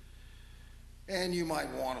 And you might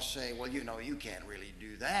want to say, well, you know, you can't really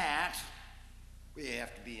do that. We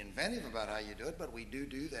have to be inventive about how you do it, but we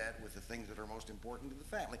do that with the things that are most important to the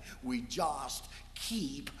family. We just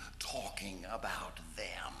keep talking about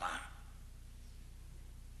them.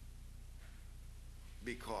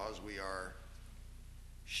 Because we are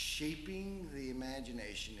shaping the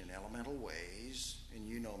imagination in elemental ways, and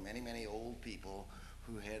you know many, many old people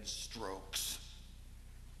who had strokes,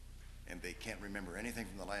 and they can't remember anything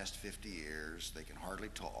from the last 50 years. They can hardly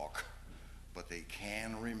talk. But they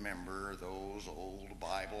can remember those old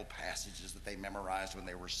Bible passages that they memorized when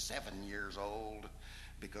they were 7 years old,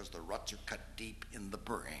 because the ruts are cut deep in the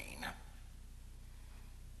brain.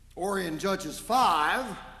 Or in Judges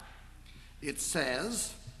 5, it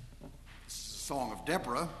says, Song of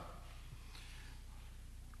Deborah,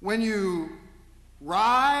 when you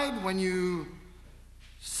ride, when you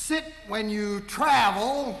sit, when you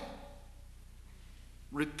travel,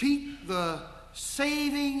 repeat the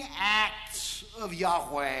saving acts of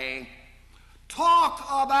Yahweh. Talk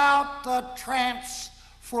about the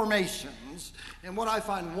transformations. And what I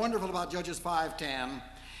find wonderful about Judges 5:10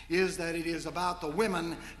 is that it is about the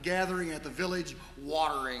women gathering at the village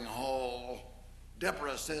watering hole.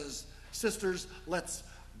 Deborah says, sisters, let's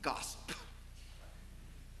gossip.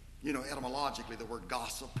 You know, etymologically, the word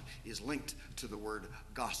gossip is linked to the word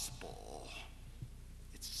gospel.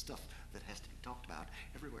 It's stuff that has to be talked about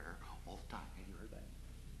everywhere, all the time. Have you heard that?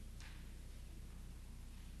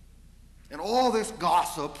 And all this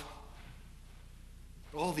gossip,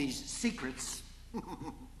 all these secrets,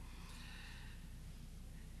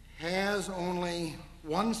 has only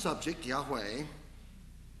one subject, Yahweh,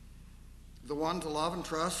 the one to love and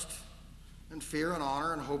trust and fear and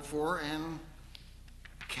honor and hope for and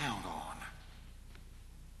count on.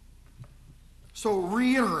 So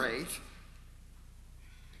reiterate,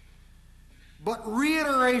 but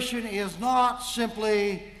reiteration is not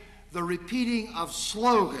simply the repeating of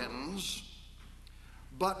slogans,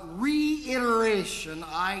 but reiteration,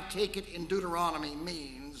 I take it in Deuteronomy,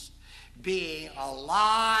 means being a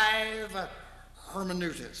live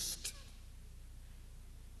hermeneutist,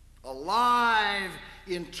 a live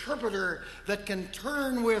interpreter that can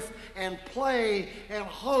turn with and play and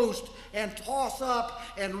host and toss up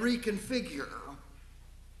and reconfigure.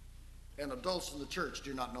 And adults in the church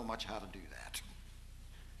do not know much how to do that.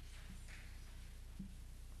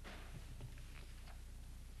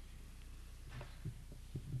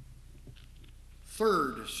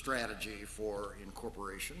 Third strategy for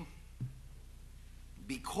incorporation,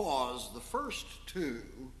 because the first two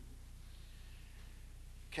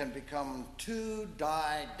can become too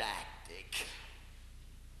didactic.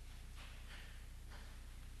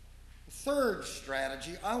 The third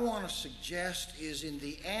strategy I want to suggest is in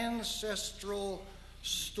the ancestral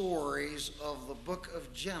stories of the book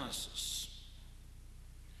of Genesis,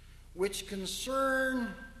 which concern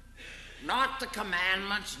not the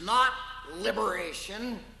commandments, not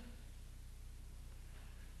liberation,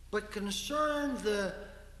 but concern the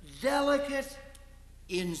delicate,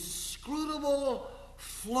 inscrutable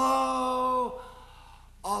flow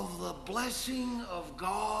of the blessing of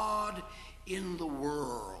God in the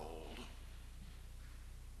world.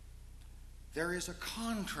 There is a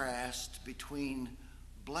contrast between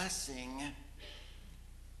blessing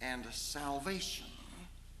and salvation.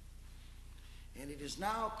 And it is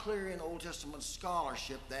now clear in Old Testament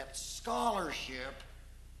scholarship that scholarship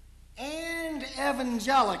and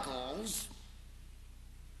evangelicals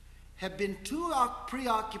have been too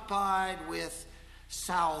preoccupied with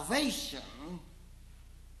salvation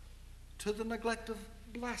to the neglect of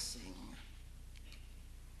blessing.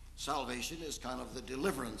 Salvation is kind of the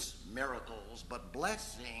deliverance miracles, but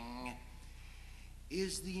blessing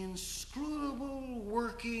is the inscrutable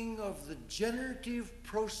working of the generative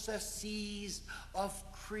processes of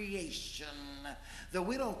creation that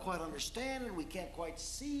we don't quite understand and we can't quite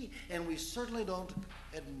see and we certainly don't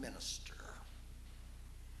administer.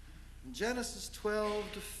 Genesis 12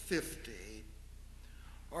 to 50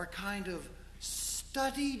 are kind of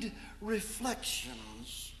studied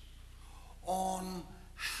reflections on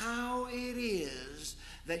how it is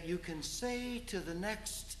that you can say to the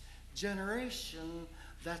next generation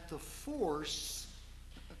that the force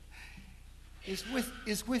is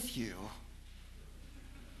with you.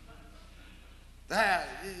 That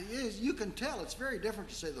is, you can tell it's very different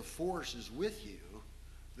to say the force is with you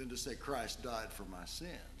than to say Christ died for my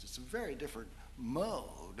sins. It's a very different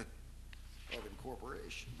mode of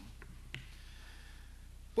incorporation.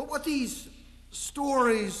 But what these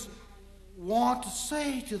stories want to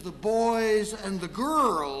say to the boys and the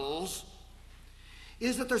girls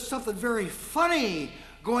is that there's something very funny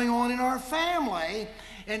going on in our family.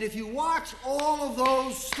 And if you watch all of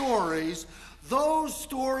those stories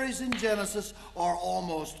in Genesis are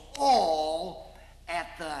almost all at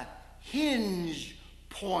the hinge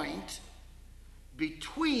point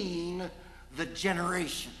between the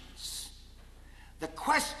generations. The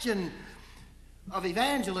question of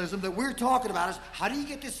evangelism that we're talking about is, how do you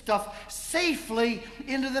get this stuff safely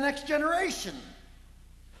into the next generation?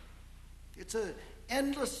 It's an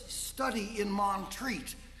endless study in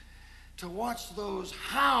Montreat to watch those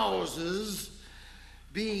houses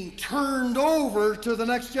being turned over to the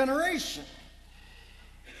next generation.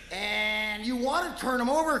 And you want to turn them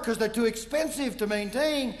over because they're too expensive to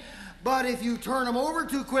maintain, but if you turn them over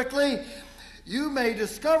too quickly, you may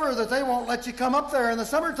discover that they won't let you come up there in the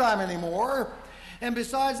summertime anymore. And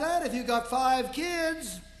besides that, if you've got 5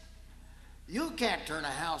 kids, you can't turn a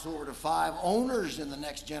house over to 5 owners in the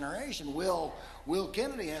next generation. Will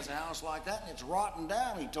Kennedy has a house like that, and it's rotten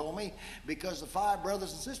down, he told me, because the 5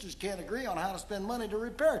 brothers and sisters can't agree on how to spend money to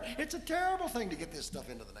repair it. It's a terrible thing to get this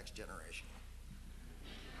stuff into the next generation.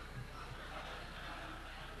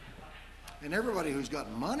 And everybody who's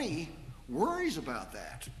got money worries about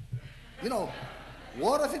that. You know,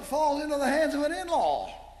 what if it falls into the hands of an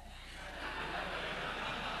in-law?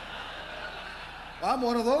 I'm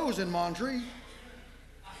one of those in Montreat.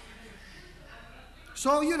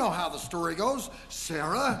 So you know how the story goes.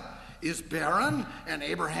 Sarah is barren and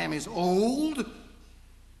Abraham is old.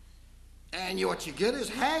 And what you get is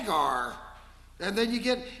Hagar. And then you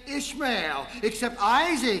get Ishmael, except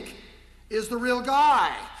Isaac is the real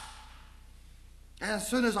guy. And as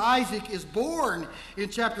soon as Isaac is born in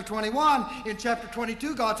chapter 21, in chapter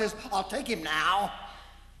 22, God says, I'll take him now.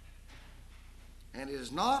 And it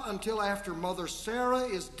is not until after Mother Sarah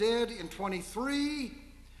is dead in 23,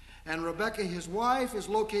 and Rebekah, his wife, is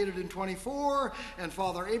located in 24, and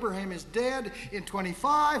Father Abraham is dead in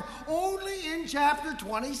 25, only in chapter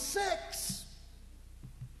 26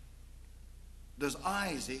 does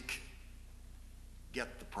Isaac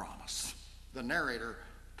get the promise. The narrator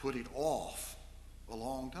put it off a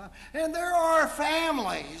long time. And there are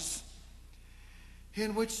families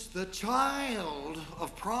in which the child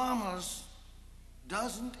of promise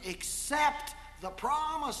doesn't accept the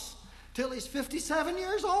promise till he's 57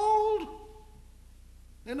 years old.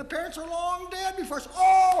 And the parents are long dead before,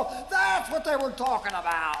 oh, that's what they were talking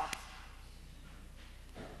about.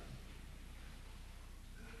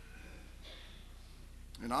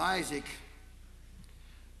 And Isaac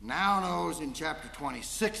now knows in chapter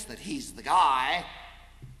 26 that he's the guy.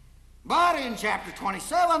 But in chapter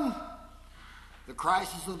 27, the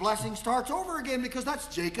crisis of the blessing starts over again, because that's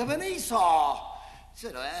Jacob and Esau. He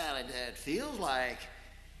said, well, it feels like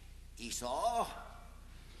Esau,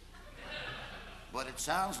 but it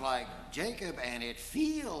sounds like Jacob, and it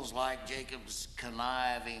feels like Jacob's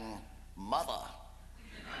conniving mother.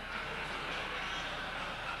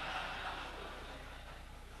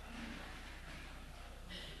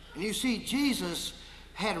 And you see, Jesus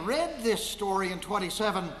had read this story in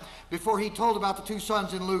 27 before he told about the two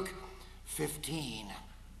sons in Luke 15.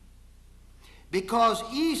 Because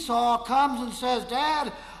Esau comes and says,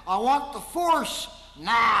 Dad, I want the force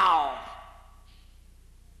now.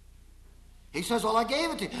 He says, well, I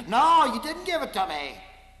gave it to you. No, you didn't give it to me.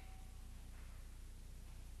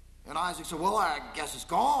 And Isaac said, well, I guess it's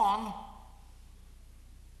gone.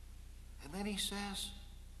 And then he says,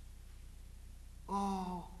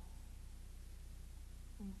 oh,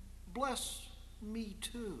 bless me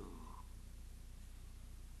too.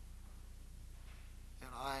 And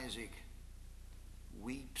Isaac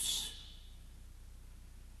weeps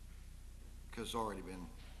because it's already been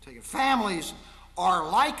taken. Families are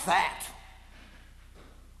like that.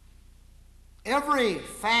 Every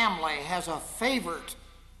family has a favorite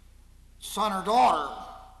son or daughter.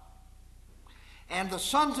 And the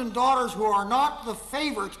sons and daughters who are not the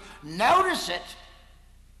favorites notice it,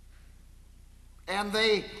 and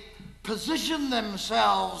they position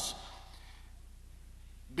themselves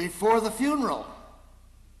before the funeral.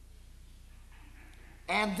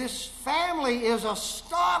 And this family is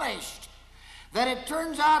astonished that it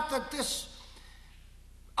turns out that this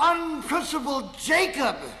unprincipled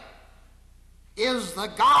Jacob is the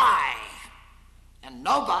guy. And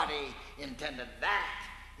nobody intended that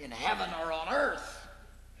in heaven or on earth.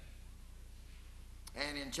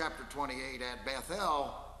 And in chapter 28 at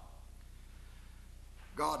Bethel,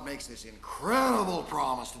 God makes this incredible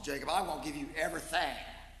promise to Jacob. I won't give you everything.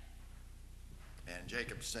 And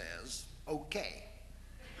Jacob says, okay.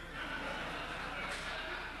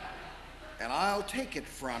 And I'll take it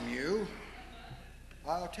from you.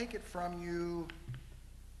 I'll take it from you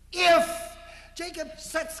if Jacob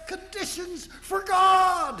sets conditions for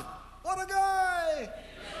God. What a guy.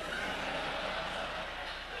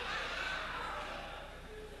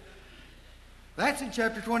 That's in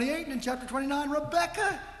chapter 28, and in chapter 29,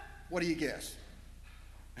 Rebekah, what do you guess?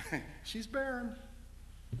 She's barren.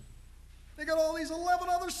 They got all these 11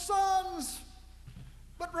 other sons,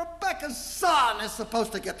 but Rebekah's son is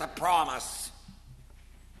supposed to get the promise.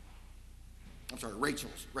 I'm sorry,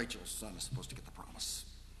 Rachel's son is supposed to get the promise.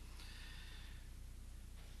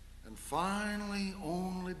 And finally,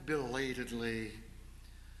 only belatedly,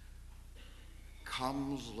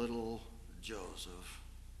 comes little Joseph.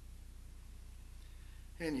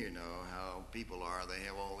 And you know how people are. They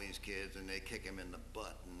have all these kids and they kick them in the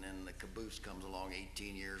butt, and then the caboose comes along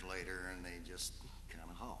 18 years later and they just kind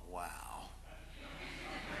of, oh, wow.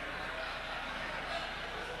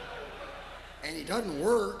 And he doesn't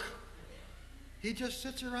work. He just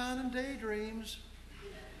sits around and daydreams.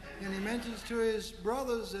 And he mentions to his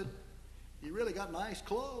brothers that he really got nice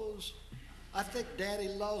clothes. I think Daddy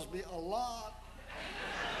loves me a lot.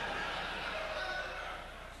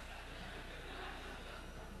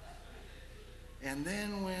 And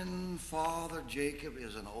then when Father Jacob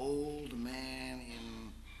is an old man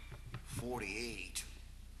in 48,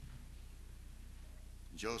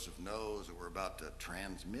 Joseph knows that we're about to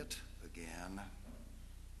transmit again.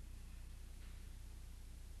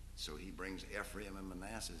 So he brings Ephraim and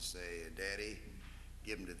Manasseh and say, Daddy,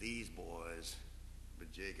 give them to these boys,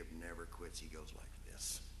 but Jacob never quits. He goes like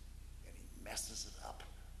this, and he messes it up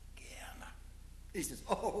again. He says,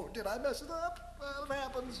 oh, did I mess it up? Well, it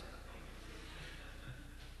happens.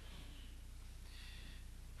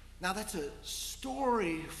 Now, that's a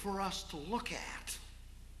story for us to look at.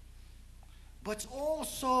 But it's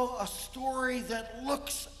also a story that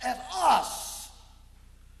looks at us.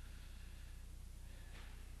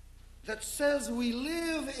 That says we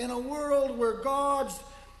live in a world where God's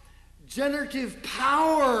generative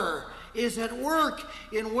power is at work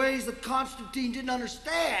in ways that Constantine didn't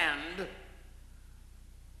understand.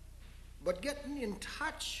 But getting in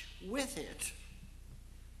touch with it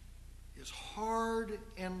is hard,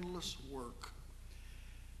 endless work.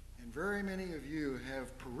 And very many of you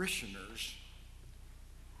have parishioners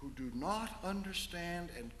who do not understand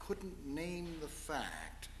and couldn't name the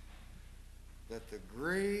fact that the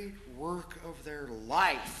great work of their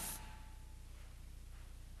life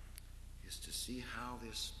is to see how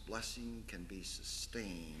this blessing can be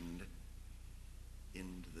sustained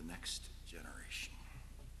into the next generation.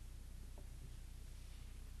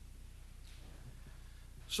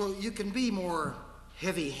 So you can be more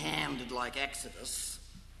heavy-handed like Exodus,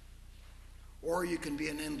 or you can be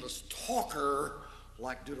an endless talker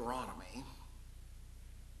like Deuteronomy,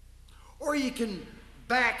 or you can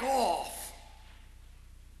back off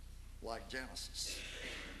like Genesis.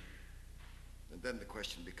 And then the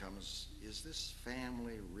question becomes, is this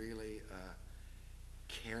family really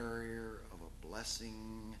a carrier of a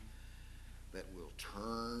blessing that will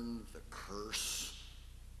turn the curse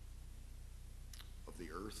of the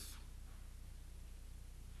earth?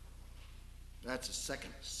 That's a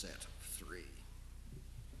second set of three.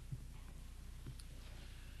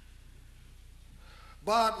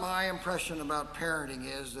 But my impression about parenting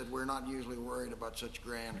is that we're not usually worried about such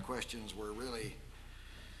grand questions. We're really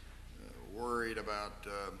worried about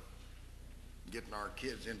getting our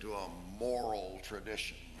kids into a moral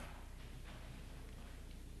tradition.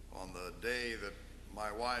 On the day that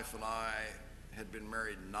my wife and I had been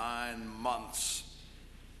married 9 months,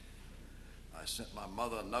 I sent my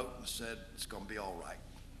mother a note and said, it's going to be all right.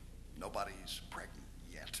 Nobody's pregnant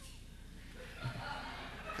yet.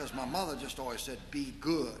 Because my mother just always said, be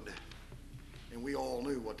good. And we all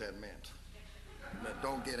knew what that meant. That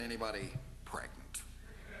don't get anybody pregnant.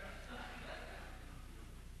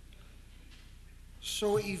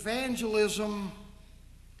 So evangelism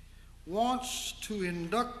wants to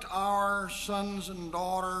induct our sons and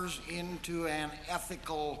daughters into an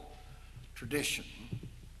ethical tradition.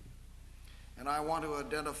 And I want to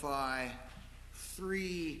identify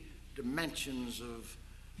 3 dimensions of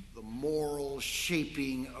the moral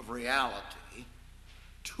shaping of reality,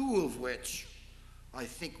 2 of which I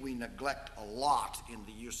think we neglect a lot in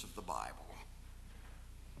the use of the Bible.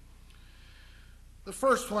 The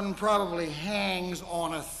first one probably hangs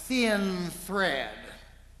on a thin thread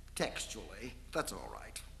textually. That's all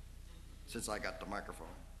right, since I got the microphone.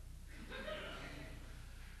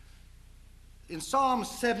 In Psalm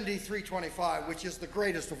 73:25, which is the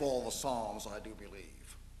greatest of all the Psalms, I do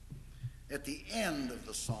believe, at the end of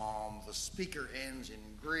the psalm, the speaker ends in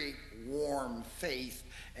great warm faith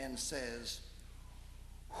and says,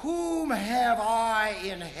 whom have I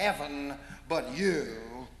in heaven but you?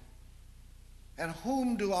 And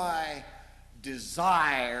whom do I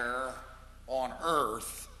desire on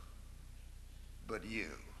earth but you?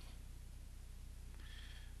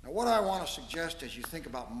 Now, what I want to suggest as you think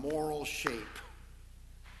about moral shape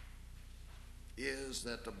is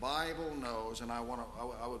that the Bible knows, and I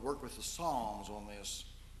would work with the Psalms on this,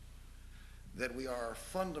 that we are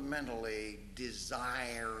fundamentally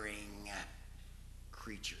desiring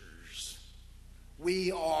creatures.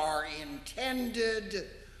 We are intended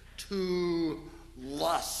to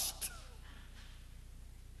lust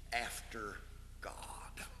after God.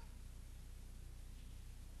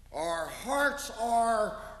 Our hearts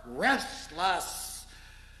are restless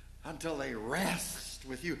until they rest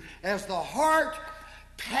with you. As the heart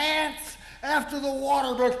pants after the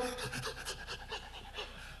water brook,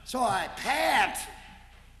 so I pant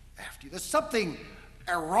after you. There's something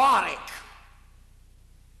erotic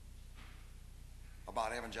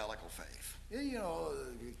about evangelical faith. You know,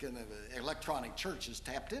 electronic church has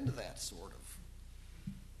tapped into that sort of.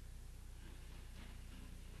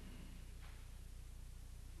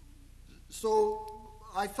 So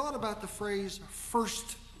I thought about the phrase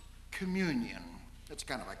first communion. It's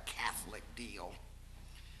kind of a Catholic deal.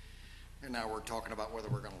 And now we're talking about whether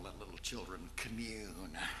we're going to let little children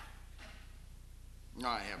commune.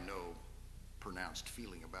 I have no pronounced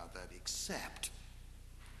feeling about that, except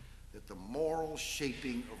that the moral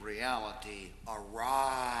shaping of reality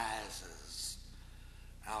arises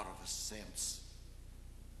out of a sense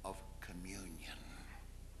of communion,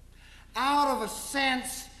 out of a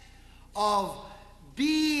sense of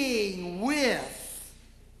being with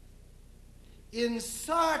in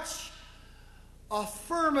such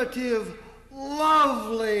affirmative,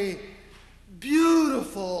 lovely,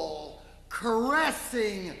 beautiful,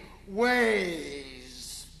 caressing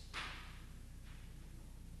ways.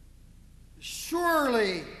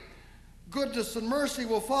 Surely goodness and mercy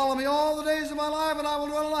will follow me all the days of my life, and I will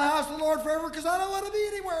dwell in the house of the Lord forever, because I don't want to be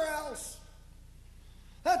anywhere else.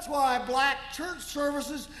 That's why black church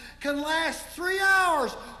services can last 3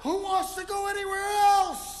 hours. Who wants to go anywhere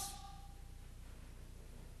else?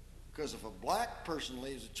 Because if a black person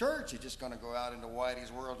leaves the church, he's just going to go out into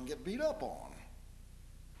Whitey's world and get beat up on.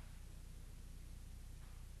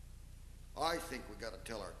 I think we got to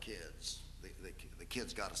tell our kids, the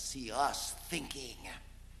kids got to see us thinking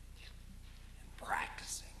and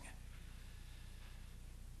practicing.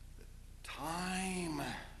 The time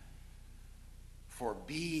for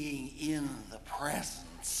being in the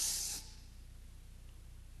presence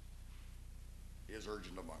is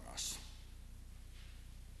urgent among us.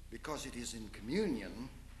 Because it is in communion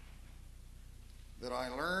that I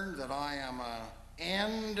learned that I am an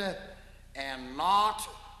end and not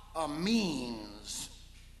a means.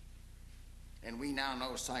 And we now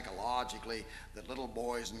know psychologically that little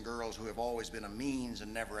boys and girls who have always been a means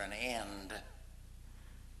and never an end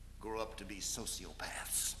grow up to be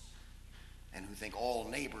sociopaths, and who think all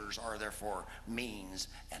neighbors are therefore means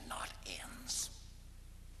and not ends.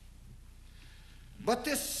 But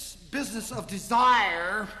this business of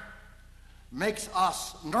desire makes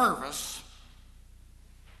us nervous.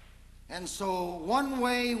 And so one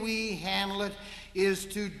way we handle it is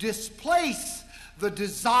to displace the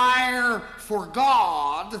desire for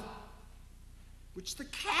God, which the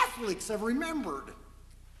Catholics have remembered.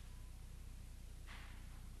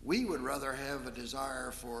 We would rather have a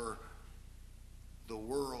desire for the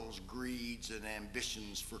world's greeds and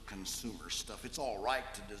ambitions for consumer stuff. It's all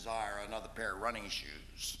right to desire another pair of running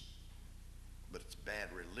shoes, but it's bad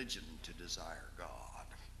religion to desire God.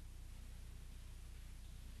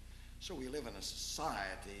 So we live in a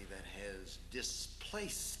society that has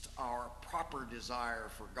displaced our proper desire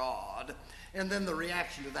for God, and then the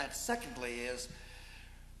reaction to that, secondly, is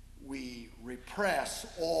we repress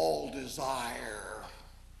all desire.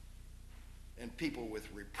 And people with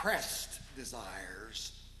repressed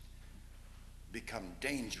desires become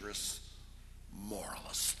dangerous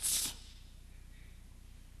moralists.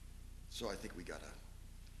 So I think we got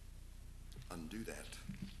to undo that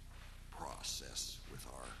process with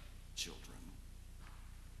our children.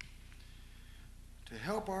 To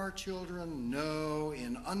help our children know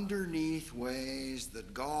in underneath ways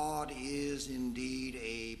that God is indeed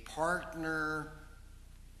a partner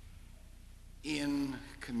in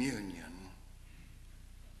communion.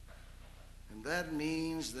 And that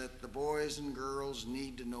means that the boys and girls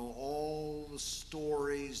need to know all the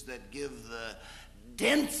stories that give the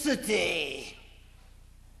density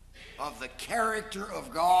of the character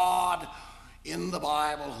of God in the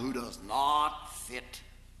Bible, who does not fit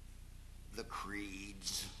the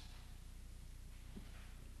creeds.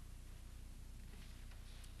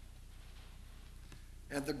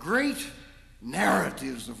 And the great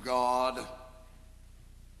narratives of God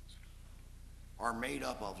are made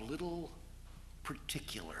up of little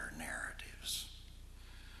particular narratives.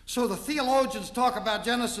 So the theologians talk about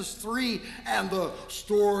Genesis 3 and the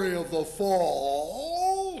story of the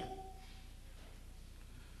fall.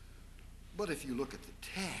 But if you look at the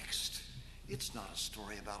text, it's not a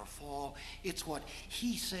story about a fall. It's what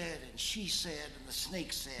he said and she said and the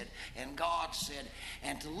snake said and God said.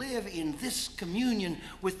 And to live in this communion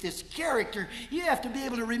with this character, you have to be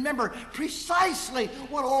able to remember precisely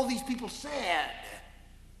what all these people said.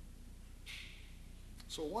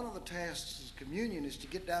 So one of the tasks of communion is to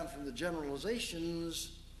get down from the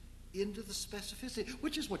generalizations into the specificity,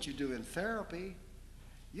 which is what you do in therapy.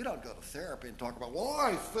 You don't go to therapy and talk about, well,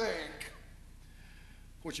 I think.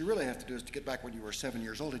 What you really have to do is to get back when you were 7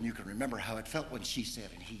 years old and you can remember how it felt when she said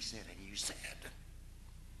and he said and you said.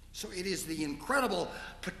 So it is the incredible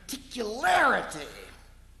particularity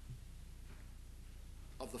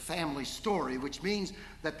of the family story, which means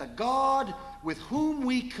that the God with whom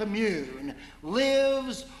we commune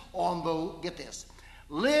lives on the, get this,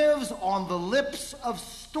 lives on the lips of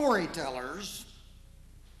storytellers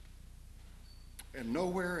and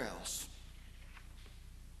nowhere else.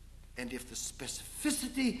 And if the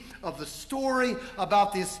specificity of the story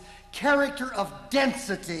about this character of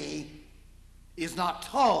density is not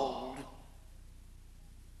told,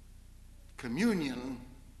 communion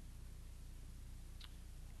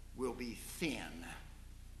will be thin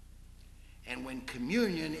And when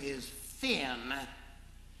communion is thin,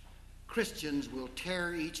 Christians will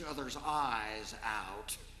tear each other's eyes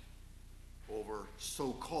out over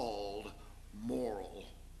so-called moral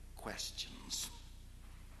questions.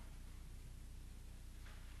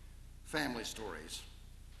 Family stories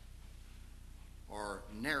are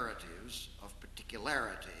narratives of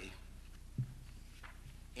particularity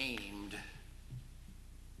aimed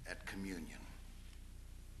at communion.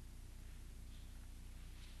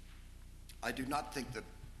 I do not think that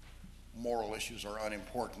moral issues are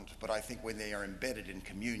unimportant, but I think when they are embedded in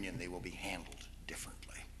communion, they will be handled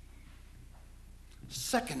differently.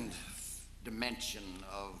 Second dimension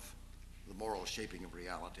of the moral shaping of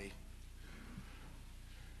reality,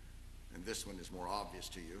 and this one is more obvious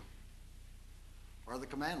to you, are the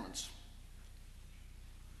commandments.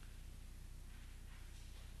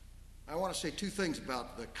 I want to say two things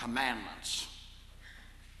about the commandments.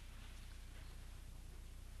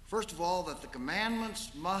 First of all, that the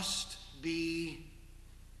commandments must be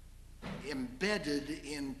embedded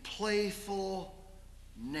in playful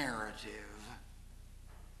narrative.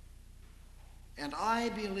 And I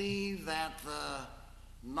believe that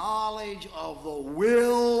the knowledge of the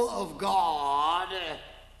will of God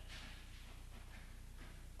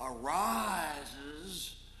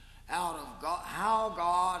arises out of God, how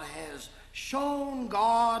God has shown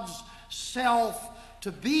God's self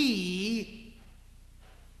to be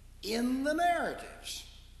in the narratives.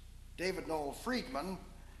 David Noel Friedman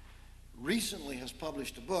recently has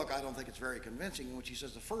published a book, I don't think it's very convincing, in which he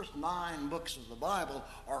says the first 9 books of the Bible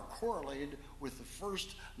are correlated with the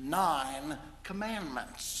first 9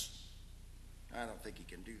 commandments. I don't think he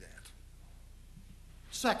can do that.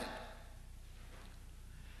 Second,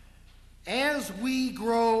 as we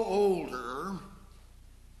grow older,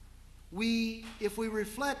 if we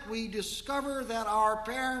reflect, we discover that our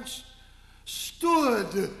parents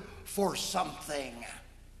stood for something.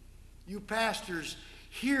 You pastors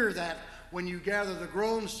hear that when you gather the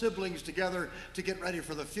grown siblings together to get ready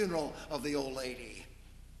for the funeral of the old lady.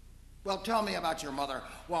 Well, tell me about your mother.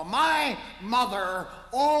 Well, my mother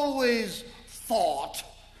always thought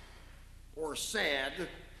or said,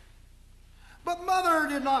 but mother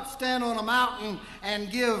did not stand on a mountain and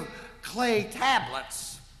give clay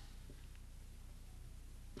tablets.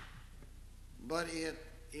 But it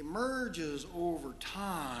emerges over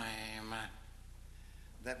time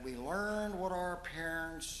that we learned what our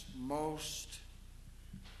parents most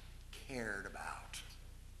cared about.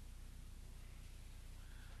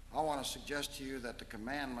 I want to suggest to you that the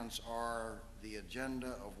commandments are the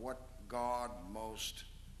agenda of what God most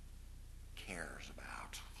cares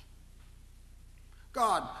about.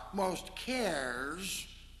 God most cares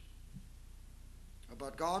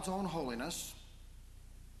about God's own holiness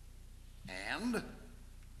and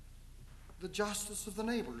the justice of the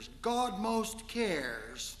neighbors. God most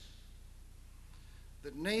cares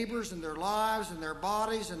that neighbors and their lives and their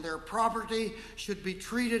bodies and their property should be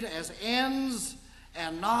treated as ends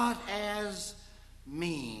and not as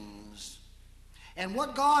means. And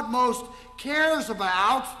what God most cares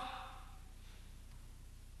about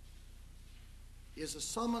is a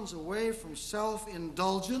summons away from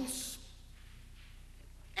self-indulgence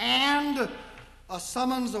and a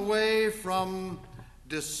summons away from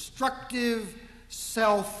destructive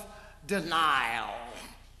self-denial.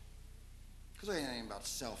 Because there ain't anything about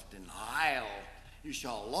self-denial. You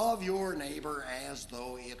shall love your neighbor as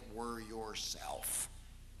though it were yourself.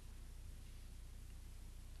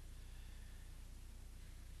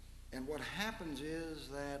 And what happens is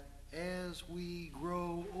that as we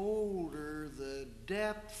grow older, the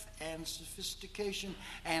depth and sophistication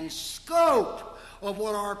and scope of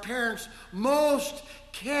what our parents most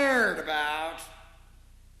cared about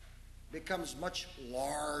becomes much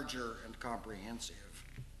larger and comprehensive.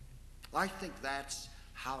 I think that's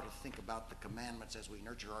how to think about the commandments as we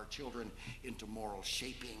nurture our children into moral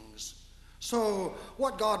shapings. So,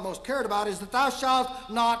 what God most cared about is that thou shalt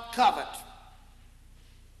not covet.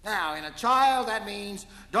 Now, in a child, that means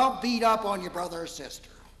don't beat up on your brother or sister.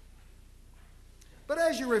 But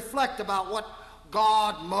as you reflect about what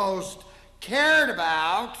God most cared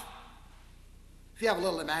about, if you have a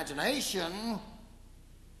little imagination,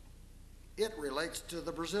 it relates to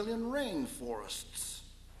the Brazilian rainforests,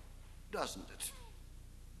 doesn't it?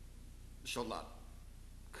 Shall not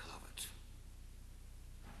covet.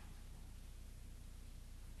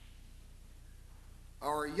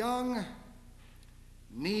 Our young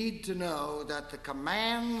need to know that the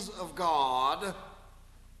commands of God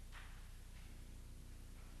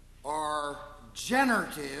are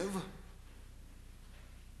generative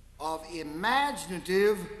of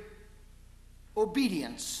imaginative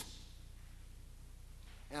obedience.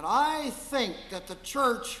 And I think that the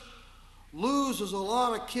church loses a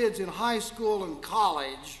lot of kids in high school and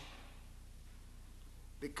college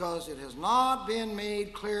because it has not been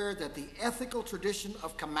made clear that the ethical tradition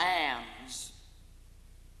of commands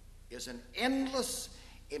is an endless,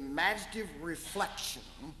 imaginative reflection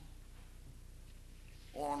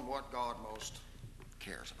on what God most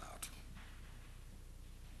cares about.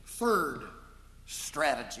 Third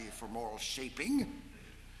strategy for moral shaping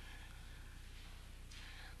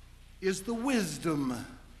is the wisdom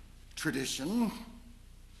tradition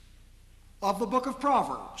of the book of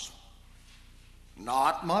Proverbs.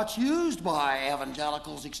 Not much used by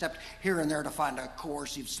evangelicals except here and there to find a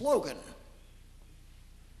coercive slogan.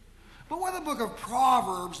 But what the book of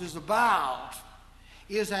Proverbs is about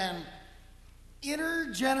is an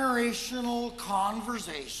intergenerational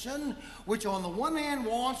conversation which on the one hand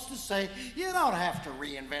wants to say, you don't have to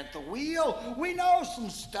reinvent the wheel. We know some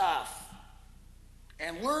stuff.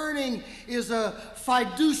 And learning is a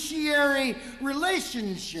fiduciary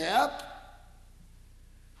relationship.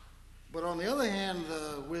 But on the other hand,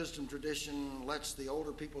 the wisdom tradition lets the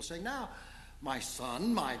older people say, now, my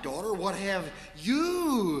son, my daughter, what have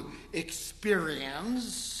you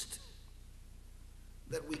experienced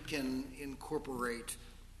that we can incorporate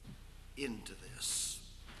into this?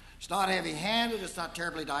 It's not heavy-handed, it's not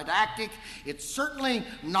terribly didactic, it's certainly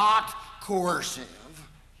not coercive.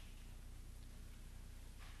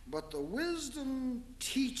 But the wisdom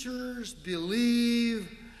teachers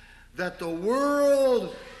believe that the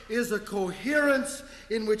world is a coherence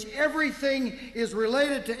in which everything is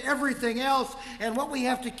related to everything else, and what we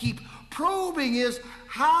have to keep probing is,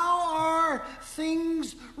 how are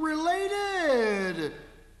things related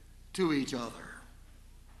to each other?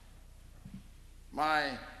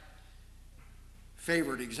 My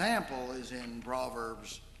favorite example is in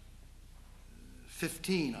Proverbs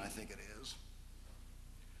 15, I think it is,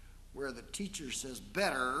 where the teacher says,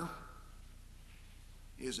 better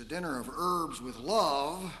is a dinner of herbs with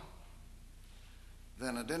love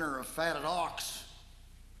than a dinner of fatted ox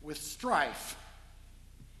with strife.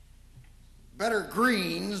 Better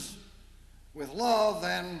greens with love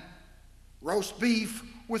than roast beef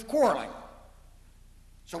with quarreling.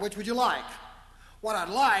 So which would you like? What I'd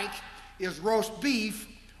like is roast beef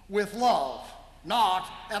with love, not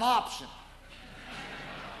an option.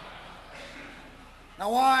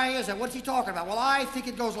 Now, why is it? What's he talking about? Well, I think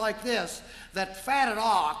it goes like this, that fatted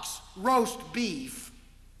ox, roast beef,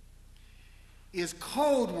 is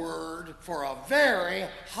code word for a very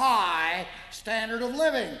high standard of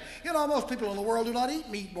living. You know, most people in the world do not eat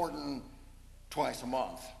meat more than twice a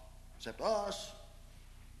month, except us.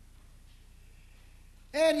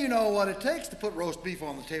 And you know what it takes to put roast beef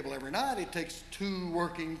on the table every night? It takes 2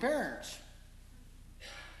 working parents.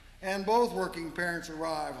 And both working parents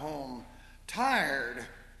arrive home tired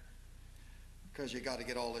because you got to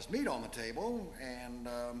get all this meat on the table, and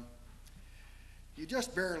you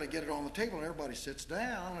just barely get it on the table and everybody sits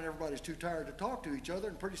down and everybody's too tired to talk to each other,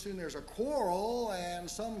 and pretty soon there's a quarrel and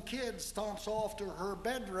some kid stomps off to her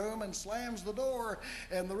bedroom and slams the door,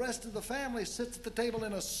 and the rest of the family sits at the table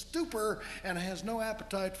in a stupor and has no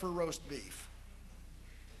appetite for roast beef.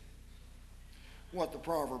 What the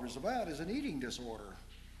proverb is about is an eating disorder.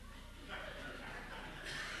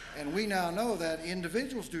 And we now know that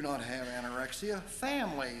individuals do not have anorexia,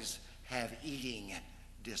 families have eating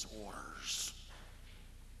disorders.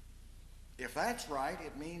 If that's right,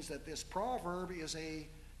 it means that this proverb is a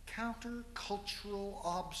countercultural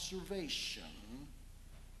observation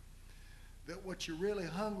that what you're really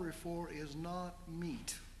hungry for is not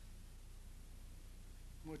meat.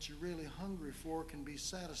 What you're really hungry for can be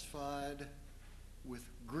satisfied with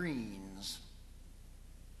greens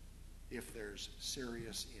if there's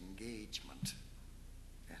serious engagement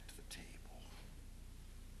at the table.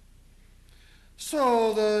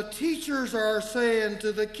 So the teachers are saying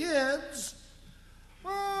to the kids,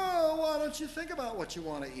 oh, why don't you think about what you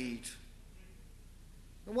want to eat?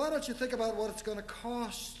 And why don't you think about what it's going to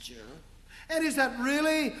cost you? And is that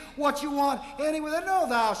really what you want anyway? No,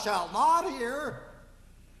 thou shalt not here.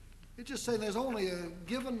 It's just saying there's only a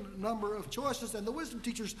given number of choices, and the wisdom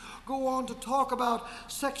teachers go on to talk about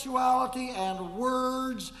sexuality and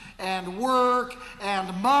words and work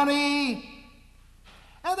and money,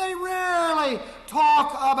 and they rarely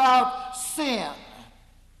talk about sin.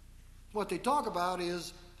 What they talk about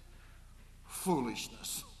is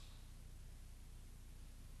foolishness.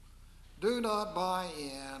 Do not buy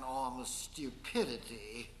in on the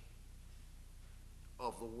stupidity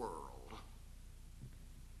of the world.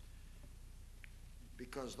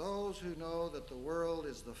 Because those who know that the world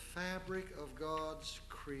is the fabric of God's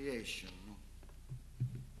creation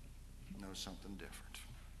know something different.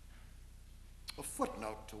 A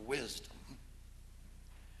footnote to wisdom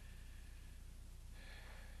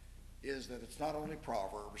is that it's not only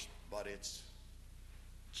Proverbs, but it's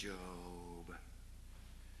Job.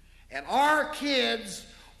 And our kids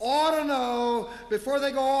ought to know before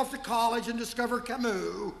they go off to college and discover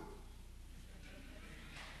Camus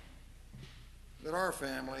that our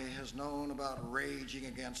family has known about raging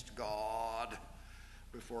against God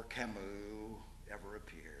before Camus ever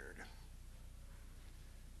appeared.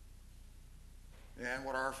 And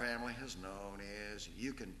what our family has known is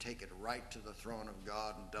you can take it right to the throne of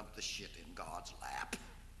God and dump the shit in God's lap.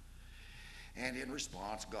 And in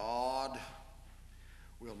response, God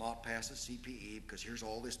will not pass a CPE because here's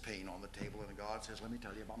all this pain on the table, and God says, let me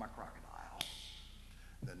tell you about my crocodile.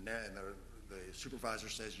 The supervisor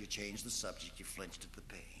says, you changed the subject, you flinched at the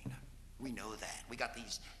pain. We know that. We got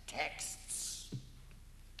these texts.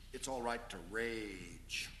 It's all right to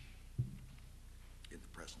rage in the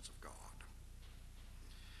presence of God.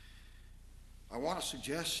 I want to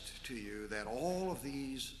suggest to you that all of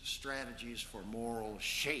these strategies for moral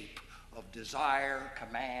shape of desire,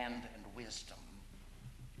 command, and wisdom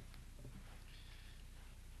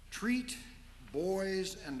treat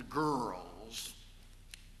boys and girls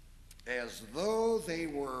as though they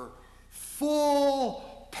were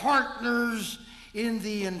full partners in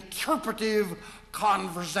the interpretive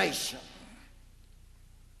conversation.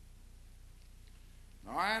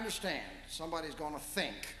 Now, I understand somebody's going to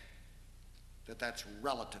think that that's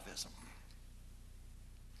relativism.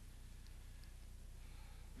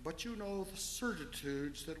 But you know, the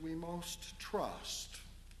certitudes that we most trust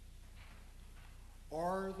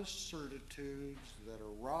are the certitudes that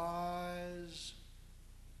arise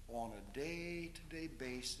on a day-to-day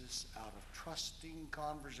basis out of trusting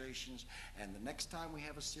conversations, and the next time we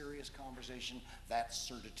have a serious conversation, that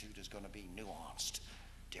certitude is going to be nuanced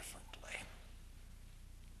differently.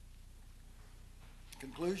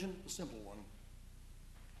 Conclusion, a simple one.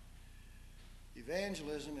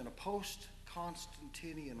 Evangelism in a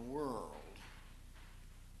post-Constantinian world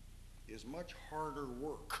is much harder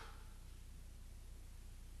work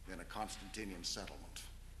than a Constantinian settlement.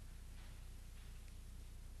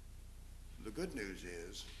 The good news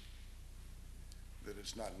is that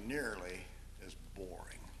it's not nearly as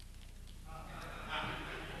boring.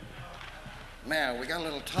 Now, we got a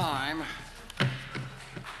little time.